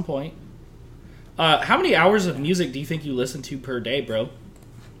to Yeah. at some point. How many hours of music do you think you listen to per day, bro?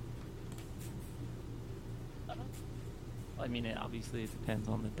 I mean, obviously it depends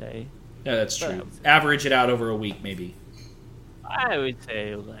on the day. Yeah, that's But I true. would say- Average it out over a week, maybe. I would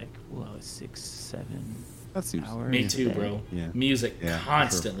say like 6, 7 That seems. hours. Me a too, day. bro. Yeah. Music Yeah, for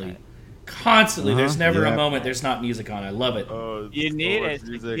constantly, sure. constantly. There's never Yeah. a moment there's not music on. I love it. You need it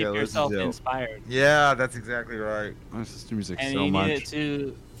to keep yourself inspired, Yeah, that's exactly right. I listen to music and so you much. need it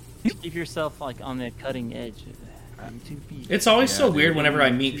to keep yourself like on the cutting edge of to be. It's always so Yeah, weird dude. whenever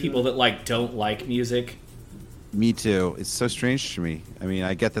I meet people that like don't like music. Me too. It's so strange to me. I mean,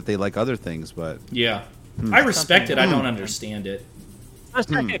 I get that they like other things, but Yeah, I respect it. Something- I don't understand it.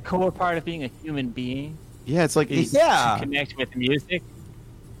 It's like a core part of being a human being yeah, it's like is yeah. to connect with music.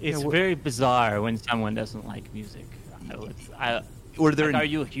 It's very bizarre when someone doesn't like music. Or they're Are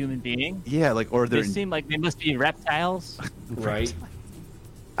you a human being? yeah, like or They they're seem like they must be reptiles. Right?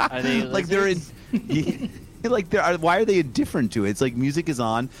 Are they like they're in. Like they're why are they indifferent to it? It's like music is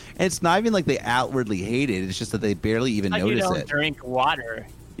on, and it's not even like they outwardly hate it. It's just that they barely even like you notice don't it. drink water.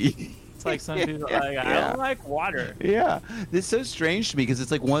 It's like some people are like, I don't like water. Yeah, it's so strange to me because it's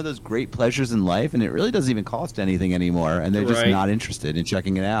like one of those great pleasures in life, and it really doesn't even cost anything anymore, and they're just Right. not interested in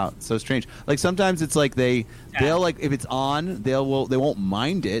checking it out. It's so strange. Like sometimes it's like they'll like if it's on, they won't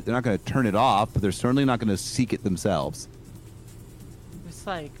mind it. They're not going to turn it off, but they're certainly not going to seek it themselves. It's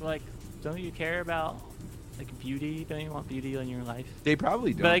like don't you care about like beauty? Don't you want beauty in your life? They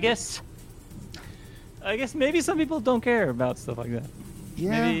probably don't. But I guess maybe some people don't care about stuff like that.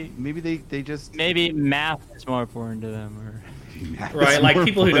 yeah, maybe they just Maybe math is more important to them, or Right? Like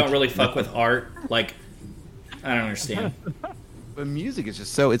people who don't really fuck with art. Like I don't understand. But music is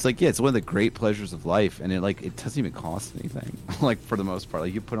just so it's like it's one of the great pleasures of life, and it doesn't even cost anything. Like for the most part,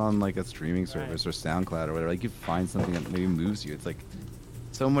 like you put on like a streaming service or SoundCloud or whatever, like you find something that maybe moves you. It's like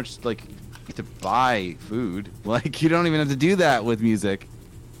so much like to buy food. Like you don't even have to do that with music.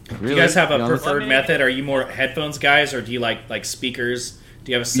 Do you guys have a You know, preferred method? Are you more headphones guys, or do you like speakers?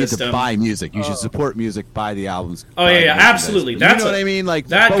 Do you have a You have system? to buy music. You should support music, buy the albums. Oh, buy yeah, the yeah, merchandise. absolutely. You That's know what a- I mean? Like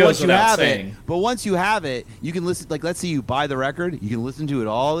that but goes once you without have saying. it, but once you have it, you can listen. Like let's say you buy the record, you can listen to it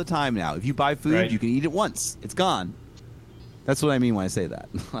all the time now. If you buy food, Right. you can eat it once. It's gone. That's what I mean when I say that.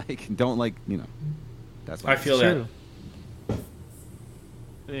 Like don't That's what I feel that.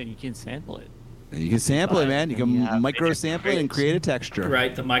 you can sample it. You can sample it, man. You And you can have micro different sample it and grades. create a texture.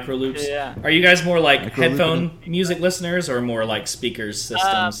 Right, the micro loops. Yeah. Are you guys more like Micro loop headphone music listeners or more like speakers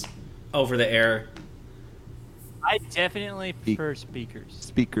systems over the air? I definitely prefer speakers.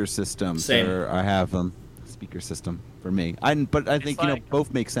 Speaker systems. Same. I have them. Speaker system for me. But I think like-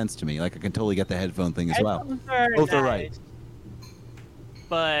 both make sense to me. Like I can totally get the headphone thing as well. Headphones are Both are right. nice,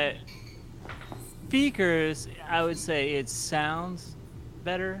 but speakers, I would say it sounds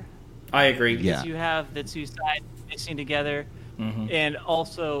better I agree. Yeah. because you have the two sides mixing together, and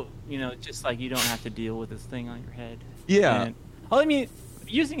also just like you don't have to deal with this thing on your head. Yeah. And, I mean,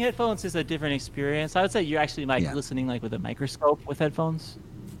 using headphones is a different experience. I would say you're actually like Yeah. listening like with a microscope with headphones.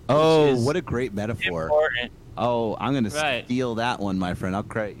 Oh, is what a great metaphor. Important. Oh, I'm gonna Right. steal that one, my friend. I'll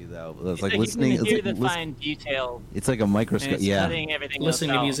credit you though. It's like you listening. can It's hear like, the fine detail, it's like a and microscope. it's Yeah, cutting everything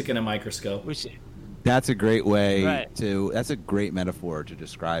Listening else to out, music in a microscope. which that's a great way Right. to. That's a great metaphor to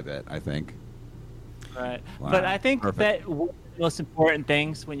describe it. I think. right. Wow, But I think perfect. that one of the most important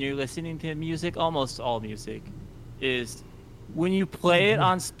things when you're listening to music, almost all music, is when you play it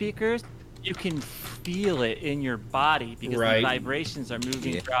on speakers, you can feel it in your body because Right. the vibrations are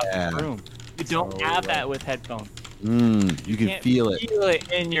moving throughout Yeah. the room. You don't have that with headphones. You can can't feel it. Feel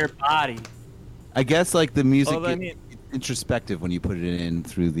it in your body. I guess like the music, Although, I mean- it's introspective when you put it in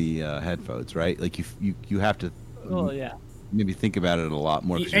through the headphones, right? Like you have to Oh yeah. maybe think about it a lot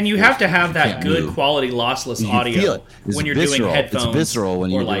more. 'cause And you feel have to it. have You that can't good move. quality lossless You can audio feel it. It's when you're visceral. doing headphones It's visceral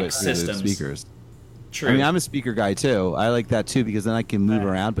when or you do like it through the systems. speakers. True. I mean, I'm a speaker guy too. I like that too because then I can move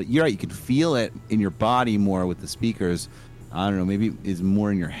Right. around. But you're right; you can feel it in your body more with the speakers. I don't know. Maybe it's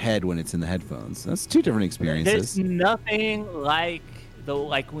more in your head when it's in the headphones. That's two different experiences. There's nothing like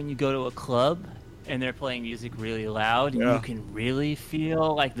when you go to a club and they're playing music really loud, and you can really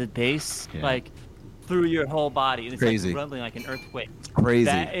feel like the bass Yeah. like through your whole body. And it's Crazy. like rumbling like an earthquake. Crazy.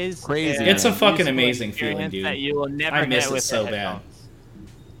 That is Crazy. It's a musical fucking amazing feeling, experience dude. that you will never I miss get it with so the bad. headphones.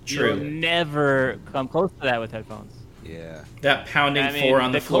 True. You'll never come close to that with headphones. Yeah. That pounding I mean, four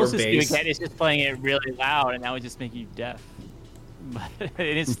on the floor closest you bass. get is just playing it really loud, and that would just make you deaf. But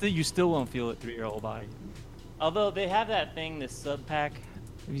it's still, you still won't feel it through your whole body. Although they have that thing, this sub pack.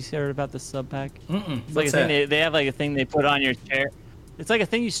 Have you heard about the sub pack? Mm-mm. It's like What's a thing that? they have like a thing they put on your chair. It's like a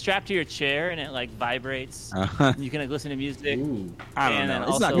thing you strap to your chair, and it like vibrates. Uh-huh. And you can like listen to music. Ooh. I don't and know. then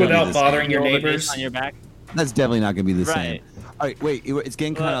It's also, not gonna Without be the bothering same. your roll the bass neighbors. on your back. That's definitely not going to be the same. Right. All right, wait. It's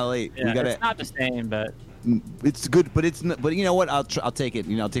getting kind of late. Yeah, We got it's to. not the same, but It's good, but it's. But you know what? I'll take it.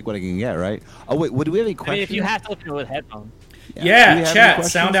 I'll take what I can get. Right. Oh wait. What do we have any I questions? mean, if you have to listen to it with headphones. Do we Yeah, have any chat.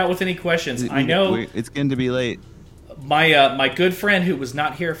 questions? Sound out with any questions. I know It's getting to be late. my good friend who was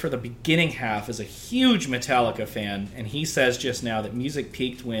not here for the beginning half is a huge Metallica fan, and he says just now that music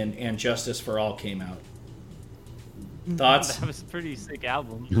peaked when "And Justice for All" came out. Thoughts? That was a pretty sick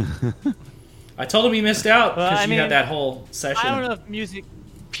album. I told him he missed out Well, because I you mean, had that whole session. I don't know if music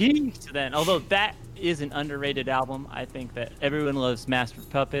peaked then, although that is an underrated album. I think that everyone loves Master of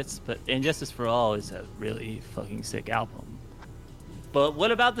Puppets, but Injustice for All is a really fucking sick album. But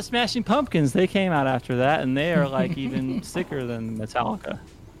what about the Smashing Pumpkins? They came out after that, and they are like even sicker than Metallica.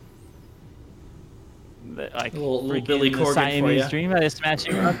 Like Little freaking Billy the Corgan for Siamese ya. Dream by the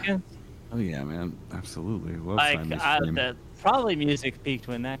Smashing Pumpkins. Oh yeah, man. Absolutely. Love Like Siamese Dream. probably music peaked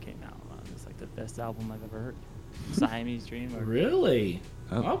when that came out. It's like the best album I've ever heard. Siamese Dream. Or Really?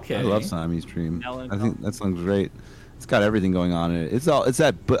 Okay. I love Siamese Dream. Ellen I think Combs. that song's great. It's got everything going on in it. It's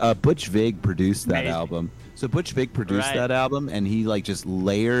that Butch Vig produced that Amazing. album. So Butch Vig produced Right. that album, and he like just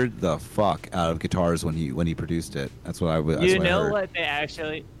layered the fuck out of guitars when he produced it. That's what I would. You know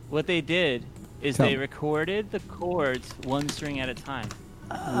what they did is Tell they me. recorded the chords one string at a time.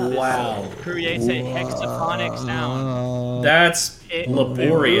 Wow. Creates a hexaphonic sound. That's It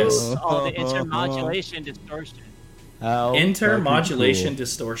laborious. removes all the intermodulation distortion. How Intermodulation fucking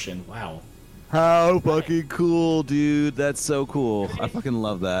distortion. Wow. cool. How fucking cool, dude! That's so cool. I fucking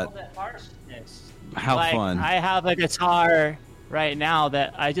love that. All that harshness. How Like, fun. I have a guitar right now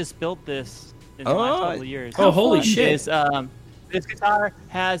that I just built this in the last couple of years. Oh, holy shit. This guitar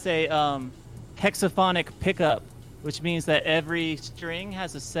has a hexaphonic pickup, which means that every string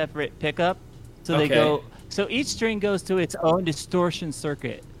has a separate pickup. So they Okay. go. So each string goes to its own distortion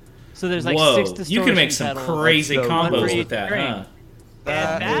circuit. So there's like Whoa. 6 distortion You can make some pedals. crazy That's so One for combos each with that, string. huh? And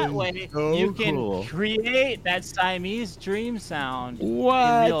That that is way, so you can cool. create that Siamese Dream sound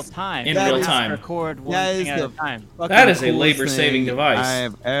What? in real time. In You don't real have to time. Record one That thing is at a the time. That is a coolest labor-saving thing device.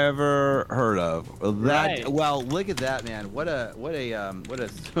 I've ever heard of. That Right. well, look at that, man. What a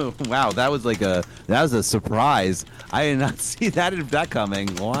wow. That was a surprise. I did not see that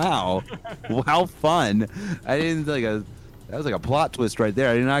coming. Wow, how fun! I didn't that was like a plot twist right there.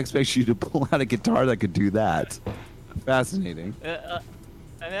 I did not expect you to pull out a guitar that could do that. Fascinating.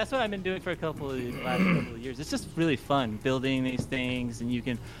 And that's what I've been doing for the last couple of years. It's just really fun building these things, and you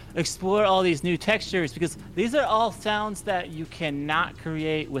can explore all these new textures because these are all sounds that you cannot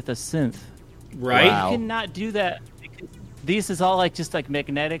create with a synth. Right? Wow. You cannot do that because these is all like just like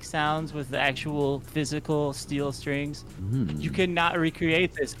magnetic sounds with the actual physical steel strings. You cannot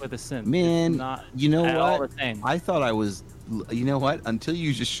recreate this with a synth. Man, It's not you know at all what? the same. I thought I was. You know what? Until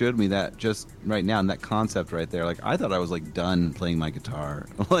you just showed me that just right now and that concept right there, like I thought I was like done playing my guitar.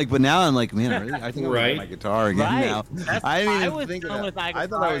 Like, but now I'm like, man, really? I think I'm Right. playing my guitar again Right. now. That's- I didn't even was think of done that. with my I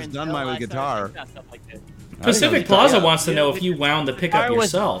thought I was guitar done until my I started guitar. thinking about stuff like this. Pacific guitar- Plaza yeah. wants to know if you wound the pickup Guitar was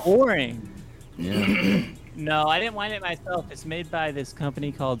yourself. boring. Yeah. No, I didn't wind it myself. It's made by this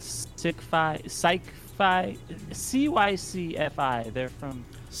company called CYCFI. They're from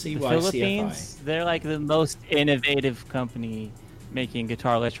the Philippines. They're like the most innovative company making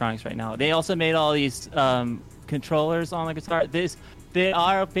guitar electronics right now. They also made all these controllers on the guitar. They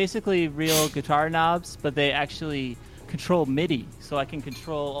are basically real guitar knobs, but they actually control MIDI, so I can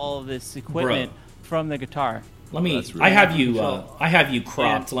control all of this equipment from the guitar. Let me. That's I really have you. control. I have you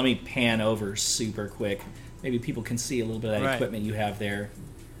cropped. Let me pan over super quick. Maybe people can see a little bit of that Right. equipment you have there.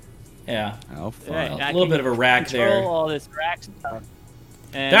 Yeah, How fun. Right, a I little can bit of a rack control there. all this rack stuff.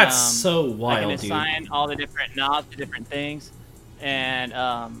 And, That's so I can wild, dude. assign all the different knobs to different things, and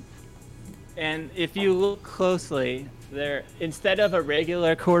if you look closely, there instead of a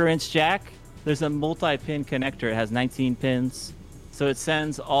regular 1/4-inch jack, there's a multi-pin connector. It has 19 pins, so it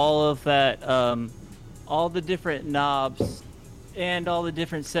sends all of that, all the different knobs, and all the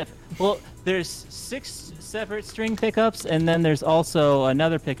different well, there's 6 separate string pickups, and then there's also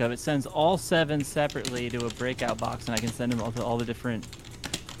another pickup. It sends all 7 separately to a breakout box, and I can send them all to all the different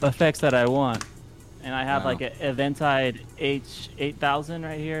effects that I want. And I have Wow. like an Eventide H8000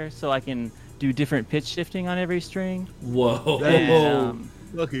 right here, so I can do different pitch shifting on every string. Whoa! And,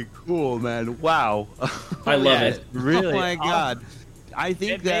 Fucking cool, man. Wow. I love yeah, it. it's really Oh my awesome. god. I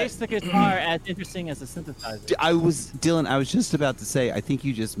think It that makes the guitar as interesting as a synthesizer. Dylan, I was just about to say, I think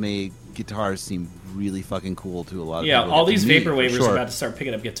you just made guitars seem really fucking cool to a lot of Yeah, people. all To these me, vaporwavers for sure. are about to start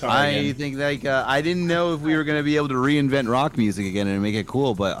picking up guitar I again. think like I didn't know if we were going to be able to reinvent rock music again and make it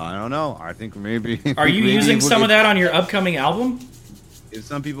cool, but I don't know. I think maybe. Are you maybe using we'll some get- of that on your upcoming album? If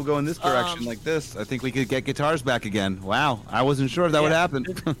some people go in this direction like this, I think we could get guitars back again. Wow, I wasn't sure if that would Yeah. happen.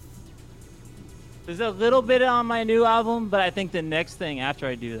 There's a little bit on my new album, but I think the next thing after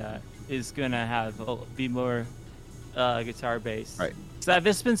I do that is gonna be more guitar based. Right. So I've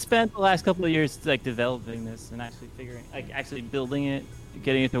just been spent the last couple of years like developing this and actually building it,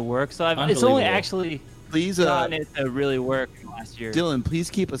 getting it to work. So it's only Unbelievable. actually Please, gotten it to really work in the last year. Dylan, please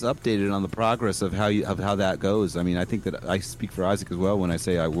keep us updated on the progress of how that goes. I mean, I think that I speak for Isaac as well when I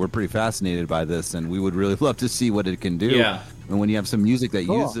say we're pretty fascinated by this, and we would really love to see what it can do. Yeah. And when you have some music that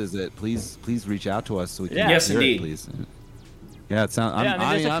Cool. uses it, please reach out to us so we can Yeah. Yes, hear indeed. it, please. Yeah, it sounds. Yeah, I mean,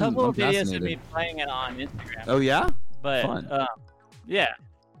 there's a couple I'm of videos of fascinated. me playing it on Instagram. Oh yeah, but fun. yeah.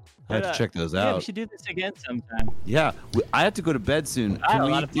 I have to But, check those Yeah, we out. should do this again sometime. Yeah, I have to go to bed soon. I had Can a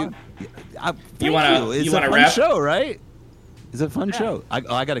we lot of do? fun. Thank wanna- It's you a wanna fun wrap? show, right? It's a fun Yeah. show. I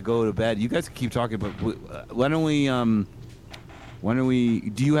got to go to bed. You guys can keep talking, but why don't we?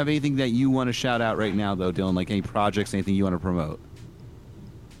 Do you have anything that you want to shout out right now, though, Dylan? Like any projects, anything you want to promote?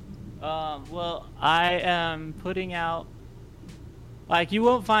 Well, I am putting out. Like, you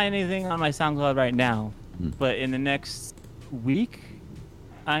won't find anything on my SoundCloud right now, but in the next week,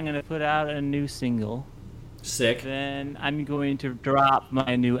 I'm gonna put out a new single. Sick. Then I'm going to drop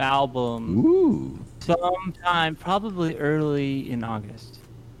my new album Ooh. sometime, probably early in August.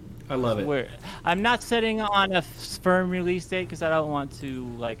 I love it. Where I'm not setting on a firm release date because I don't want to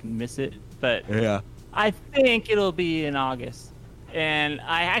like miss it, but Yeah. I think it'll be in August. And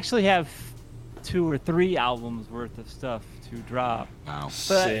I actually have 2 or 3 albums worth of stuff to drop. Wow.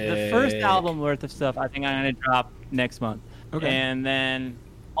 But the first Sick. album worth of stuff I think I'm going to drop next month. Okay. And then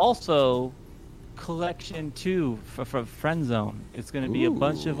also collection 2 for Friend Zone. It's going to be a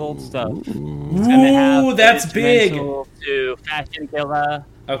bunch of old stuff. It's gonna have Ooh, that's big. instrumental to Fashion Killer.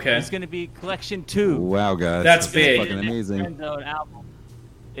 Okay. It's going to be collection 2. Wow, guys. That's It's gonna big. be Fucking the next amazing. Friend Zone album.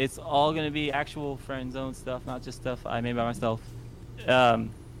 It's all going to be actual Friend Zone stuff, not just stuff I made by myself.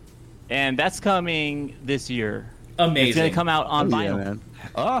 And that's coming this year. It's going Amazing. to come out on Hell yeah, vinyl. man.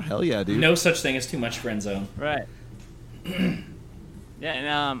 Oh, hell yeah, dude. No such thing as too much friend zone. Right. Yeah, and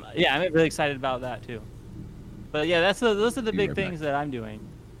I'm really excited about that too. But yeah, those are the Be big right things back. that I'm doing.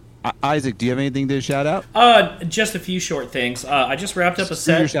 Isaac, do you have anything to shout out? Just a few short things. I just wrapped up a Do your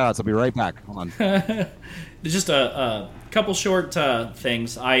set. shout outs. I'll be right back. Hold on. Just a couple short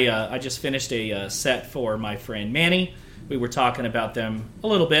things. I just finished a set for my friend Manny, We were talking about them a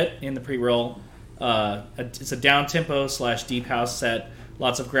little bit in the pre-roll. It's a down-tempo / deep house set.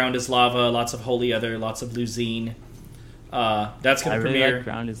 Lots of Ground is Lava, lots of Holy Other, lots of Luzine. That's going to really premiere. like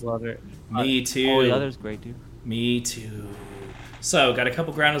Ground is Lava. Me too. Holy Other's great too. Me too. So, got a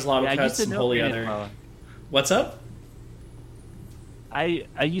couple Ground is Lava cuts, some Holy Other. What's up? I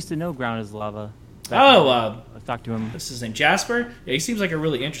used to know Ground is Lava. I've talked to him. What's his name? Jasper? Yeah, he seems like a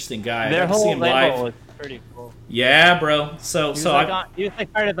really interesting guy. Their I got to see whole him label live. was pretty cool. Yeah, bro. So He was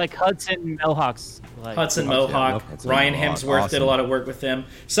like part of like Hudson Mohawks. Like, Hudson I love Mohawk. Hudson Ryan Mohawk. Hemsworth did a Awesome. lot of work with them.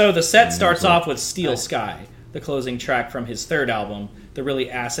 So the set starts off with Steel Sky, the closing track from his third album, the really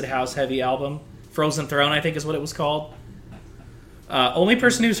acid house heavy album. Frozen Throne, I think is what it was called. Only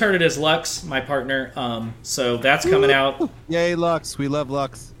person who's heard it is Lux, my partner. So that's coming out. Yay, Lux. We love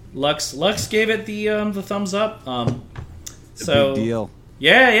Lux. Lux gave it the thumbs up. It's a big deal.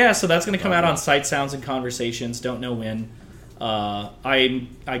 Yeah. So that's going to come out on Sight Sounds and Conversations. Don't know when. I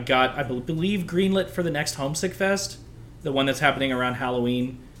believe greenlit for the next Homesick Fest, the one that's happening around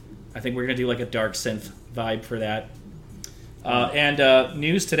Halloween. I think we're going to do like a dark synth vibe for that. And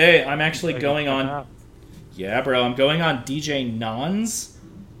news today, I'm actually going on. Yeah, bro, I'm going on DJ Non's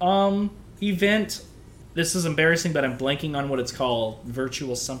event. This is embarrassing, but I'm blanking on what it's called.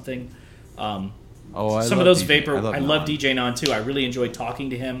 Virtual something. Some of those vapor. I love DJ Non too. I really enjoyed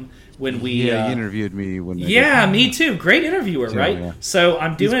talking to him when we. Yeah, he interviewed me when. Me too. Great interviewer, right? Yeah. So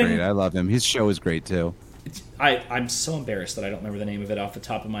I'm He's doing. great. I love him. His show is great too. I'm so embarrassed that I don't remember the name of it off the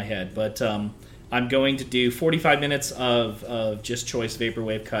top of my head, but I'm going to do 45 minutes of just choice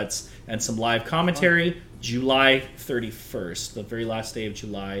vaporwave cuts and some live commentary. July 31st, the very last day of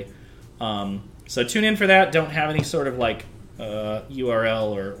July. So tune in for that. Don't have any sort of like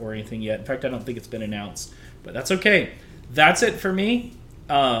URL or anything yet. In fact, I don't think it's been announced, but that's okay. That's it for me.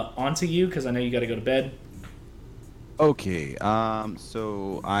 On to you, because I know you got to go to bed. Okay,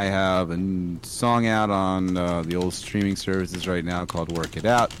 so I have a song out on the old streaming services right now called Work It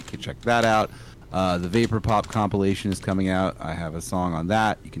Out. You can check that out. The Vapor Pop compilation is coming out. I have a song on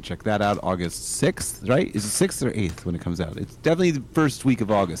that. You can check that out August 6th, right? Is it 6th or 8th when it comes out? It's definitely the first week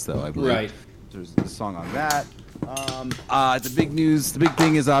of August, though, I believe. Right. There's a song on that. The big news, the big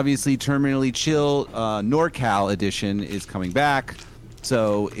thing is obviously Terminally Chill NorCal edition is coming back.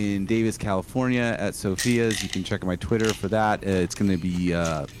 So in Davis, California at Sophia's, you can check out my Twitter for that. It's going to be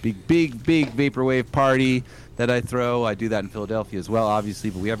a big vaporwave party that I throw. I do that in Philadelphia as well,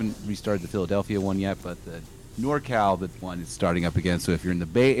 obviously, but we haven't restarted the Philadelphia one yet, but the NorCal one is starting up again. So if you're in the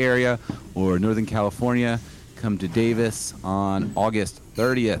Bay Area or Northern California, come to Davis on August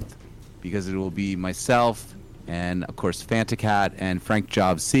 30th, because it will be myself and, of course, Fantacat and Frank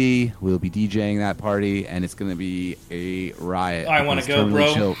Job C will be DJing that party, and it's going to be a riot. I want to go,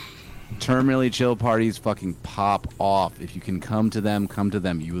 bro. Terminally Chill parties fucking pop off. If you can come to them, come to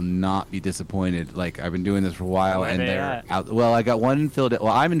them. You will not be disappointed. Like, I've been doing this for a while, and they're out. Well, I got one in Philadelphia.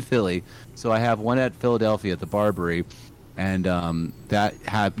 Well, I'm in Philly, so I have one at Philadelphia at the Barbary, and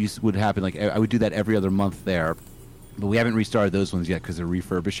that would happen. Like, I would do that every other month there. But we haven't restarted those ones yet because they're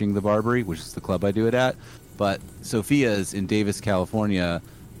refurbishing the Barbary, which is the club I do it at. But Sophia's in Davis, California,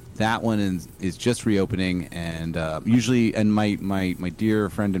 that one is just reopening, and usually, and my dear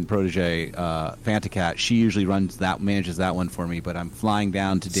friend and protege, Fantacat, she usually manages that one for me. But I'm flying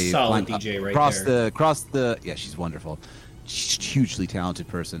down to Dave. Solid DJ right across the. Yeah, she's wonderful. She's a hugely talented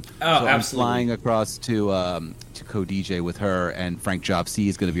person. Oh, so absolutely. I'm flying across to co-DJ with her, and Frank Job C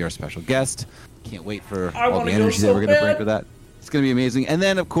is going to be our special guest. Can't wait for all the energy that we're going to bring for that. It's going to be amazing. And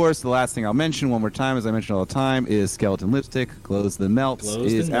then, of course, the last thing I'll mention one more time, as I mention all the time, is Skeleton Lipstick. Glows the Melts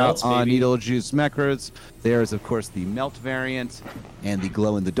is out on Needle Juice Records. There's, of course, the Melt variant and the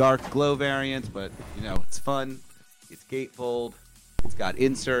Glow in the Dark Glow variant. But, it's fun. It's gatefold. It's got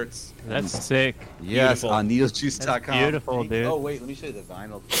inserts. That's sick. Yes, Beautiful. on needlejuice.com. That's beautiful, dude. Oh, wait, let me show you the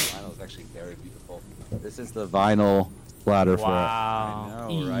vinyl. The vinyl is actually very beautiful. This is the vinyl splatter for it. Wow.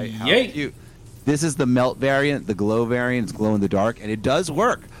 I know, right? How Yay. cute. This is the Melt variant, the Glow variant. It's glow in the dark, and it does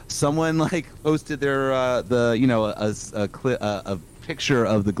work. Someone posted their a picture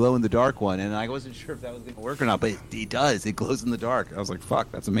of the glow in the dark one, and I wasn't sure if that was going to work or not, but it does. It glows in the dark. I was like,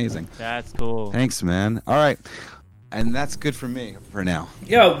 "Fuck, that's amazing." That's cool. Thanks, man. All right, and that's good for me for now.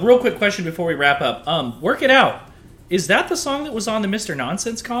 Yeah, real quick question before we wrap up. Work It Out. Is that the song that was on the Mr.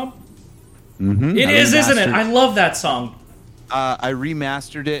 Nonsense comp? Mm-hmm. It is, isn't it? I love that song. I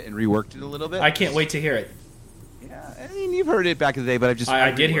remastered it and reworked it a little bit. I can't wait to hear it. Yeah, I mean, you've heard it back in the day, but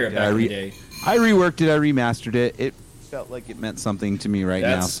I did hear it back in the day. I reworked it. I remastered it. It felt like it meant something to me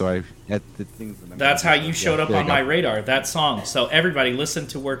now. So That's how you showed up on my radar. That song. So everybody, listen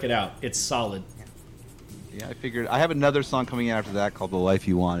to "Work It Out." It's solid. Yeah, I figured I have another song coming out after that called "The Life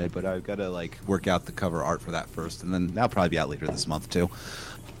You Wanted," but I've got to like work out the cover art for that first, and then that'll probably be out later this month too.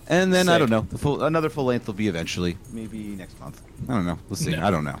 And then I Sick. don't know, another full length will be eventually, maybe next month. I don't know. We'll see. No.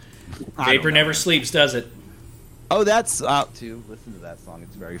 I don't know. I don't Vapor know. never sleeps, does it? Oh, that's out too. Listen to that song;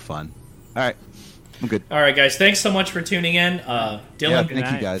 it's very fun. All right, I'm good. All right, guys. Thanks so much for tuning in. Dylan, Yeah, thank you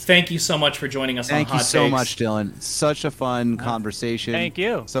night. guys. thank you so much for joining us Thank on you Hot so Takes. much, Dylan. Such a fun conversation. Thank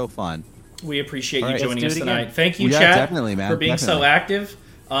you. So fun. We appreciate All you right. joining Let's us do it tonight. again. Thank you, Yeah, chat, definitely, man. for being so Definitely. active.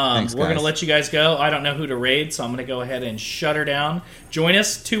 Thanks, We're going to guys. let you guys go. I don't know who to raid, so I'm going to go ahead and shut her down. Join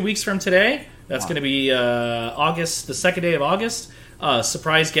us 2 weeks from today. That's going to be August, the second day of August.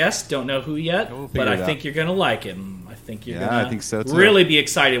 Surprise guest. Don't know who yet, We'll but figure I it think out. you're going to like him. I think you're Yeah, going I think so, to too. really be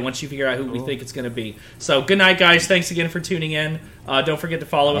excited once you figure out who we think it's going to be. So good night, guys. Thanks again for tuning in. Don't forget to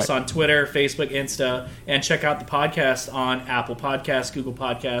follow us on Twitter, Facebook, Insta, and check out the podcast on Apple Podcasts, Google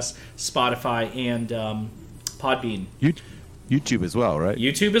Podcasts, Spotify, and Podbean. YouTube as well, right?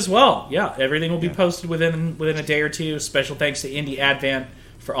 YouTube as well. Yeah, everything will be posted within a day or two. Special thanks to Indy Advant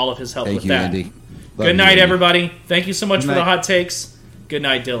for all of his help Thank with you, that. Andy. Love Good you, night, Andy. everybody. Thank you so much Good for the night. hot takes. Good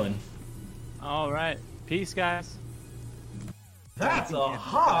night, Dylan. All right. Peace, guys. That's a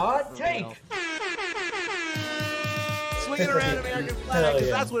hot take. Swinging around American flag, Hell because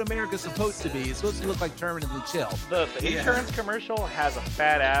yeah. that's what America's supposed to be. It's supposed to look like permanently chill. The insurance commercial has a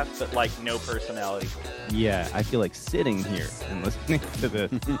fat ass but like no personality. Yeah, I feel like sitting here and listening to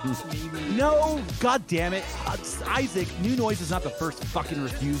this. No, god damn it. Isaac, New Noise is not the first fucking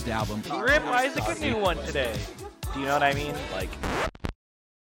refused album. Rip Isaac a new one today. Do you know what I mean? Like.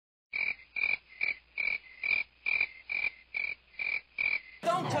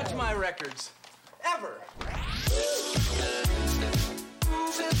 Don't touch my records. Ever.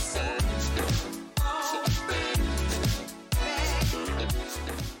 Move it